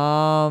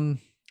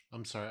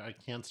 I'm sorry, I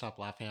can't stop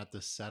laughing at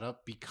this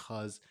setup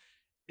because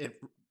it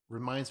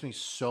reminds me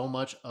so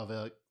much of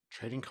a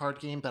trading card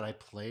game that I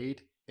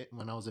played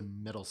when I was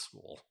in middle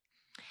school.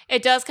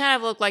 It does kind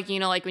of look like,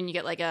 like when you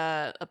get like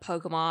a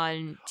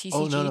Pokemon TCG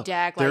Oh, no.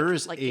 deck,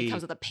 There's like it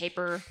comes with a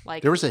paper,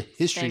 like There was a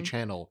History thing.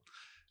 Channel.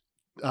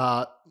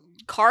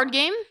 Card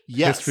game.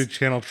 Yes. History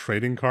Channel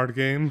trading card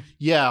game.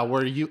 Yeah,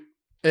 where you.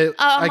 Am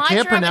I I can't sure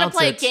I'm gonna pronounce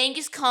play it.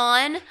 Genghis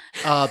Khan?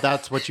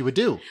 That's what you would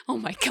do. Oh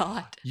my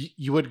god.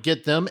 You would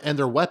get them and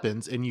their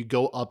weapons, and you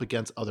go up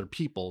against other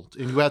people,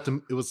 and you have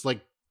to. It was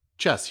like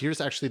chess.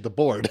 Here's actually the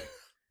board.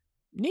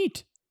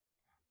 Neat.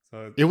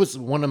 So It was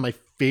one of my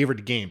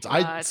favorite games.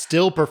 I God.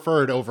 still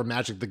preferred over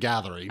Magic the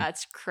Gathering.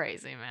 That's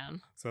crazy,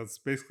 man. So it's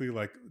basically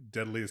like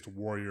Deadliest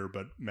Warrior,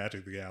 but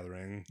Magic the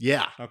Gathering.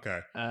 Yeah. Okay.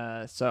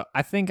 So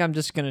I think I'm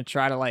just gonna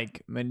try to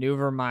like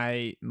maneuver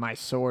my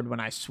sword when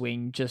I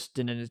swing, just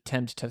in an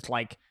attempt to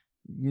like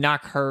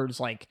knock hers.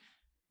 Like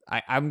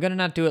I'm gonna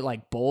not do it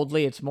like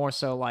boldly. It's more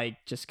so like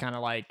just kind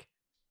of like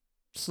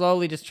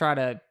slowly, just try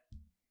to,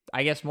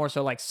 I guess more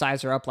so like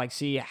size her up, like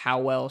see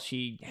how well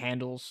she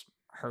handles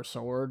her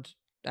sword.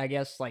 I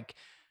guess like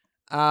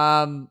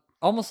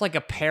almost like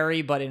a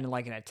parry, but in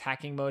like an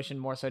attacking motion.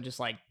 More so just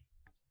like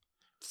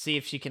see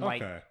if she can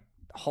like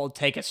Okay.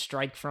 take a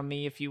strike from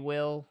me, if you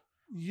will.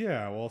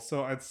 Yeah, well,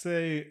 so I'd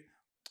say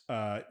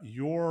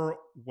your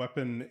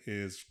weapon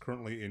is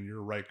currently in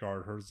your right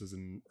guard. Hers is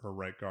in her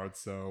right guard.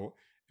 So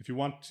if you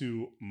want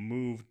to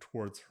move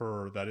towards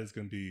her, that is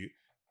going to be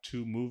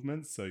 2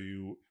 movements. So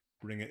you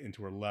bring it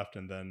into her left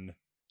and then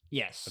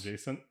Yes.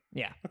 adjacent.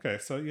 Yeah. Okay,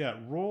 so yeah,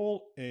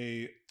 roll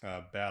a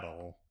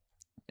battle.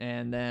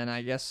 And then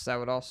I guess that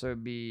would also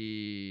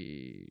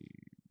be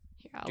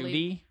Here, I'll leave.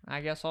 duty.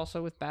 I guess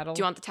also with battle. Do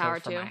you want the tower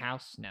for my too?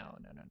 house? No.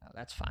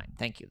 That's fine.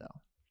 Thank you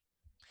though.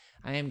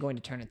 I am going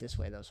to turn it this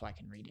way though, so I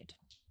can read it.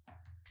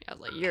 Yeah,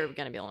 like, you're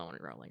gonna be the only one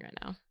rolling right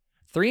now.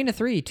 3 and a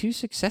 3, 2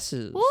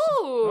 successes.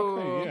 Ooh.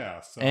 Okay, yeah.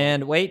 So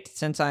And wait,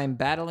 since I'm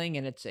battling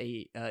and it's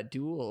a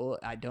duel,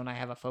 I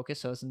have a focus.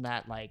 So isn't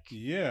that like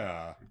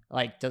yeah.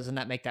 doesn't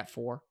that make that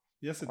 4?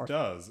 Yes, it Or-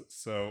 does.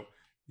 So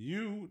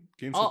you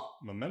gain some Oh,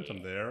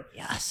 momentum there.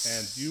 Yes.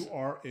 And you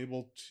are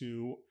able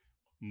to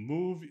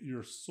move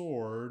your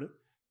sword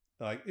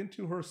like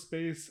into her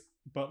space,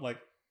 but like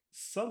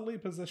subtly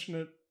position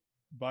it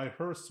by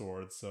her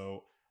sword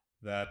so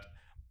that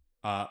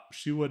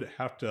she would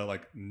have to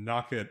like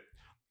knock it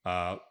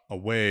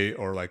away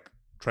or like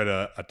try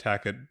to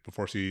attack it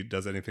before she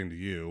does anything to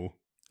you.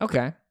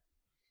 Okay.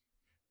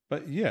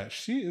 But yeah,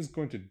 she is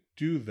going to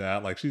do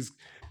that. Like she's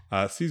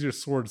sees your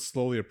sword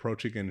slowly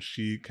approaching, and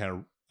she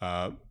kind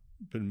of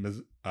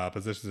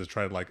positions to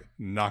try to like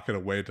knock it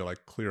away to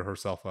like clear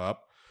herself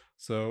up.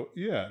 So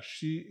yeah,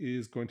 she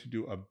is going to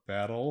do a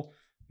battle,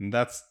 and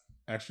that's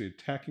actually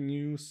attacking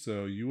you.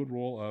 So you would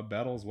roll a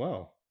battle as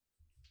well.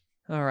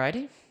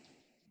 Alrighty.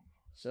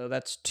 So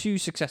that's 2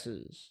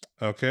 successes.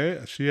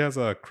 Okay, she has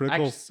a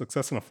critical Actu-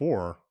 success and a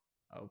 4.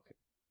 Okay.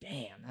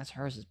 Damn, that's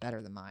hers is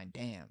better than mine.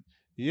 Damn.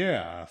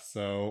 Yeah,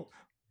 so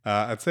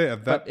I'd say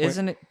at that But point,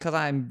 isn't it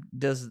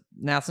because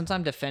since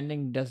I'm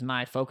defending, does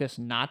my focus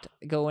not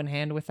go in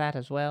hand with that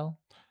as well?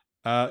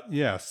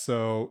 yeah.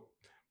 So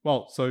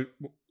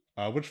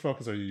which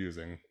focus are you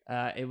using?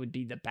 It would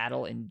be the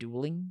battle and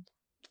dueling.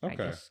 I Okay.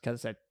 guess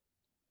because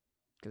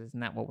isn't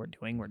that what we're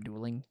doing? We're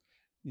dueling.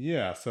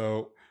 Yeah,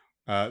 so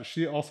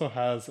she also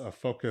has a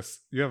focus.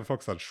 You have a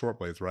focus on short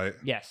blades, right?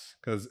 Yes.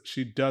 Because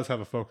she does have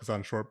a focus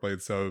on short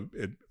blades. So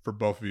for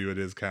both of you, it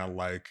is kind of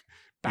like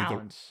either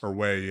Balance. or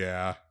way.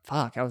 Yeah,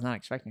 Fuck, I was not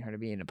expecting her to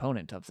be an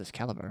opponent of this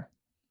caliber.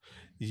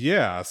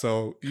 yeah.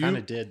 So Kind you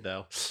of did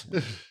though.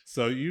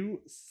 so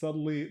you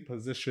subtly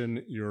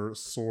position your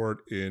sword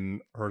in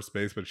her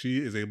space, but she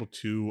is able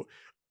to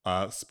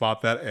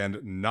spot that and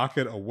knock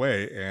it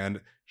away,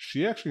 and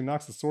she actually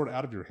knocks the sword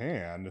out of your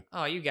hand.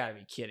 Oh, you gotta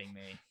be kidding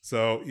me.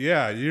 So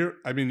yeah,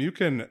 you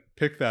can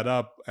pick that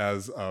up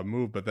as a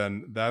move, but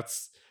then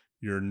that's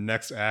your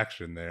next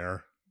action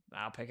there.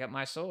 I'll pick up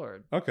my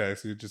sword. Okay,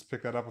 so you just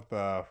pick that up with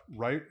the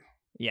right.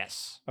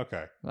 Yes.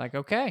 Okay, Like,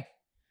 okay.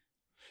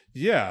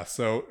 yeah.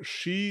 So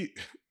she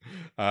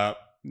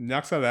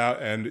knocks that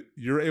out, and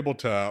you're able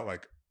to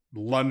like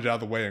lunge out of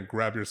the way and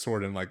grab your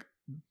sword and like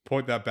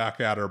point that back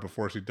at her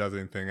before she does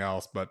anything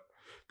else. But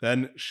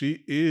then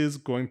she is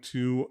going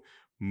to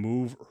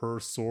move her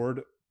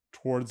sword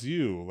towards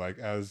you, like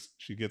as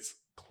she gets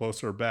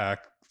closer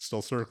back,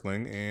 still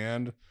circling.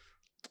 And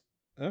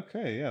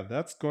okay, yeah,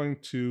 that's going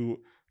to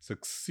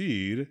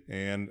succeed,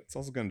 and it's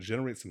also going to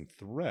generate some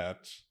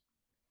threat.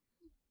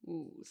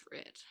 Ooh,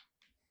 threat.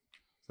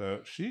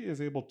 So she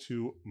is able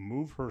to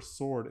move her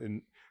sword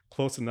and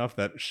close enough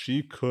that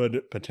she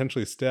could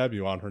potentially stab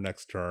you on her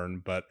next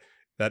turn, but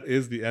that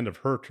is the end of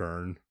her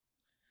turn.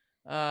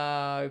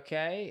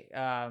 Okay.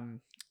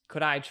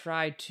 Could I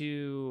try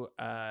to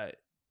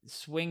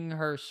swing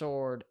her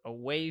sword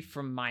away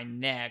from my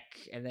neck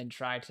and then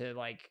try to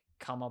like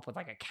come up with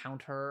like a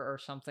counter or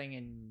something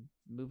and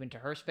move into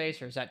her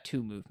space, or is that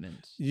 2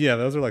 movements? Yeah,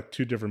 those are like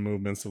 2 different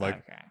movements. So like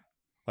Okay.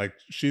 like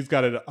she's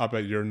got it up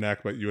at your neck,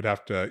 but you would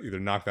have to either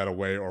knock that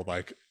away or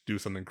like do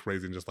something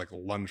crazy and just like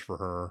lunge for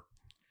her.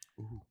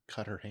 Ooh,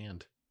 cut her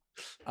hand.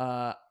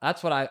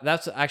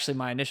 That's actually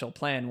my initial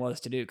plan was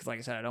to do, because like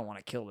I said, I don't want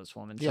to kill this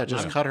woman. Yeah, So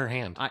just I'm- cut her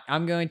hand.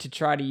 I'm going to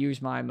try to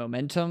use my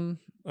momentum,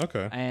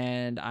 Okay.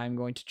 and I'm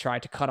going to try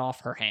to cut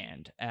off her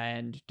hand.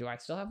 And do I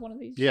still have one of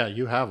these? Yeah,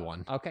 you have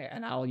one. Okay,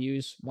 and I'll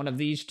use one of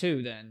these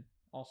 2 then,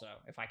 also,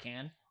 if I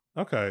can.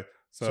 Okay.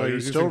 So you're you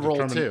still using roll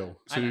determin- 2.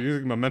 So you're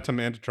using momentum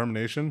and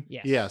determination?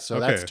 Yes. Yeah, so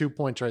that's Okay. 2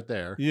 points right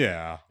there.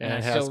 Yeah. And I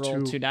it still has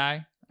roll 2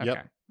 die? Okay,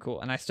 Yep.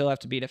 cool. And I still have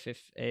to beat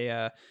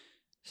a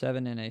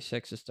 7 and a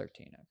 6 is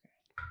 13. Okay.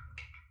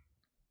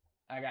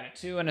 I got a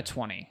 2 and a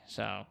 20,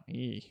 so...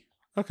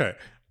 Okay.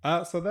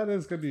 So that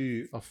is going to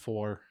be, A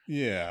 4.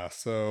 yeah.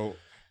 So,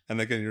 and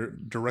again, you're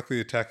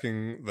directly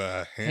attacking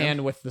the hand.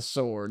 Hand with the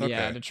sword,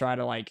 yeah, Okay. to try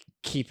to, like,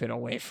 keep it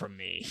away from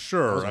me. I was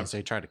Sure. going to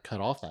say try to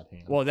cut off that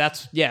hand. Well,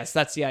 that's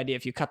the idea.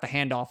 If you cut the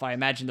hand off, I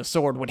imagine the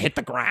sword would hit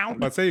the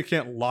ground. I'd say you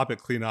can't lop it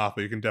clean off,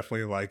 but you can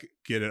definitely like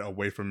get it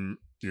away from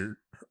your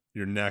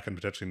neck and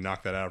potentially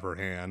knock that out of her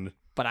hand.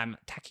 But I'm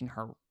attacking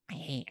her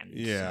hand.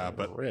 Yeah, Or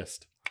but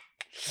wrist.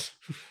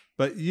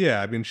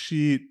 yeah, I mean,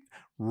 she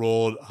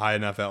rolled high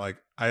enough that like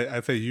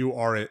I'd say you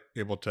are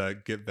able to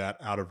get that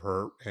out of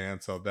her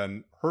hand. So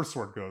then her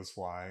sword goes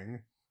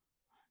flying,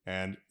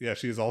 and yeah,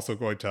 she's also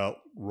going to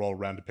roll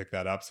around to pick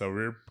that up. So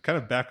we're kind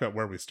of back at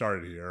where we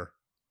started here.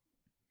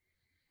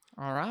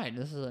 All right,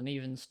 this is an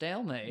even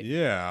stalemate.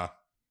 Yeah.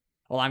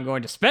 Well, I'm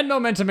going to spend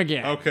momentum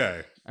again.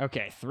 Okay.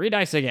 Okay, 3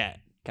 dice again.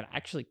 Can I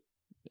actually...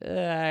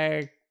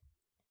 can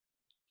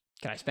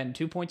I spend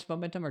 2 points of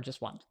momentum or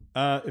just 1?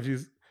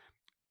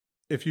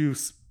 If you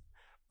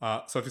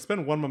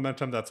spend 1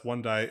 momentum, that's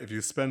 1 die. If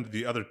you spend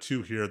the other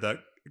 2 here, that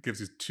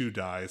gives you 2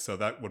 die. So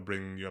that would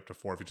bring you up to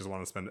 4 if you just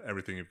want to spend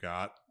everything you've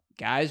got.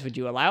 Guys, would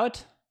you allow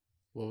it?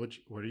 What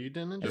are you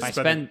doing? If Just I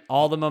spend spend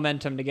all the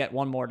momentum to get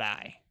 1 more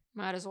die.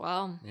 Might as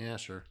well. Yeah,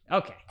 sure.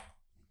 Okay.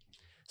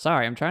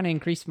 Sorry, I'm trying to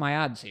increase my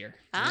odds here.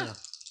 Huh? Yeah.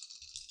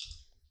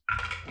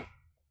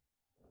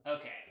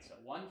 Okay, so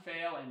 1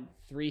 fail and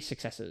 3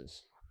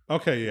 successes.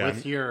 Okay, yeah.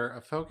 With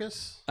your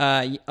focus,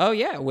 Oh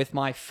yeah, with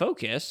my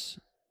focus,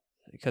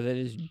 because it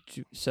is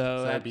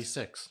so that'd be that's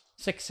 6.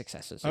 6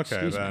 successes. Okay,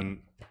 Excuse me. then.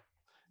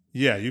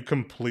 Yeah, you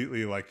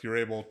completely like you're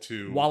able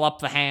to Wall up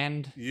the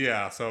hand.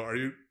 Yeah, so are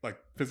you like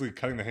physically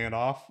cutting the hand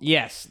off?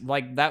 Yes,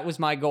 like that was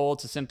my goal,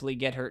 to simply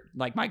get her.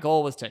 Like my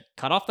goal was to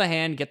cut off the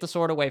hand, get the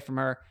sword away from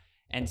her,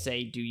 and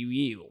say, "Do you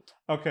yield?"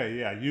 Okay,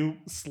 yeah, you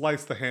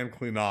slice the hand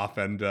clean off,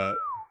 and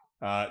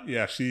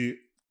yeah, she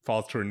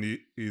falls to her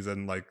knees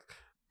and like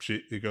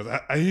he goes,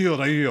 I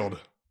yield.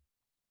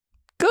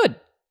 Good.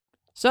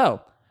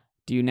 So,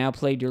 do you now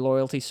pledge your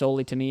loyalty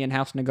solely to me and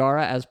House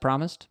Nagara as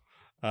promised?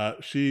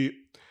 She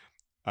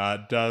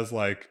does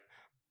like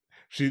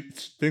she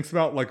thinks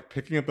about like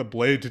picking up the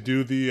blade to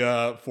do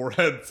the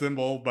forehead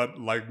symbol, but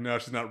like no,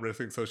 she's not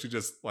risking, so she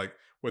just like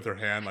with her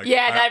hand like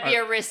Yeah, that'd be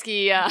a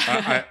risky.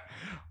 I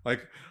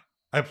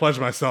I pledge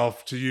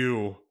myself to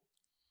you.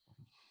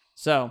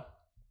 So,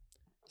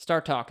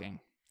 start talking.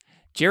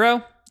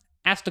 Jiro,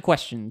 ask the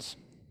questions.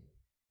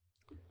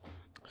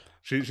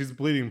 She's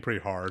bleeding pretty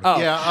hard. Oh,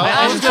 Yeah,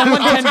 I was someone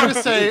going tend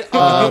to say to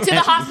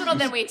the hospital,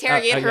 then we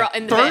interrogate her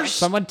in the bed. First,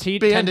 someone tend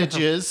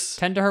bandages,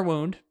 to her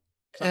wound.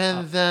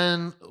 and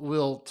then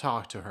we'll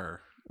talk to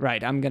her.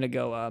 Right, I'm gonna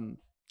go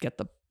get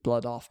the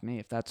blood off me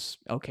if that's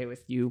okay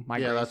with you. My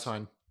Yeah, grace. that's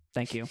fine.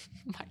 Thank you.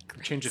 My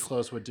grace. Change of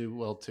clothes would do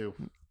well too.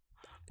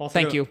 Also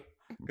Thank gonna- you.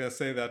 Gonna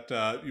say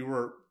that you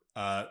were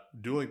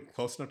dueling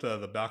close enough to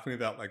the balcony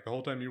that like the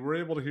whole time you were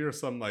able to hear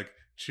some like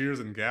cheers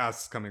and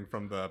gas coming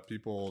from the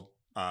people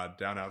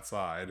down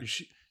outside.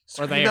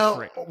 Or they no,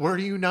 afraid? were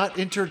you not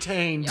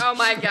entertained? Oh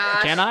my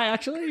gosh. Can I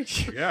actually?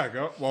 Yeah,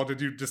 go. Well,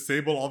 did you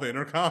disable all the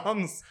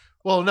intercoms?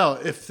 Well, no.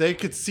 If they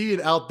could see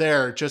it out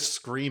there, just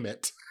scream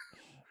it.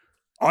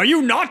 Are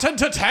you not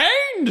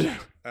entertained?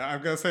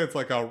 I'm gonna say it's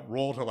like a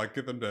roll to like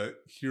get them to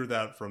hear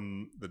that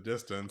from the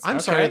distance. I'm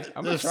Okay, sorry.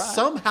 I'm gonna If try.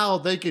 somehow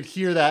they could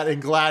hear that in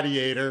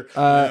Gladiator,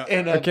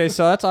 and Okay,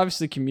 so that's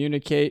obviously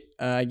communicate,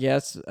 I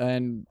guess,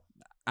 and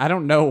I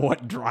don't know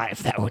what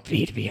drive that would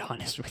be, to be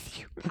honest with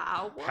you.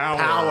 Power.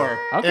 power.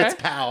 Okay. It's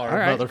power, All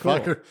right,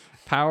 motherfucker.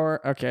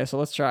 Power. Okay, so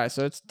let's try.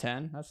 So it's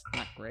 10. That's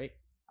not great.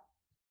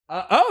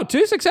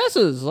 2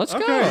 successes. Let's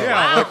Okay, go.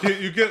 yeah, Wow.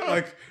 like, you get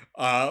like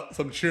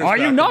some cheers. Are back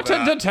you from not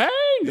that. entertained?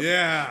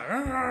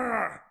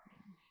 Yeah.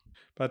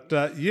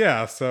 But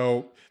yeah,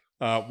 so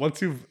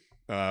once you've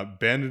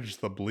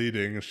bandaged the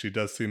bleeding, she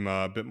does seem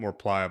a bit more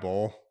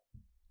pliable.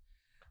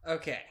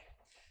 Okay.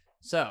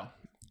 So,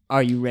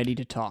 are you ready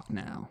to talk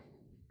now?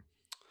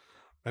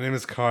 My name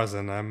is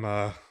Karzan.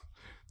 I'm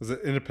was an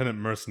independent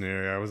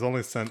mercenary. I was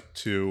only sent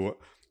to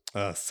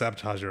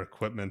sabotage your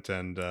equipment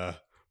and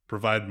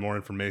provide more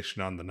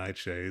information on the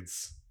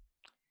Nightshades.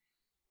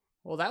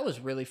 Well, that was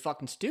really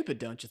fucking stupid,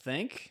 don't you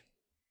think?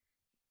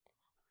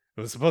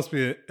 It was supposed to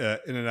be an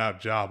in and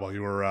out job while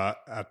you were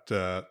at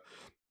the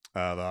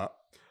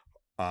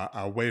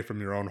away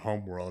from your own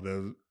homeworld.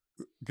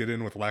 Get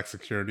in with lax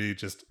security,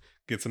 just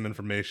get some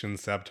information,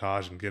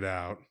 sabotage, and get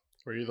out.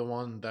 Were you the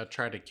one that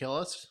tried to kill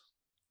us?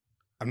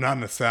 I'm not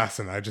an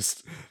assassin.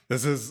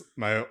 This is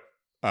my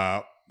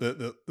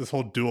this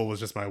whole duel was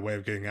just my way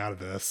of getting out of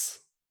this.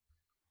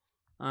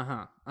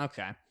 Uh-huh.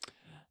 Okay.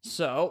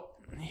 So,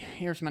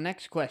 here's my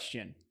next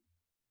question.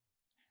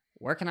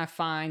 Where can I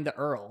find the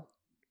Earl?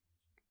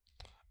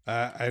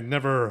 I've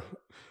never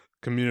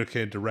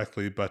communicated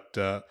directly, but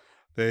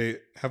they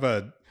have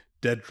a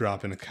dead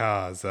drop in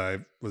Kaz.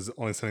 I was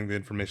only sending the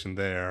information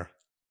there.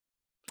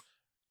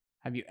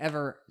 Have you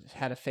ever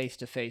had a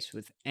face-to-face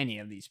with any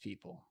of these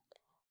people?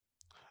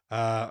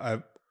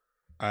 I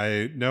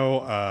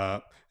know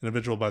an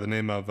individual by the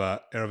name of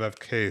Aravev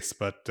Case,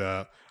 but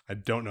I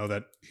don't know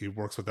that he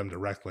works with them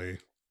directly.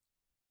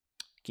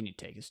 Can you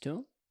take us to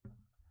him?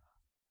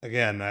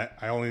 Again,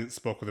 I only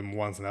spoke with him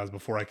once, and that was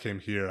before I came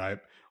here. I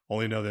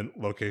only know the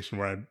location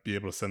where I'd be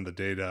able to send the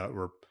data,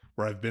 or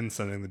where I've been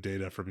sending the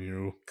data from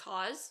you.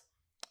 Cause?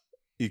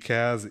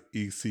 ECAZ,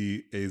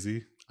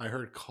 ECAZ. I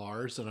heard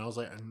cars, and I was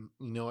like,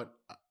 you know what?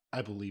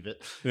 I believe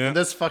it. Yeah. In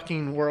this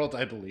fucking world,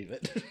 I believe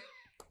it.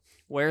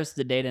 Where's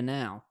the data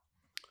now?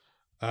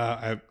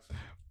 I've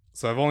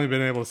only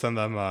been able to send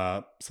them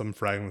some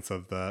fragments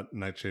of the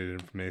Nightshade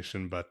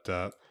information, but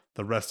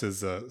the rest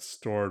is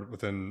stored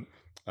within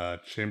a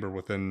chamber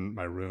within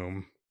my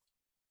room.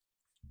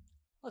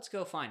 Let's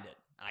go find it.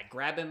 I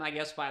grab him, I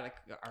guess, by her,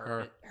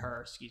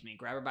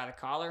 grab her by the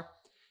collar,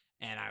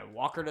 and I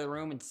walk her to the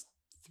room and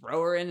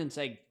throw her in and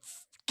say,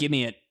 "Give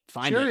me it.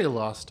 Find She already it."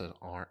 lost an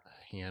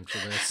hand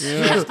for this.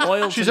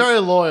 Yeah. She's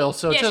already loyal,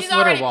 so Yeah, just she's let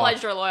already her walk.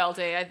 pledged her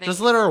loyalty, I think.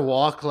 Just let her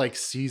walk like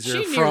Caesar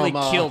She from nearly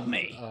killed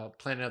me.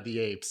 Planet of the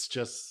Apes.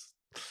 Just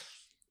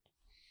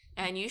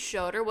And you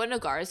showed her what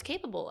Nagar is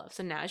capable of,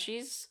 so now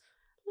she's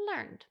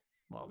learned.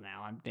 Well,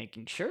 now I'm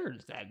making sure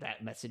that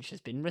that message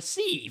has been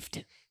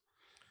received.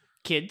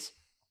 Kids,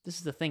 this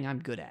is the thing I'm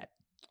good at.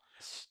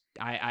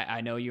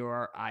 I know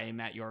I am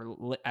at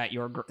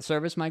your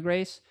service, my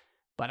grace,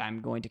 but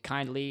I'm going to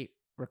kindly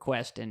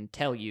request and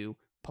tell you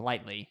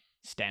politely,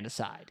 stand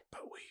aside.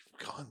 But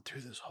we've gone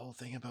through this whole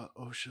thing about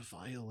OSHA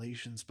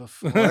violations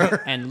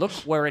before. And look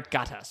where it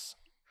got us.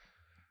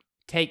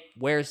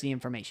 Where's the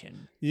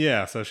information?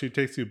 Yeah, so she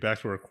takes you back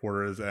to her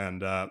quarters,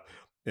 and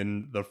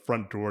in the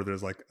front door,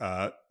 there's like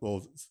a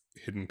little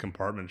hidden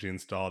compartment she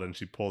installed, and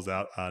she pulls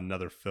out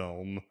another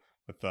film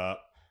with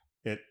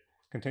it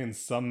contains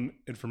some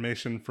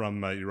information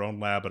from your own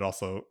lab, but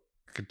also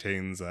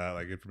contains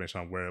like information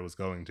on where it was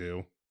going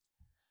to.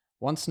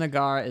 Once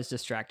Nagar is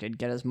distracted,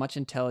 get as much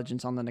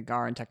intelligence on the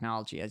Nagaran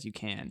technology as you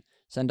can.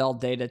 Send all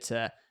data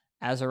to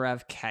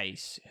Azarev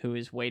Case, who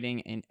is waiting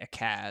in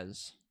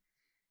Akaz.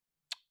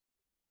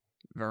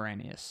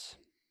 Varanius.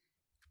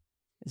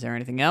 Is there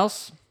anything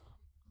else?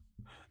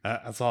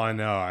 That's all I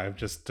know. I've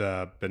just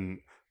been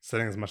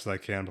setting as much as I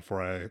can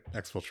before I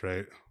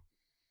exfiltrate.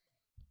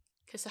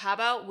 Okay, so how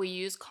about we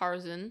use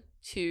Karzan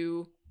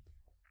to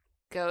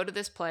go to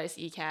this place,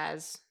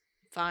 ECAS,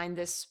 find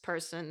this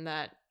person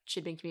that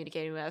she'd been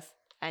communicating with,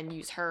 and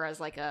use her as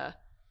like a,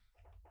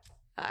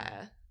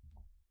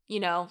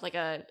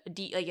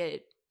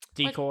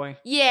 Decoy.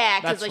 yeah,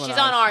 because That's like what she's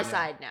I on was our thinking.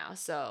 side now.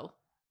 So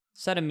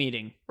Set a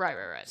meeting.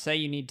 right. Say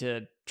you need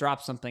to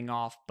drop something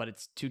off, but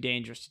it's too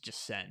dangerous to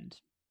just send.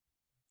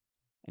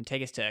 And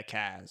take us to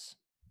Akaz.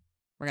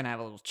 We're going to have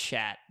a little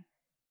chat.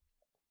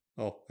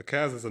 Well,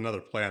 Akaz is another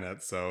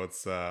planet, so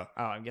it's Oh,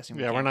 I'm guessing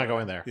we yeah, can't we're not go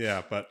going there.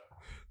 yeah, but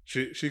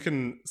she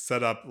can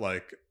set up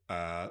like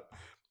A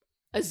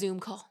Zoom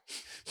call.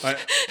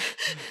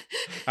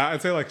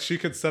 I'd say like she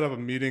could set up a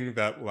meeting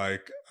that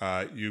like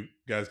you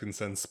guys can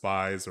send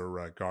spies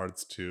or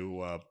guards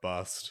to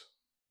bust.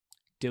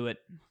 do it.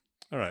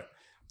 All right,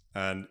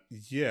 and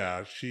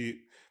yeah,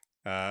 she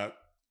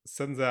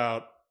sends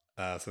out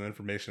some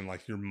information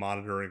like you're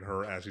monitoring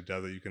her as she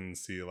does it. You can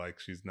see like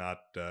she's not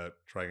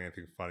trying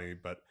anything funny,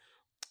 but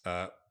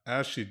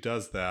as she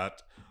does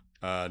that,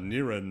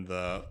 Niran,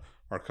 the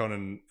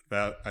Harkonnen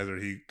advisor,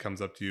 he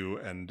comes up to you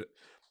and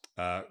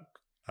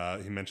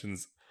he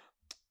mentions,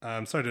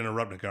 "I'm sorry to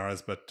interrupt,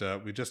 Nagaras,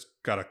 but we just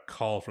got a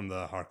call from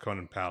the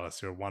Harkonnen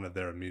Palace. You're wanted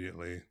there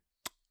immediately."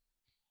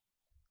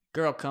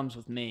 Girl comes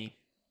with me.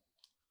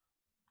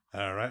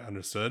 All right,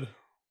 understood.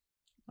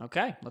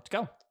 Okay, let's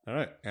go. All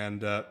right,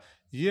 and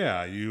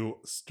yeah, you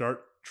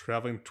start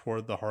traveling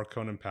toward the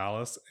Harkonnen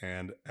Palace,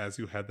 and as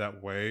you head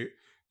that way,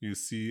 you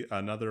see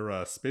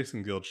another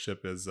Spacing Guild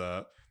ship is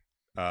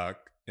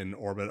in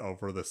orbit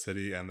over the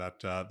city, and that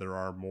there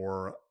are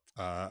more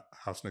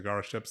House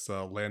Nagara ships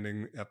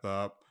landing at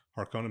the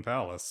Harkonnen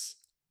Palace.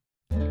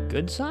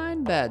 Good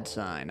sign, bad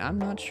sign. I'm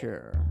not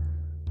sure.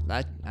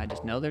 I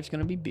just know there's going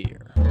to be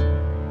beer.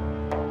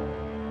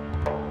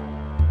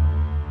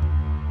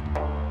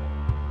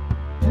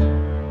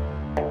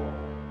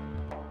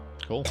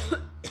 Cool.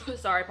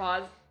 Sorry,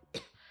 pause.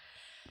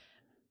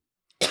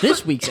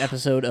 This week's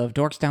episode of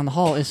Dorks Down the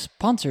Hall is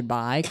sponsored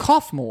by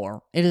Cough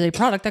More. It is a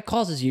product that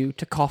causes you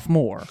to cough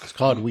more. It's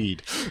called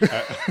weed.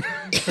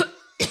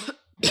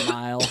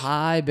 Mile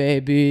high,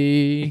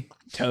 baby.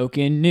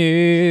 Token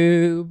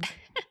noob.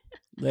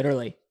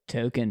 Literally,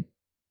 token.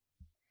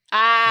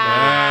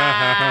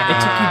 It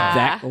took you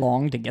that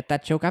long to get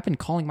that joke. I've been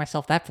calling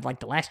myself that for like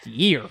the last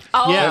year.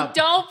 Oh, Yeah.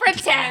 don't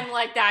pretend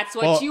like that's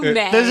what Well, you it-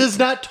 meant. This is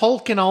not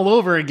Tolkien all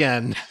over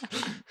again.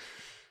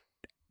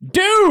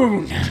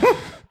 Dune!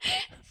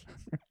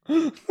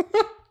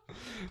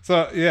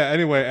 So yeah.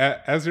 Anyway,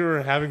 as you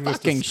were having this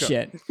Fucking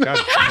shit. God,